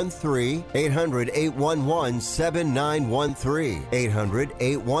 800-811-7913. 800-811-7913.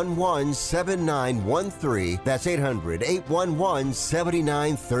 800-811-7913. That's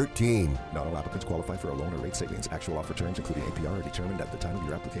 800-811-7913. Not all applicants qualify for a loan or rate savings. Actual offer terms, including APR, are determined at the time of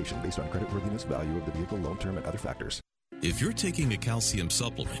your application based on creditworthiness, value of the vehicle, loan term, and other factors. If you're taking a calcium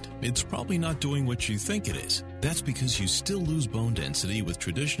supplement, it's probably not doing what you think it is. That's because you still lose bone density with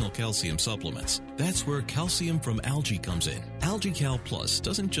traditional calcium supplements. That's where calcium from algae comes in. AlgaeCal Plus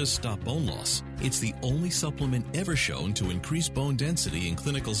doesn't just stop bone loss. It's the only supplement ever shown to increase bone density in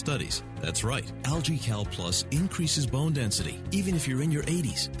clinical studies. That's right. AlgaeCal Plus increases bone density, even if you're in your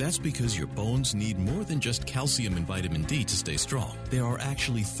 80s. That's because your bones need more than just calcium and vitamin D to stay strong. There are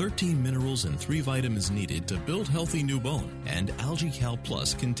actually 13 minerals and 3 vitamins needed to build healthy new bone. And AlgaeCal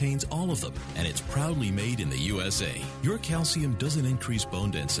Plus contains all of them, and it's proudly made in the USA. Your calcium doesn't increase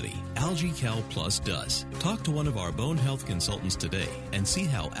bone density. AlgaeCal Plus does. Talk to one of our bone health consultants today and see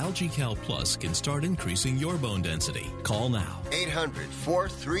how AlgaeCal Plus can start increasing your bone density. Call now.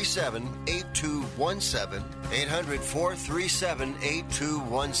 800-437-8217.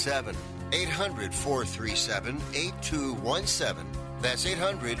 800-437-8217. 800-437-8217. That's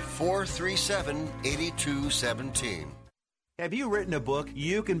 800-437-8217. Have you written a book?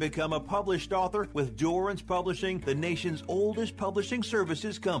 You can become a published author with Dorrance Publishing, the nation's oldest publishing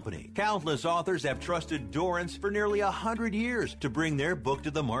services company. Countless authors have trusted Dorrance for nearly 100 years to bring their book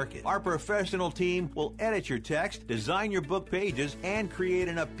to the market. Our professional team will edit your text, design your book pages, and create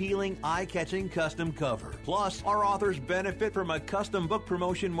an appealing, eye-catching custom cover. Plus, our authors benefit from a custom book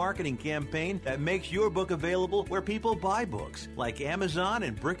promotion marketing campaign that makes your book available where people buy books, like Amazon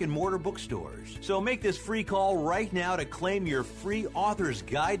and brick-and-mortar bookstores. So make this free call right now to claim your free author's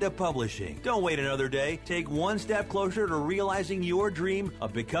guide to publishing. Don't wait another day. Take one step closer to realizing your dream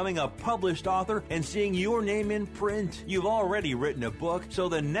of becoming a published author and seeing your name in print. You've already written a book, so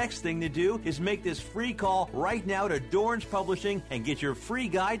the next thing to do is make this free call right now to Dorrance Publishing and get your free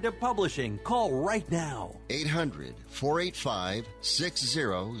guide to publishing. Call right now.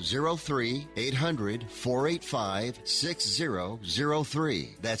 800-485-6003. 800-485-6003.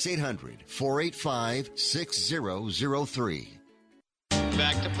 That's 800-485-6003.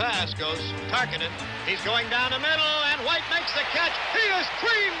 Back to pass goes Tarkenton. He's going down the middle, and White makes the catch. He is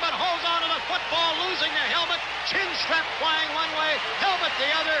clean, but holds on to the football, losing the helmet. Chin strap flying one way, helmet the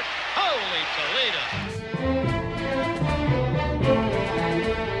other. Holy Toledo.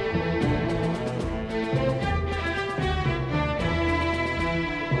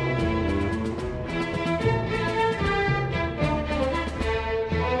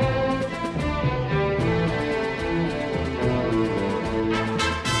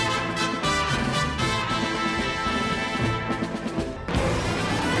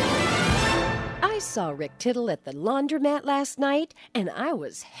 I saw Rick Tittle at the laundromat last night, and I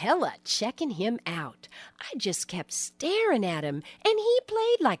was hella checking him out. I just kept staring at him, and he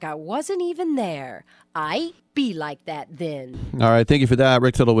played like I wasn't even there. I be like that then. All right, thank you for that.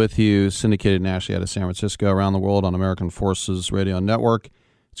 Rick Tittle with you, syndicated nationally out of San Francisco, around the world on American Forces Radio Network.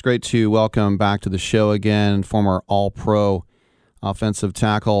 It's great to welcome back to the show again former All-Pro offensive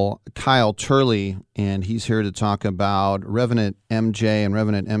tackle Kyle Turley, and he's here to talk about Revenant MJ and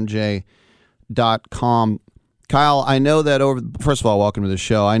RevenantMJ.com. Kyle, I know that first of all, welcome to the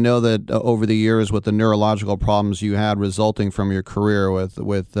show. I know that over the years with the neurological problems you had resulting from your career with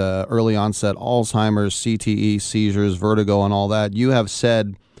early onset Alzheimer's, CTE, seizures, vertigo, and all that, you have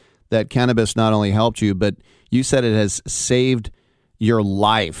said that cannabis not only helped you, but you said it has saved your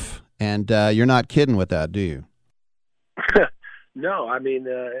life. And you're not kidding with that, do you? No, I mean,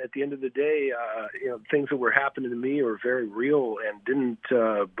 at the end of the day, things that were happening to me were very real and didn't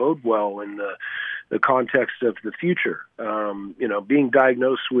bode well in the context of the future. Being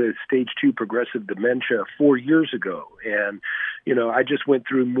diagnosed with stage 2 progressive dementia 4 years ago. And, I just went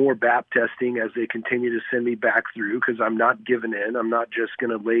through more BAP testing as they continue to send me back through, because I'm not giving in. I'm not just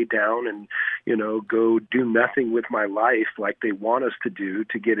going to lay down and, go do nothing with my life like they want us to do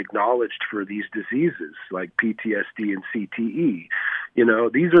to get acknowledged for these diseases like PTSD and CTE.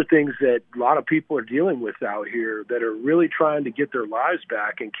 These are things that a lot of people are dealing with out here that are really trying to get their lives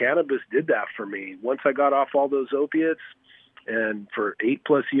back, and cannabis did that for me. Once I got off all those opiates, and for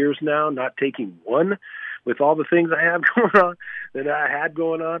 8+ years now, not taking one, with all the things I have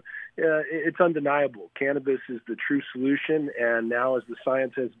going on, it's undeniable. Cannabis is the true solution, and now as the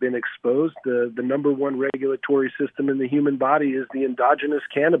science has been exposed, the number one regulatory system in the human body is the endogenous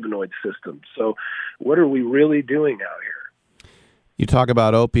cannabinoid system. So what are we really doing out here? You talk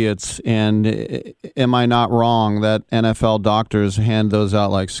about opiates, and am I not wrong that NFL doctors hand those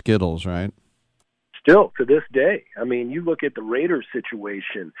out like Skittles, right? Still, to this day. I mean, you look at the Raiders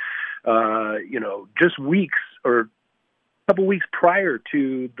situation, just weeks or a couple weeks prior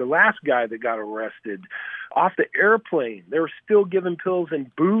to the last guy that got arrested, off the airplane, they were still giving pills and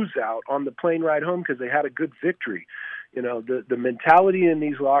booze out on the plane ride home because they had a good victory. The mentality in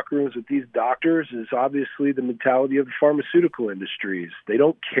these locker rooms with these doctors is obviously the mentality of the pharmaceutical industries. They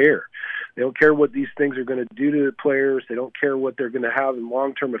don't care. They don't care what these things are going to do to the players. They don't care what they're going to have in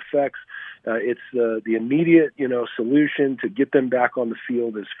long-term effects. It's the immediate, solution to get them back on the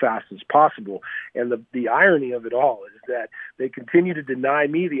field as fast as possible. And the irony of it all is that they continue to deny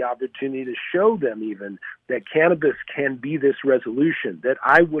me the opportunity to show them even that cannabis can be this resolution, that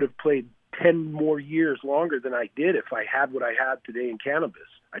I would have played 10 more years longer than I did if I had what I had today in cannabis.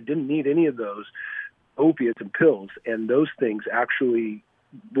 I didn't need any of those opiates and pills, and those things actually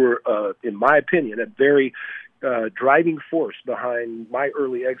were, in my opinion, a very driving force behind my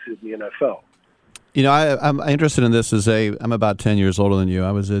early exit in the NFL. I'm interested in this I'm about 10 years older than you.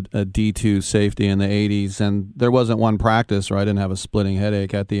 I was a D2 safety in the 80s, and there wasn't one practice where I didn't have a splitting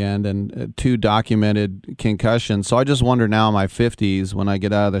headache at the end and 2 documented concussions. So I just wonder now in my 50s when I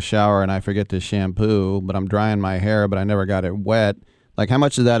get out of the shower and I forget to shampoo, but I'm drying my hair, but I never got it wet. Like, how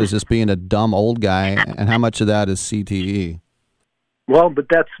much of that is just being a dumb old guy, and how much of that is CTE? Well, but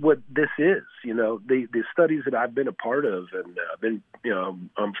that's what this is. The studies that I've been a part of and been,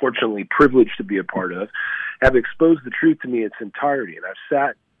 unfortunately privileged to be a part of, have exposed the truth to me in its entirety. And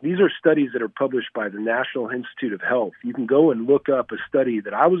these are studies that are published by the National Institute of Health. You can go and look up a study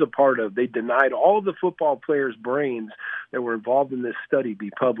that I was a part of. They denied all the football players' brains that were involved in this study be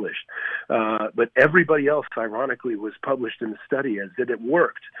published. But everybody else, ironically, was published in the study as that it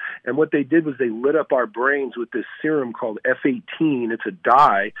worked. And what they did was they lit up our brains with this serum called F-18. It's a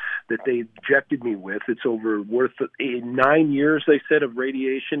dye that they injected me with. It's worth 9 years, they said, of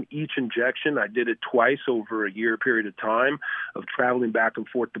radiation each injection. I did it twice over a year period of time of traveling back and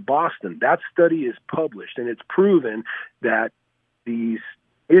forth to Boston. That study is published, and it's proven that these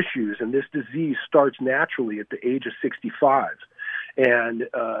issues and this disease starts naturally at the age of 65. And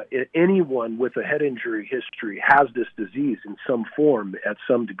anyone with a head injury history has this disease in some form at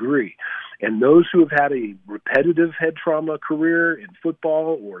some degree. And those who have had a repetitive head trauma career in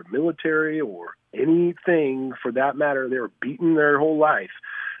football or military or anything for that matter, they were beaten their whole life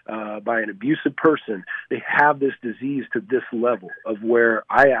by an abusive person, they have this disease to this level of where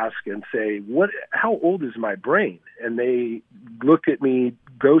I ask and say, how old is my brain? And they look at me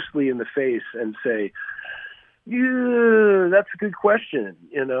ghostly in the face and say, yeah, that's a good question,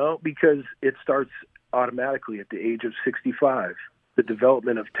 because it starts automatically at the age of 65, the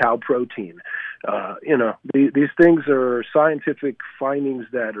development of tau protein. These things are scientific findings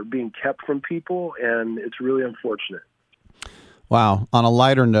that are being kept from people, and it's really unfortunate. Wow. On a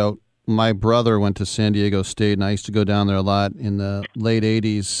lighter note, my brother went to San Diego State, and I used to go down there a lot in the late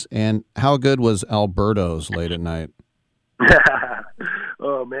 80s. And how good was Alberto's late at night?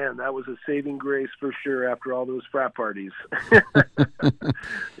 Oh, man, that was a saving grace for sure after all those frat parties.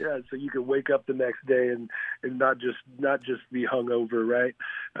 Yeah, so you could wake up the next day and not just be hungover, right?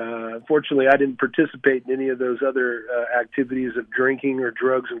 Unfortunately, I didn't participate in any of those other activities of drinking or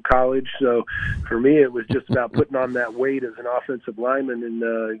drugs in college. So for me, it was just about putting on that weight as an offensive lineman and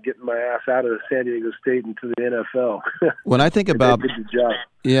getting my ass out of San Diego State into the NFL. When I think about did the job.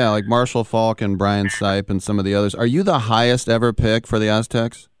 Yeah, like Marshall Faulk and Brian Sipe and some of the others, are you the highest ever pick for the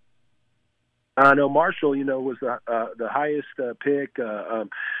Aztecs? No, Marshall, was the highest pick. I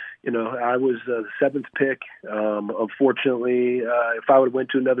was the seventh pick. Unfortunately, if I would have went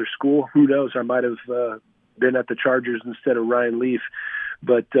to another school, who knows? I might have been at the Chargers instead of Ryan Leaf.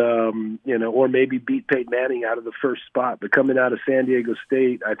 But, or maybe beat Peyton Manning out of the first spot. But coming out of San Diego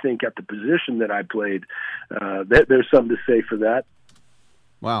State, I think at the position that I played, there's something to say for that.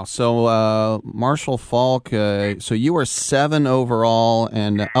 Wow. So Marshall Faulk, so you were 7 overall,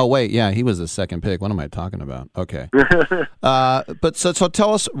 and he was the second pick. What am I talking about? Okay. But so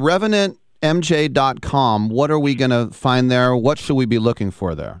tell us, RevenantMJ.com, what are we going to find there? What should we be looking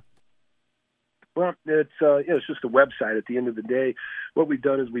for there? Well, it's just a website at the end of the day. What we've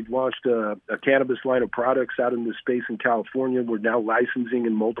done is we've launched a cannabis line of products out in the space in California. We're now licensing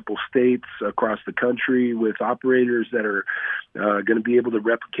in multiple states across the country with operators that are going to be able to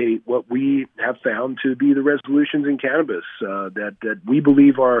replicate what we have found to be the resolutions in cannabis that we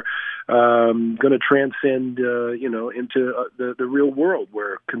believe are going to transcend, into the real world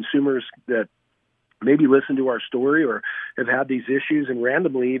where consumers that maybe listen to our story or have had these issues and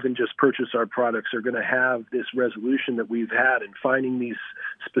randomly even just purchase our products are going to have this resolution that we've had in finding these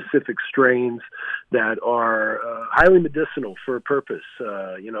specific strains that are highly medicinal for a purpose,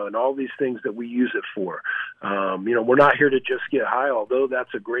 and all these things that we use it for. We're not here to just get high, although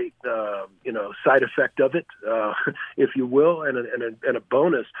that's a great, side effect of it, if you will, and a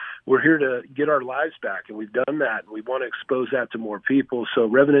bonus. We're here to get our lives back, and we've done that, and we want to expose that to more people. So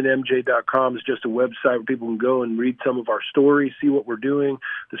RevenantMJ.com is just a website where people can go and read some of our stories, see what we're doing,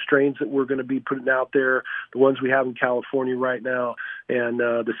 the strains that we're going to be putting out there, the ones we have in California right now, and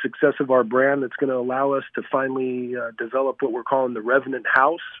the success of our brand that's going to allow us to finally develop what we're calling the Revenant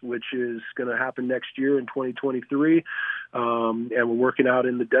House, which is going to happen next year in 2023. And we're working out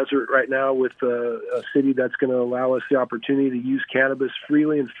in the desert right now with a city that's going to allow us the opportunity to use cannabis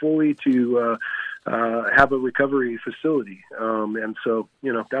freely and fully to have a recovery facility. And so,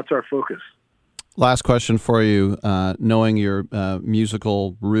 that's our focus. Last question for you. Knowing your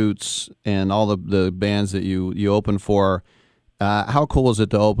musical roots and all the bands that you open for, how cool is it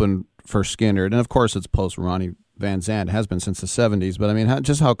to open for Skynyrd? And of course, it's post Ronnie Van Zant. It has been since the 70s. But I mean,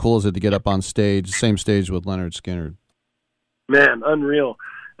 how cool is it to get up on stage, same stage with Lynyrd Skynyrd? Man, unreal.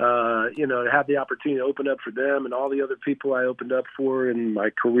 To have the opportunity to open up for them and all the other people I opened up for in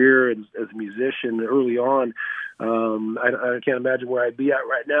my career as a musician early on. I can't imagine where I'd be at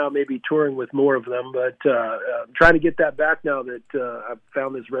right now, maybe touring with more of them, but trying to get that back now that I've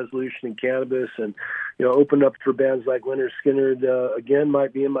found this resolution in cannabis, and opened up for bands like Lynyrd Skynyrd again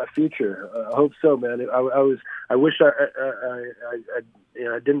might be in my future. I hope so, man. I wish I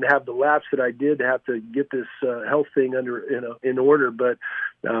didn't have the lapse that I did to have to get this health thing under in order, but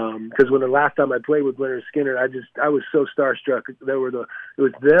because when the last time I played with Lynyrd Skynyrd, I was so starstruck. It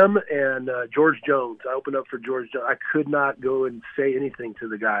was them and George Jones. I opened up for George Jones. I could not go and say anything to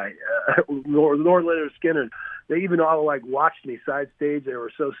the guy, nor Lynyrd Skynyrd. They even all watched me side stage. They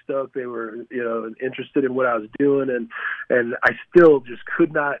were so stoked. They were interested in what I was doing, and I still just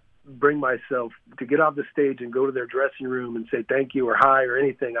could not bring myself to get off the stage and go to their dressing room and say thank you or hi or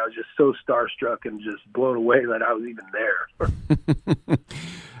anything. I was just so starstruck and just blown away that I was even there.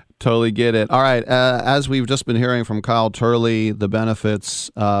 Totally get it. All right. As we've just been hearing from Kyle Turley, the benefits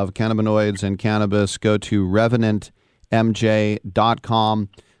of cannabinoids and cannabis, go to revenantmj.com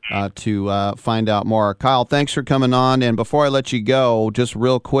to find out more. Kyle, thanks for coming on. And before I let you go, just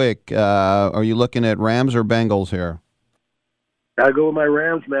real quick, are you looking at Rams or Bengals here? I go with my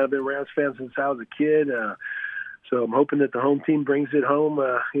Rams, man. I've been a Rams fan since I was a kid. So I'm hoping that the home team brings it home,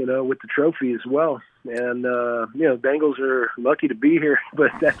 with the trophy as well. And, Bengals are lucky to be here,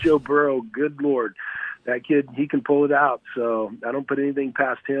 but that Joe Burrow, good Lord, that kid, he can pull it out. So I don't put anything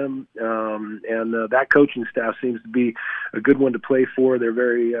past him. And that coaching staff seems to be a good one to play for. They're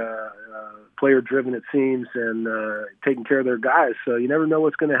very player-driven, it seems, and taking care of their guys. So you never know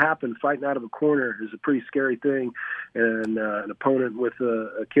what's going to happen. Fighting out of a corner is a pretty scary thing. And an opponent with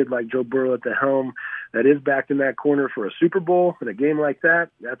a kid like Joe Burrow at the helm that is backed in that corner for a Super Bowl in a game like that,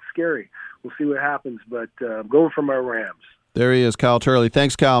 that's scary. We'll see what happens, but I'm going for my Rams. There he is, Kyle Turley.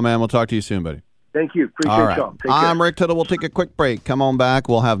 Thanks, Kyle, man. We'll talk to you soon, buddy. Thank you. Appreciate y'all. Take care. I'm Rick Tittle. We'll take a quick break. Come on back.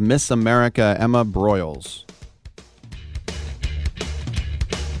 We'll have Miss America, Emma Broyles.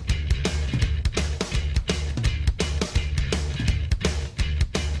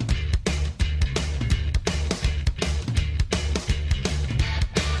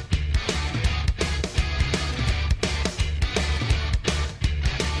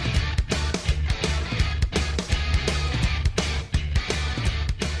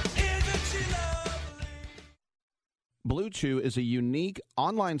 Blue Chew is a unique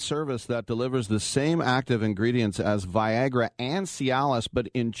online service that delivers the same active ingredients as Viagra and Cialis, but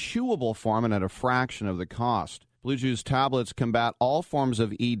in chewable form and at a fraction of the cost. Blue Chew's tablets combat all forms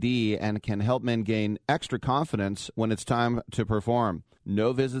of ED and can help men gain extra confidence when it's time to perform.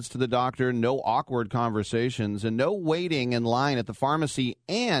 No visits to the doctor, no awkward conversations, and no waiting in line at the pharmacy,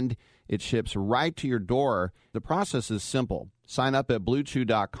 and it ships right to your door. The process is simple. Sign up at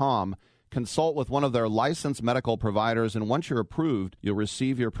BlueChew.com. Consult with one of their licensed medical providers, and once you're approved, you'll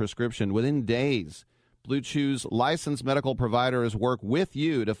receive your prescription within days. Blue Chew's licensed medical providers work with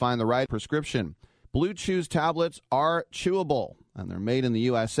you to find the right prescription. Blue Chew's tablets are chewable, and they're made in the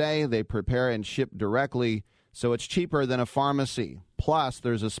USA. They prepare and ship directly, so it's cheaper than a pharmacy. Plus,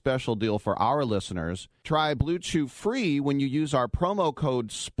 there's a special deal for our listeners. Try Blue Chew free when you use our promo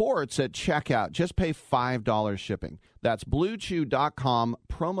code SPORTS at checkout. Just pay $5 shipping. That's BlueChew.com,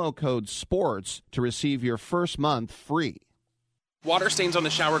 promo code SPORTS to receive your first month free. Water stains on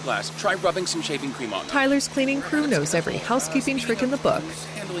the shower glass. Try rubbing some shaving cream on them. Tyler's cleaning crew knows every housekeeping trick in the book.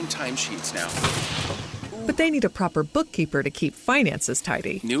 Handling timesheets now. But they need a proper bookkeeper to keep finances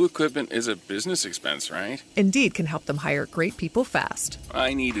tidy. New equipment is a business expense, right? Indeed can help them hire great people fast.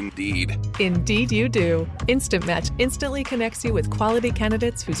 I need Indeed. Indeed you do. Instant Match instantly connects you with quality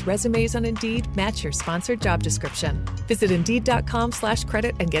candidates whose resumes on Indeed match your sponsored job description. Visit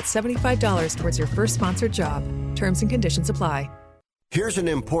Indeed.com/credit and get $75 towards your first sponsored job. Terms and conditions apply. Here's an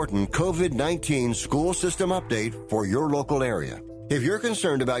important COVID-19 school system update for your local area. If you're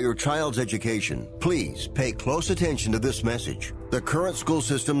concerned about your child's education, please pay close attention to this message. The current school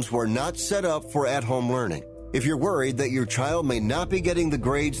systems were not set up for at-home learning. If you're worried that your child may not be getting the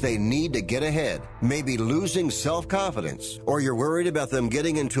grades they need to get ahead, maybe losing self-confidence, or you're worried about them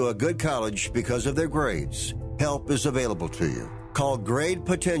getting into a good college because of their grades, help is available to you. Call Grade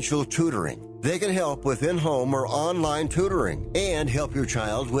Potential Tutoring. They can help with in-home or online tutoring and help your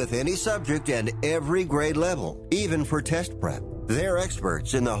child with any subject and every grade level, even for test prep. They're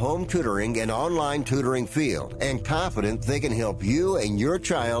experts in the home tutoring and online tutoring field and confident they can help you and your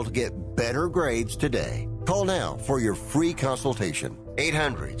child get better grades today. Call now for your free consultation.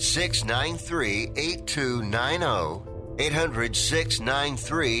 800-693-8290.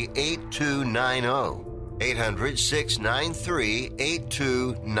 800-693-8290.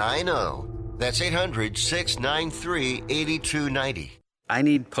 800-693-8290. That's 800-693-8290. I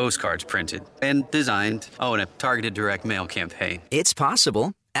need postcards printed and designed. Oh, and a targeted direct mail campaign. It's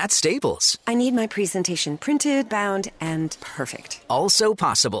possible at Staples. I need my presentation printed, bound, and perfect. Also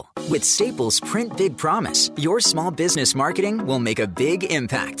possible. With Staples Print Big Promise, your small business marketing will make a big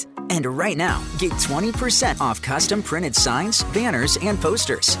impact. And right now, get 20% off custom printed signs, banners, and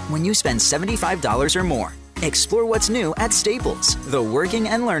posters when you spend $75 or more. Explore what's new at Staples, the working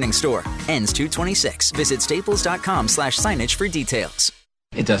and learning store. Ends 2/26. Visit staples.com/signage for details.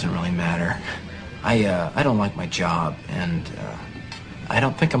 It doesn't really matter. I don't like my job, and I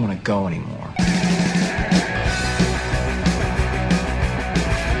don't think I'm going to go anymore.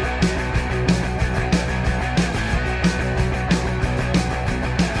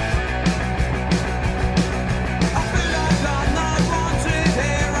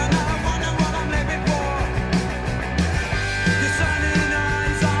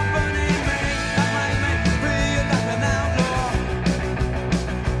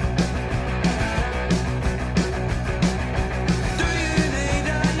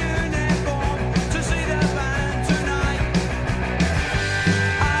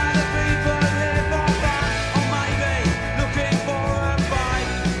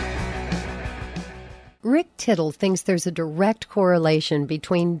 Rick Tittle thinks there's a direct correlation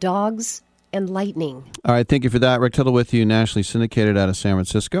between dogs and lightning. All right, thank you for that. Rick Tittle with you, nationally syndicated out of San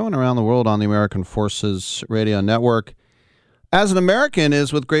Francisco and around the world on the American Forces Radio Network. As an American, it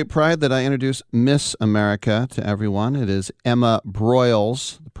is with great pride that I introduce Miss America to everyone. It is Emma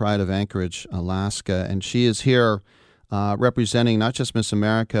Broyles, the pride of Anchorage, Alaska, and she is here representing not just Miss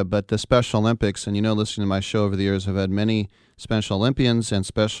America, but the Special Olympics. And you know, listening to my show over the years, I've had many Special Olympians and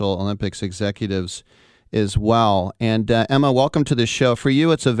Special Olympics executives as well. And Emma, welcome to the show. For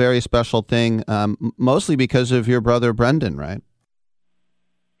you, it's a very special thing, mostly because of your brother Brendan, right?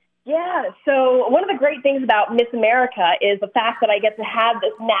 Yeah, so one of the great things about Miss America is the fact that I get to have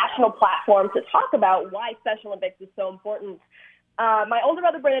this national platform to talk about why Special Olympics is so important. My older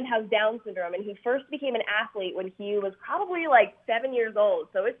brother Brendan has Down syndrome, and he first became an athlete when he was probably like 7 years old.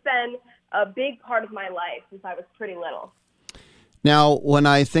 So it's been a big part of my life since I was pretty little. Now, when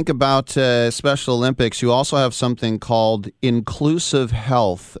I think about Special Olympics, you also have something called inclusive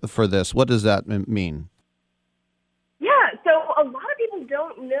health for this. What does that mean? Yeah, so a lot of people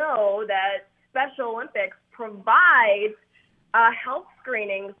don't know that Special Olympics provides health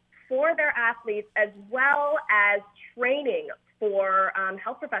screenings for their athletes as well as training for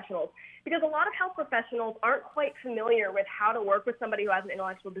health professionals, because a lot of health professionals aren't quite familiar with how to work with somebody who has an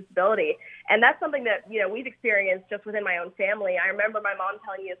intellectual disability. And that's something that, you know, we've experienced just within my own family. I remember my mom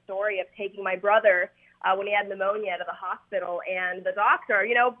telling me a story of taking my brother when he had pneumonia to the hospital, and the doctor,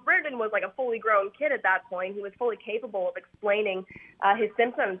 you know, Brendan was like a fully grown kid at that point. He was fully capable of explaining his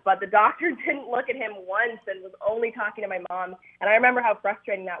symptoms, but the doctor didn't look at him once and was only talking to my mom. And I remember how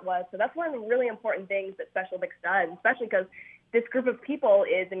frustrating that was. So that's one of the really important things that Special Olympics does, especially because this group of people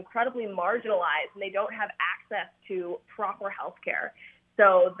is incredibly marginalized and they don't have access to proper health care.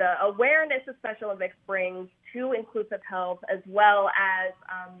 So the awareness that Special Olympics brings to inclusive health, as well as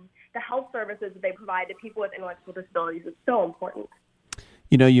the health services that they provide to people with intellectual disabilities, is so important.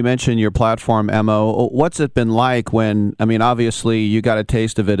 You know, you mentioned your platform, Emma. What's it been like when, I mean, obviously you got a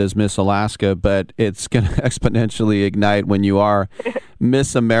taste of it as Miss Alaska, but it's going to exponentially ignite when you are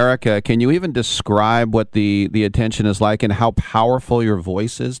Miss America. Can you even describe what the attention is like and how powerful your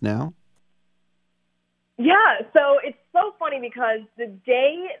voice is now? Yeah, so it's so funny because the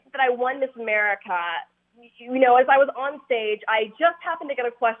day that I won Miss America, you know, as I was on stage, I just happened to get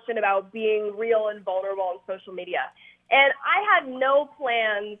a question about being real and vulnerable on social media. And I had no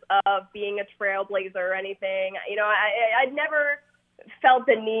plans of being a trailblazer or anything. You know, I'd never felt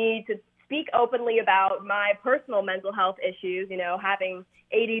the need to speak openly about my personal mental health issues, you know, having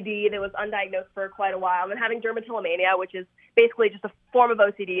ADD that was undiagnosed for quite a while, and having dermatillomania, which is basically just a form of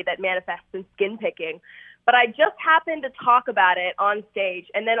OCD that manifests in skin picking. But I just happened to talk about it on stage,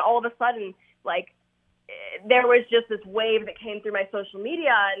 and then all of a sudden, like, there was just this wave that came through my social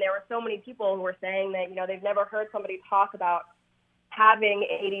media, and there were so many people who were saying that, you know, they've never heard somebody talk about having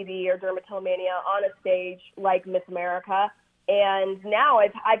ADD or dermatillomania on a stage like Miss America. And now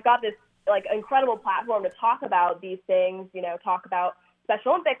I've got this, like, incredible platform to talk about these things, you know, talk about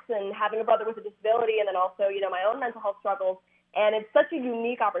Special Olympics and having a brother with a disability, and then also, you know, my own mental health struggles. And it's such a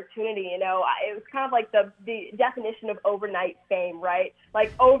unique opportunity, you know. It was kind of like the definition of overnight fame, right?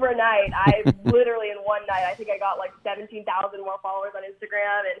 Like, overnight, I literally in one night, I think I got like 17,000 more followers on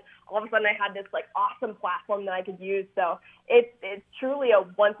Instagram, and all of a sudden I had this like awesome platform that I could use. So it's truly a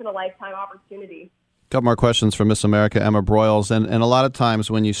once-in-a-lifetime opportunity. A couple more questions from Miss America, Emma Broyles. And a lot of times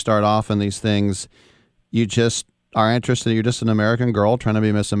when you start off in these things, you just are interested. You're just an American girl trying to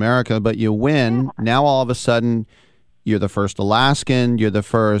be Miss America, but you win. Yeah. Now all of a sudden, you're the first Alaskan. You're the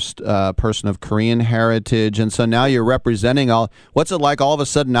first person of Korean heritage, and so now you're representing all. What's it like? All of a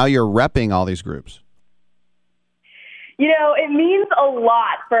sudden, now you're repping all these groups. You know, it means a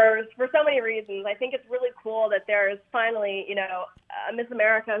lot for so many reasons. I think it's really cool that there's finally, a Miss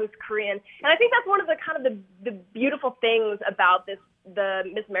America who's Korean. And I think that's one of the kind of the beautiful things about the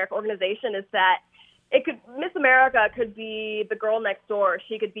Miss America organization is that Miss America could be the girl next door.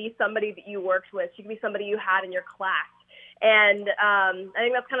 She could be somebody that you worked with. She could be somebody you had in your class. And I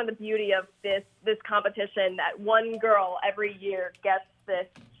think that's kind of the beauty of this competition, that one girl every year gets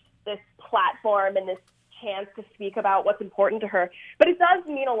this platform and this chance to speak about what's important to her. But it does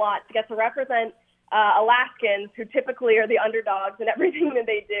mean a lot to get to represent Alaskans, who typically are the underdogs in everything that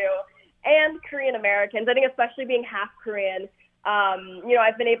they do, and Korean Americans. I think especially being half Korean,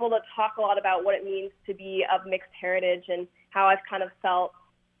 I've been able to talk a lot about what it means to be of mixed heritage and how I've kind of felt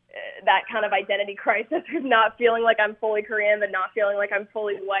that kind of identity crisis of not feeling like I'm fully Korean, but not feeling like I'm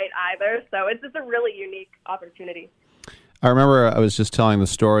fully white either. So it's just a really unique opportunity. I remember I was just telling the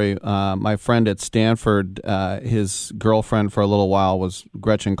story. My friend at Stanford, his girlfriend for a little while was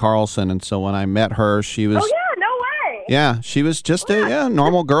Gretchen Carlson, and so when I met her, she was... Oh, yeah, no way! Yeah, she was just a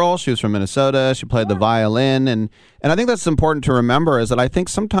normal girl. She was from Minnesota. She played the violin, and I think that's important to remember, is that I think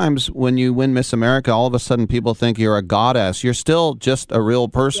sometimes when you win Miss America, all of a sudden people think you're a goddess. You're still just a real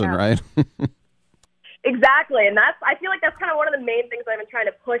person, right? Exactly, and I feel like that's kind of one of the main things I've been trying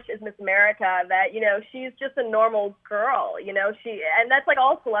to push is Miss America, that, she's just a normal girl, and that's like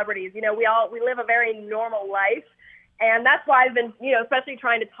all celebrities, we live a very normal life, and that's why I've been, especially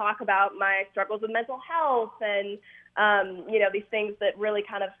trying to talk about my struggles with mental health and, these things that really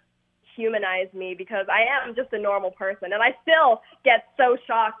kind of humanize me, because I am just a normal person, and I still get so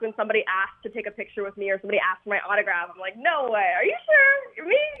shocked when somebody asks to take a picture with me or somebody asks for my autograph. I'm like, no way, are you sure?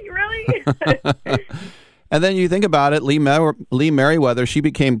 Me? Really? And then you think about it, Lee Merriweather, she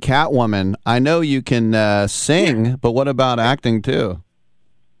became Catwoman. I know you can sing, but what about acting too?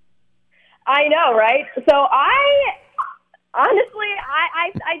 I know, right? So honestly,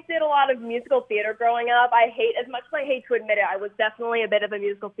 I did a lot of musical theater growing up. As much as I hate to admit it, I was definitely a bit of a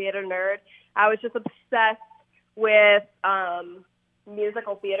musical theater nerd. I was just obsessed with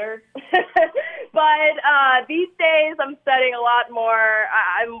musical theater. But these days I'm studying a lot more.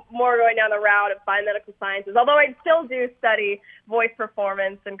 I'm more going down the route of biomedical sciences, although I still do study voice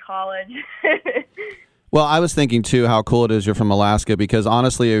performance in college. Well, I was thinking, too, how cool it is you're from Alaska, because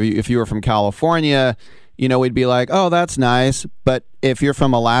honestly, if you were from California, we'd be like, oh, that's nice. But if you're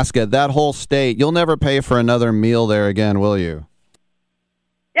from Alaska, that whole state, you'll never pay for another meal there again, will you?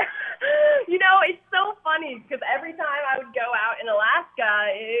 It's so funny because every time I would go out in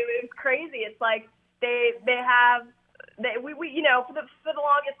Alaska, it was crazy. It's like we for the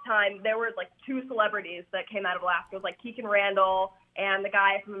longest time, there were like two celebrities that came out of Alaska. It was like Keegan Randall and the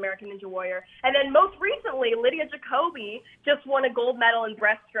guy from American Ninja Warrior. And then most recently, Lydia Jacoby just won a gold medal in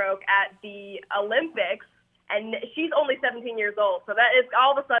breaststroke at the Olympics, and she's only 17 years old. So that is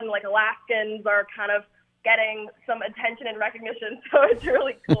all of a sudden, like, Alaskans are kind of getting some attention and recognition, so it's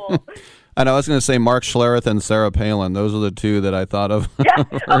really cool. I know, I was going to say Mark Schlereth and Sarah Palin. Those are the two that I thought of. Yeah.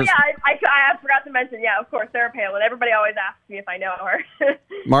 Oh, yeah, I forgot to mention, of course, Sarah Palin. Everybody always asks me if I know her.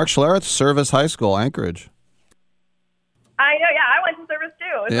 Mark Schlereth, Service High School, Anchorage. I know, yeah, I went to Service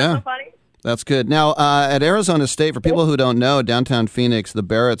too. Isn't that so funny? That's good. Now, at Arizona State, for people who don't know, downtown Phoenix, the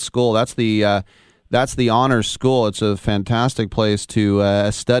Barrett School, that's the honors school. It's a fantastic place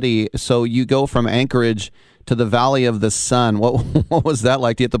to study. So you go from Anchorage to the Valley of the Sun. What was that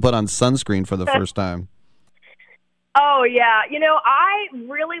like? Do you have to put on sunscreen for the first time? Oh, yeah. I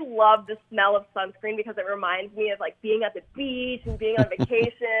really love the smell of sunscreen because it reminds me of, like, being at the beach and being on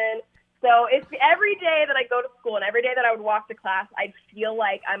vacation. So it's every day that I go to school and every day that I would walk to class, I'd feel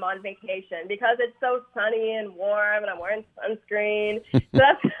like I'm on vacation because it's so sunny and warm and I'm wearing sunscreen. So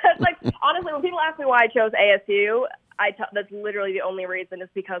that's like, honestly, when people ask me why I chose ASU, that's literally the only reason, is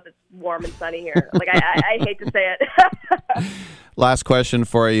because it's warm and sunny here. Like, I hate to say it. Last question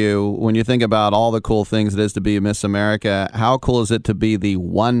for you. When you think about all the cool things it is to be Miss America, how cool is it to be the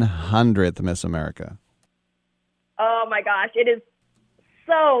 100th Miss America? Oh, my gosh. It is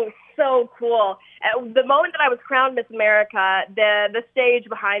so cool. The moment that I was crowned Miss America, the stage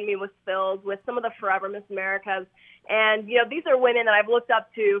behind me was filled with some of the forever Miss Americas. And, these are women that I've looked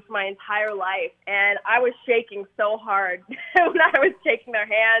up to for my entire life. And I was shaking so hard when I was shaking their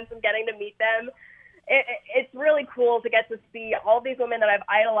hands and getting to meet them. it's really cool to get to see all these women that I've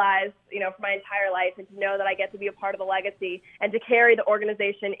idolized, for my entire life, and to know that I get to be a part of the legacy and to carry the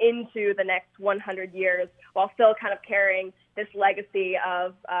organization into the next 100 years while still kind of carrying this legacy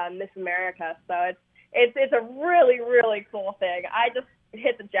of Miss America. So it's a really, really cool thing. I just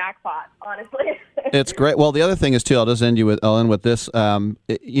hit the jackpot, honestly. It's great. Well, the other thing is too, I'll end with this.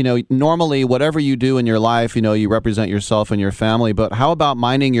 Normally, whatever you do in your life, you represent yourself and your family. But how about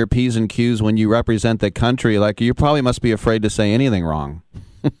minding your P's and Q's when you represent the country? Like, you probably must be afraid to say anything wrong.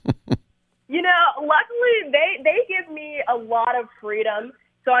 Luckily, they give me a lot of freedom.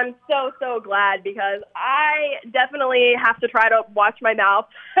 So I'm so glad, because I definitely have to try to watch my mouth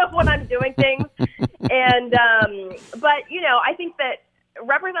when I'm doing things. And but I think that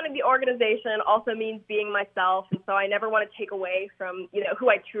representing the organization also means being myself, and so I never want to take away from who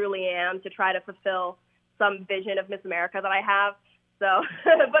I truly am to try to fulfill some vision of Miss America that I have. So,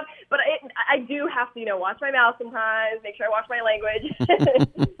 but I do have to watch my mouth sometimes, make sure I watch my language.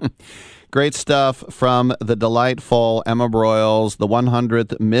 Great stuff from the delightful Emma Broyles, the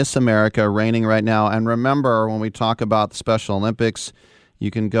 100th Miss America, reigning right now. And remember, when we talk about the Special Olympics,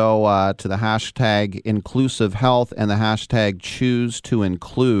 you can go to the hashtag inclusive health and the hashtag choose to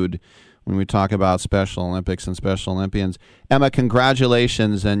include when we talk about Special Olympics and Special Olympians. Emma,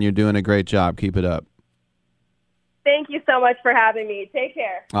 congratulations, and you're doing a great job. Keep it up. Thank you so much for having me. Take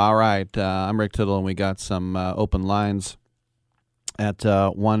care. All right. I'm Rick Tittle, and we got some open lines at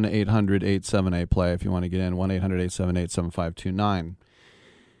 1-800-878-PLAY if you want to get in, 1-800-878-7529.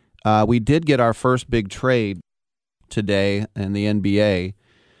 We did get our first big trade today in the NBA.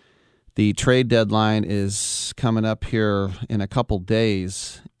 The trade deadline is coming up here in a couple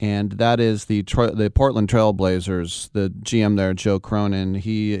days, and that is the Portland Trail Blazers. The GM there, Joe Cronin,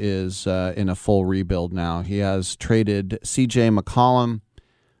 he is in a full rebuild now. He has traded C.J. McCollum,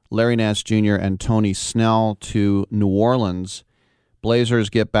 Larry Nance Jr., and Tony Snell to New Orleans. Blazers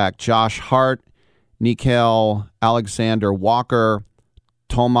get back Josh Hart, Nickeil Alexander-Walker,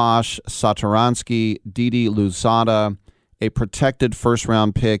 Tomas Satoransky, Didi Louzada, a protected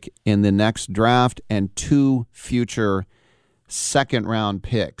first-round pick in the next draft, and 2 future second-round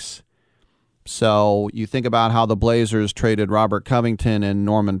picks. So you think about how the Blazers traded Robert Covington and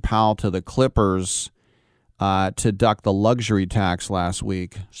Norman Powell to the Clippers to duck the luxury tax last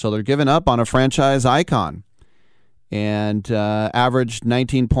week. So they're giving up on a franchise icon, and averaged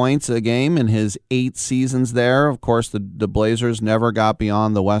 19 points a game in his 8 seasons there. Of course, the Blazers never got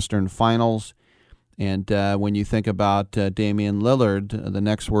beyond the Western Finals. And when you think about Damian Lillard, the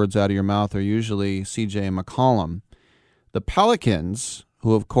next words out of your mouth are usually C.J. McCollum. The Pelicans,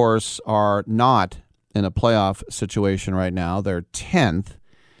 who of course are not in a playoff situation right now, they're 10th.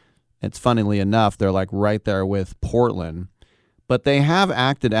 It's funnily enough, they're like right there with Portland. But they have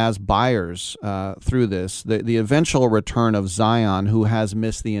acted as buyers through this. The eventual return of Zion, who has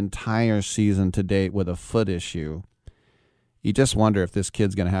missed the entire season to date with a foot issue. You just wonder if this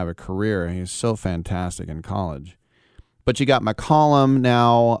kid's going to have a career. He's so fantastic in college. But you got McCollum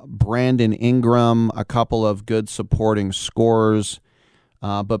now, Brandon Ingram, a couple of good supporting scorers.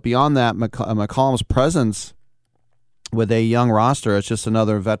 But beyond that, McCollum's presence with a young roster, it's just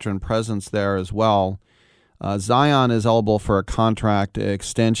another veteran presence there as well. Zion is eligible for a contract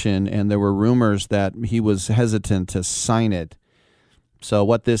extension, and there were rumors that he was hesitant to sign it. So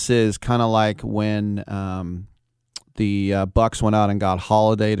what this is, kind of like when the Bucks went out and got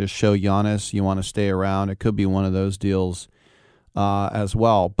Holiday to show Giannis you want to stay around. It could be one of those deals as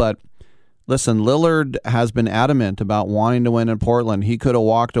well. But listen, Lillard has been adamant about wanting to win in Portland. He could have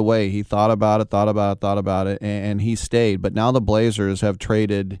walked away. He thought about it, and he stayed. But now the Blazers have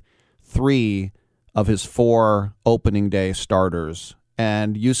traded 3 of his 4 opening day starters.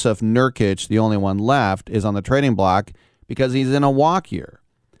 And Yusuf Nurkic, the only one left, is on the trading block because he's in a walk year.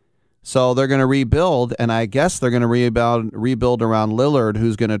 So they're going to rebuild, and I guess they're going to rebuild around Lillard,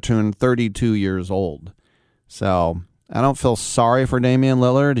 who's going to turn 32 years old. So I don't feel sorry for Damian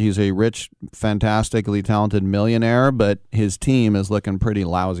Lillard. He's a rich, fantastically talented millionaire, but his team is looking pretty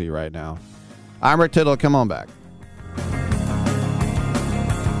lousy right now. I'm Rick Tittle. Come on back.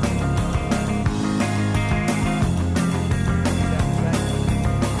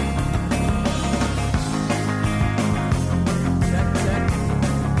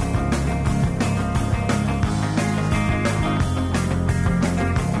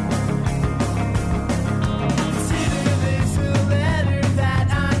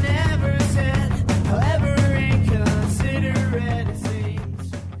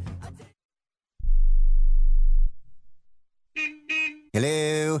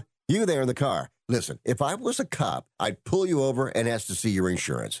 Hello? You there in the car. Listen, if I was a cop, I'd pull you over and ask to see your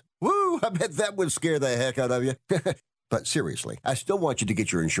insurance. Woo! I bet that would scare the heck out of you. But seriously, I still want you to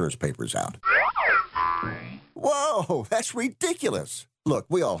get your insurance papers out. Whoa, that's ridiculous. Look,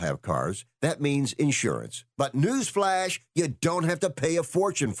 we all have cars. That means insurance. But newsflash, you don't have to pay a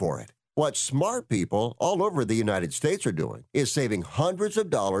fortune for it. What smart people all over the United States are doing is saving hundreds of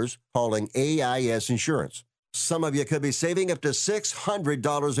dollars calling AIS Insurance. Some of you could be saving up to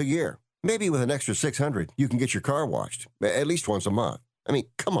 $600 a year. Maybe with an extra $600, you can get your car washed, at least once a month. I mean,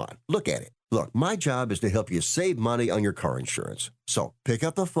 come on, look at it. Look, my job is to help you save money on your car insurance. So pick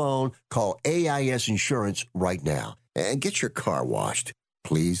up the phone, call AIS Insurance right now, and get your car washed,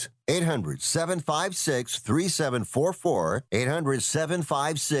 please. 800-756-3744.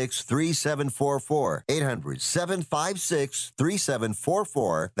 800-756-3744.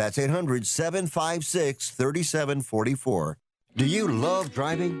 800-756-3744. That's 800-756-3744. Do you love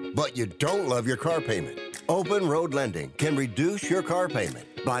driving, but you don't love your car payment? Open Road Lending can reduce your car payment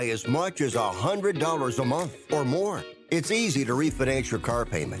by as much as $100 a month or more. It's easy to refinance your car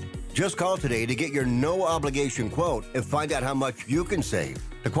payment. Just call today to get your no-obligation quote and find out how much you can save.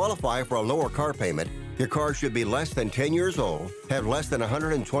 To qualify for a lower car payment, your car should be less than 10 years old, have less than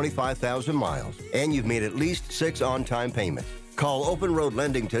 125,000 miles, and you've made at least 6 on-time payments. Call Open Road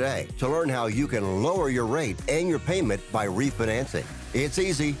Lending today to learn how you can lower your rate and your payment by refinancing. It's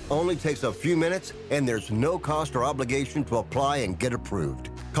easy, only takes a few minutes, and there's no cost or obligation to apply and get approved.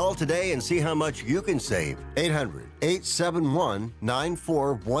 Call today and see how much you can save.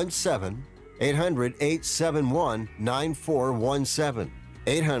 800-871-9417. 800-871-9417.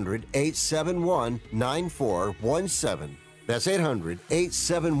 800-871-9417. That's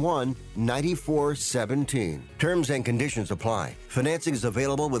 800-871-9417. Terms and conditions apply. Financing is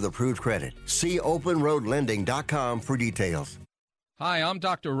available with approved credit. See openroadlending.com for details. Hi, I'm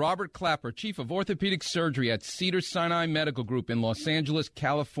Dr. Robert Clapper, Chief of Orthopedic Surgery at Cedars-Sinai Medical Group in Los Angeles,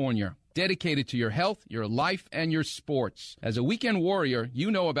 California. Dedicated to your health, your life, and your sports. As a weekend warrior, you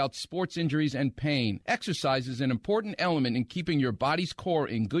know about sports injuries and pain. Exercise is an important element in keeping your body's core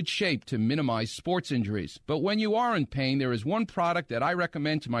in good shape to minimize sports injuries. But when you are in pain, there is one product that I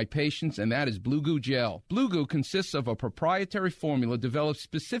recommend to my patients, and that is Blue Goo Gel. Blue Goo consists of a proprietary formula developed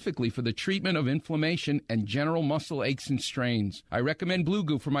specifically for the treatment of inflammation and general muscle aches and strains. I recommend Blue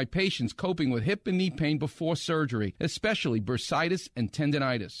Goo for my patients coping with hip and knee pain before surgery, especially bursitis and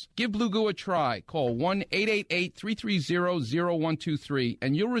tendinitis. Give Blue Goo a try. Call 1-888-330-0123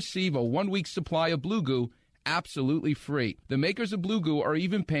 and you'll receive a 1-week supply of Blue Goo absolutely free. The makers of Blue Goo are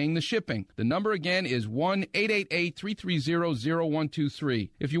even paying the shipping. The number again is 1-888-330-0123.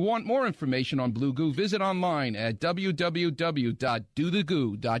 If you want more information on Blue Goo, visit online at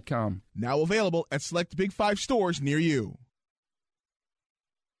www.dothegoo.com. Now available at select Big 5 stores near you.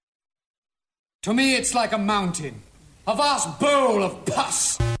 To me, it's like a mountain, a vast bowl of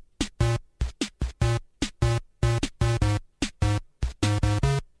pus.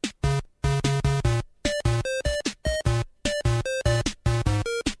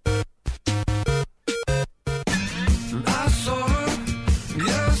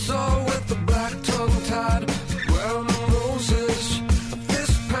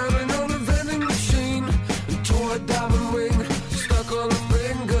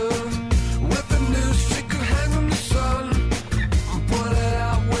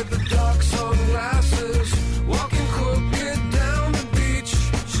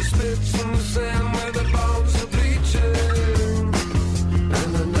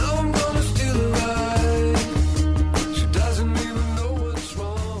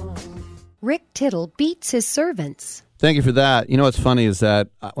 Rick Tittle beats his servants. Thank you for that. You know what's funny is that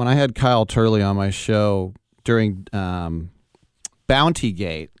when I had Kyle Turley on my show during Bounty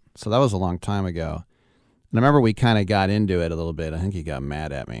Gate, so that was a long time ago, and I remember we kind of got into it a little bit. I think he got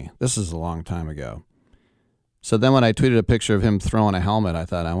mad at me. This is a long time ago. So then when I tweeted a picture of him throwing a helmet, I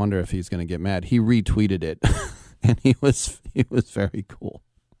thought, I wonder if he's going to get mad. He retweeted it, and he was very cool.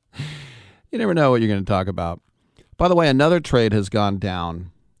 You never know what you're going to talk about. By the way, another trade has gone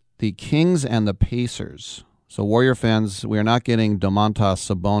down. The Kings and the Pacers. So Warrior fans, we are not getting Domantas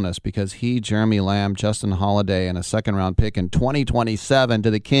Sabonis because he, Jeremy Lamb, Justin Holiday, and a second-round pick in 2027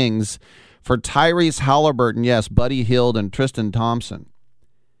 to the Kings for Tyrese Halliburton, yes, Buddy Hield, and Tristan Thompson.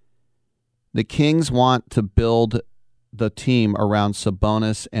 The Kings want to build the team around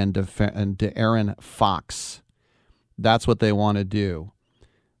Sabonis and De'Aaron Fox. That's what they want to do.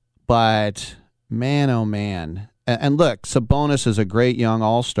 But, man, oh, man. And look, Sabonis is a great young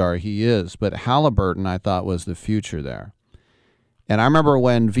all-star. He is. But Halliburton, I thought, was the future there. And I remember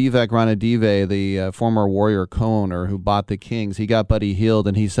when Vivek Ranadive, the former Warrior co-owner who bought the Kings, he got Buddy Hield,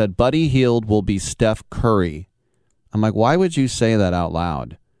 and he said, Buddy Hield will be Steph Curry. I'm like, why would you say that out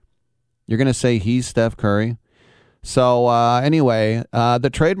loud? You're going to say he's Steph Curry? So anyway, the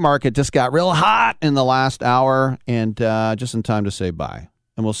trade market just got real hot in the last hour, and just in time to say bye.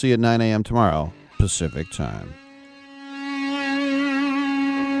 And we'll see you at 9 a.m. tomorrow, Pacific time.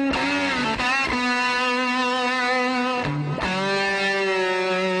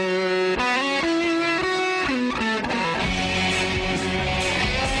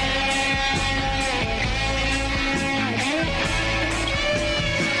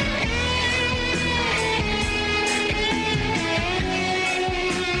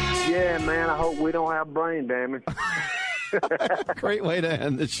 Man, I hope we don't have brain damage. Great way to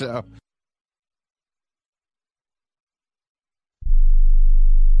end the show.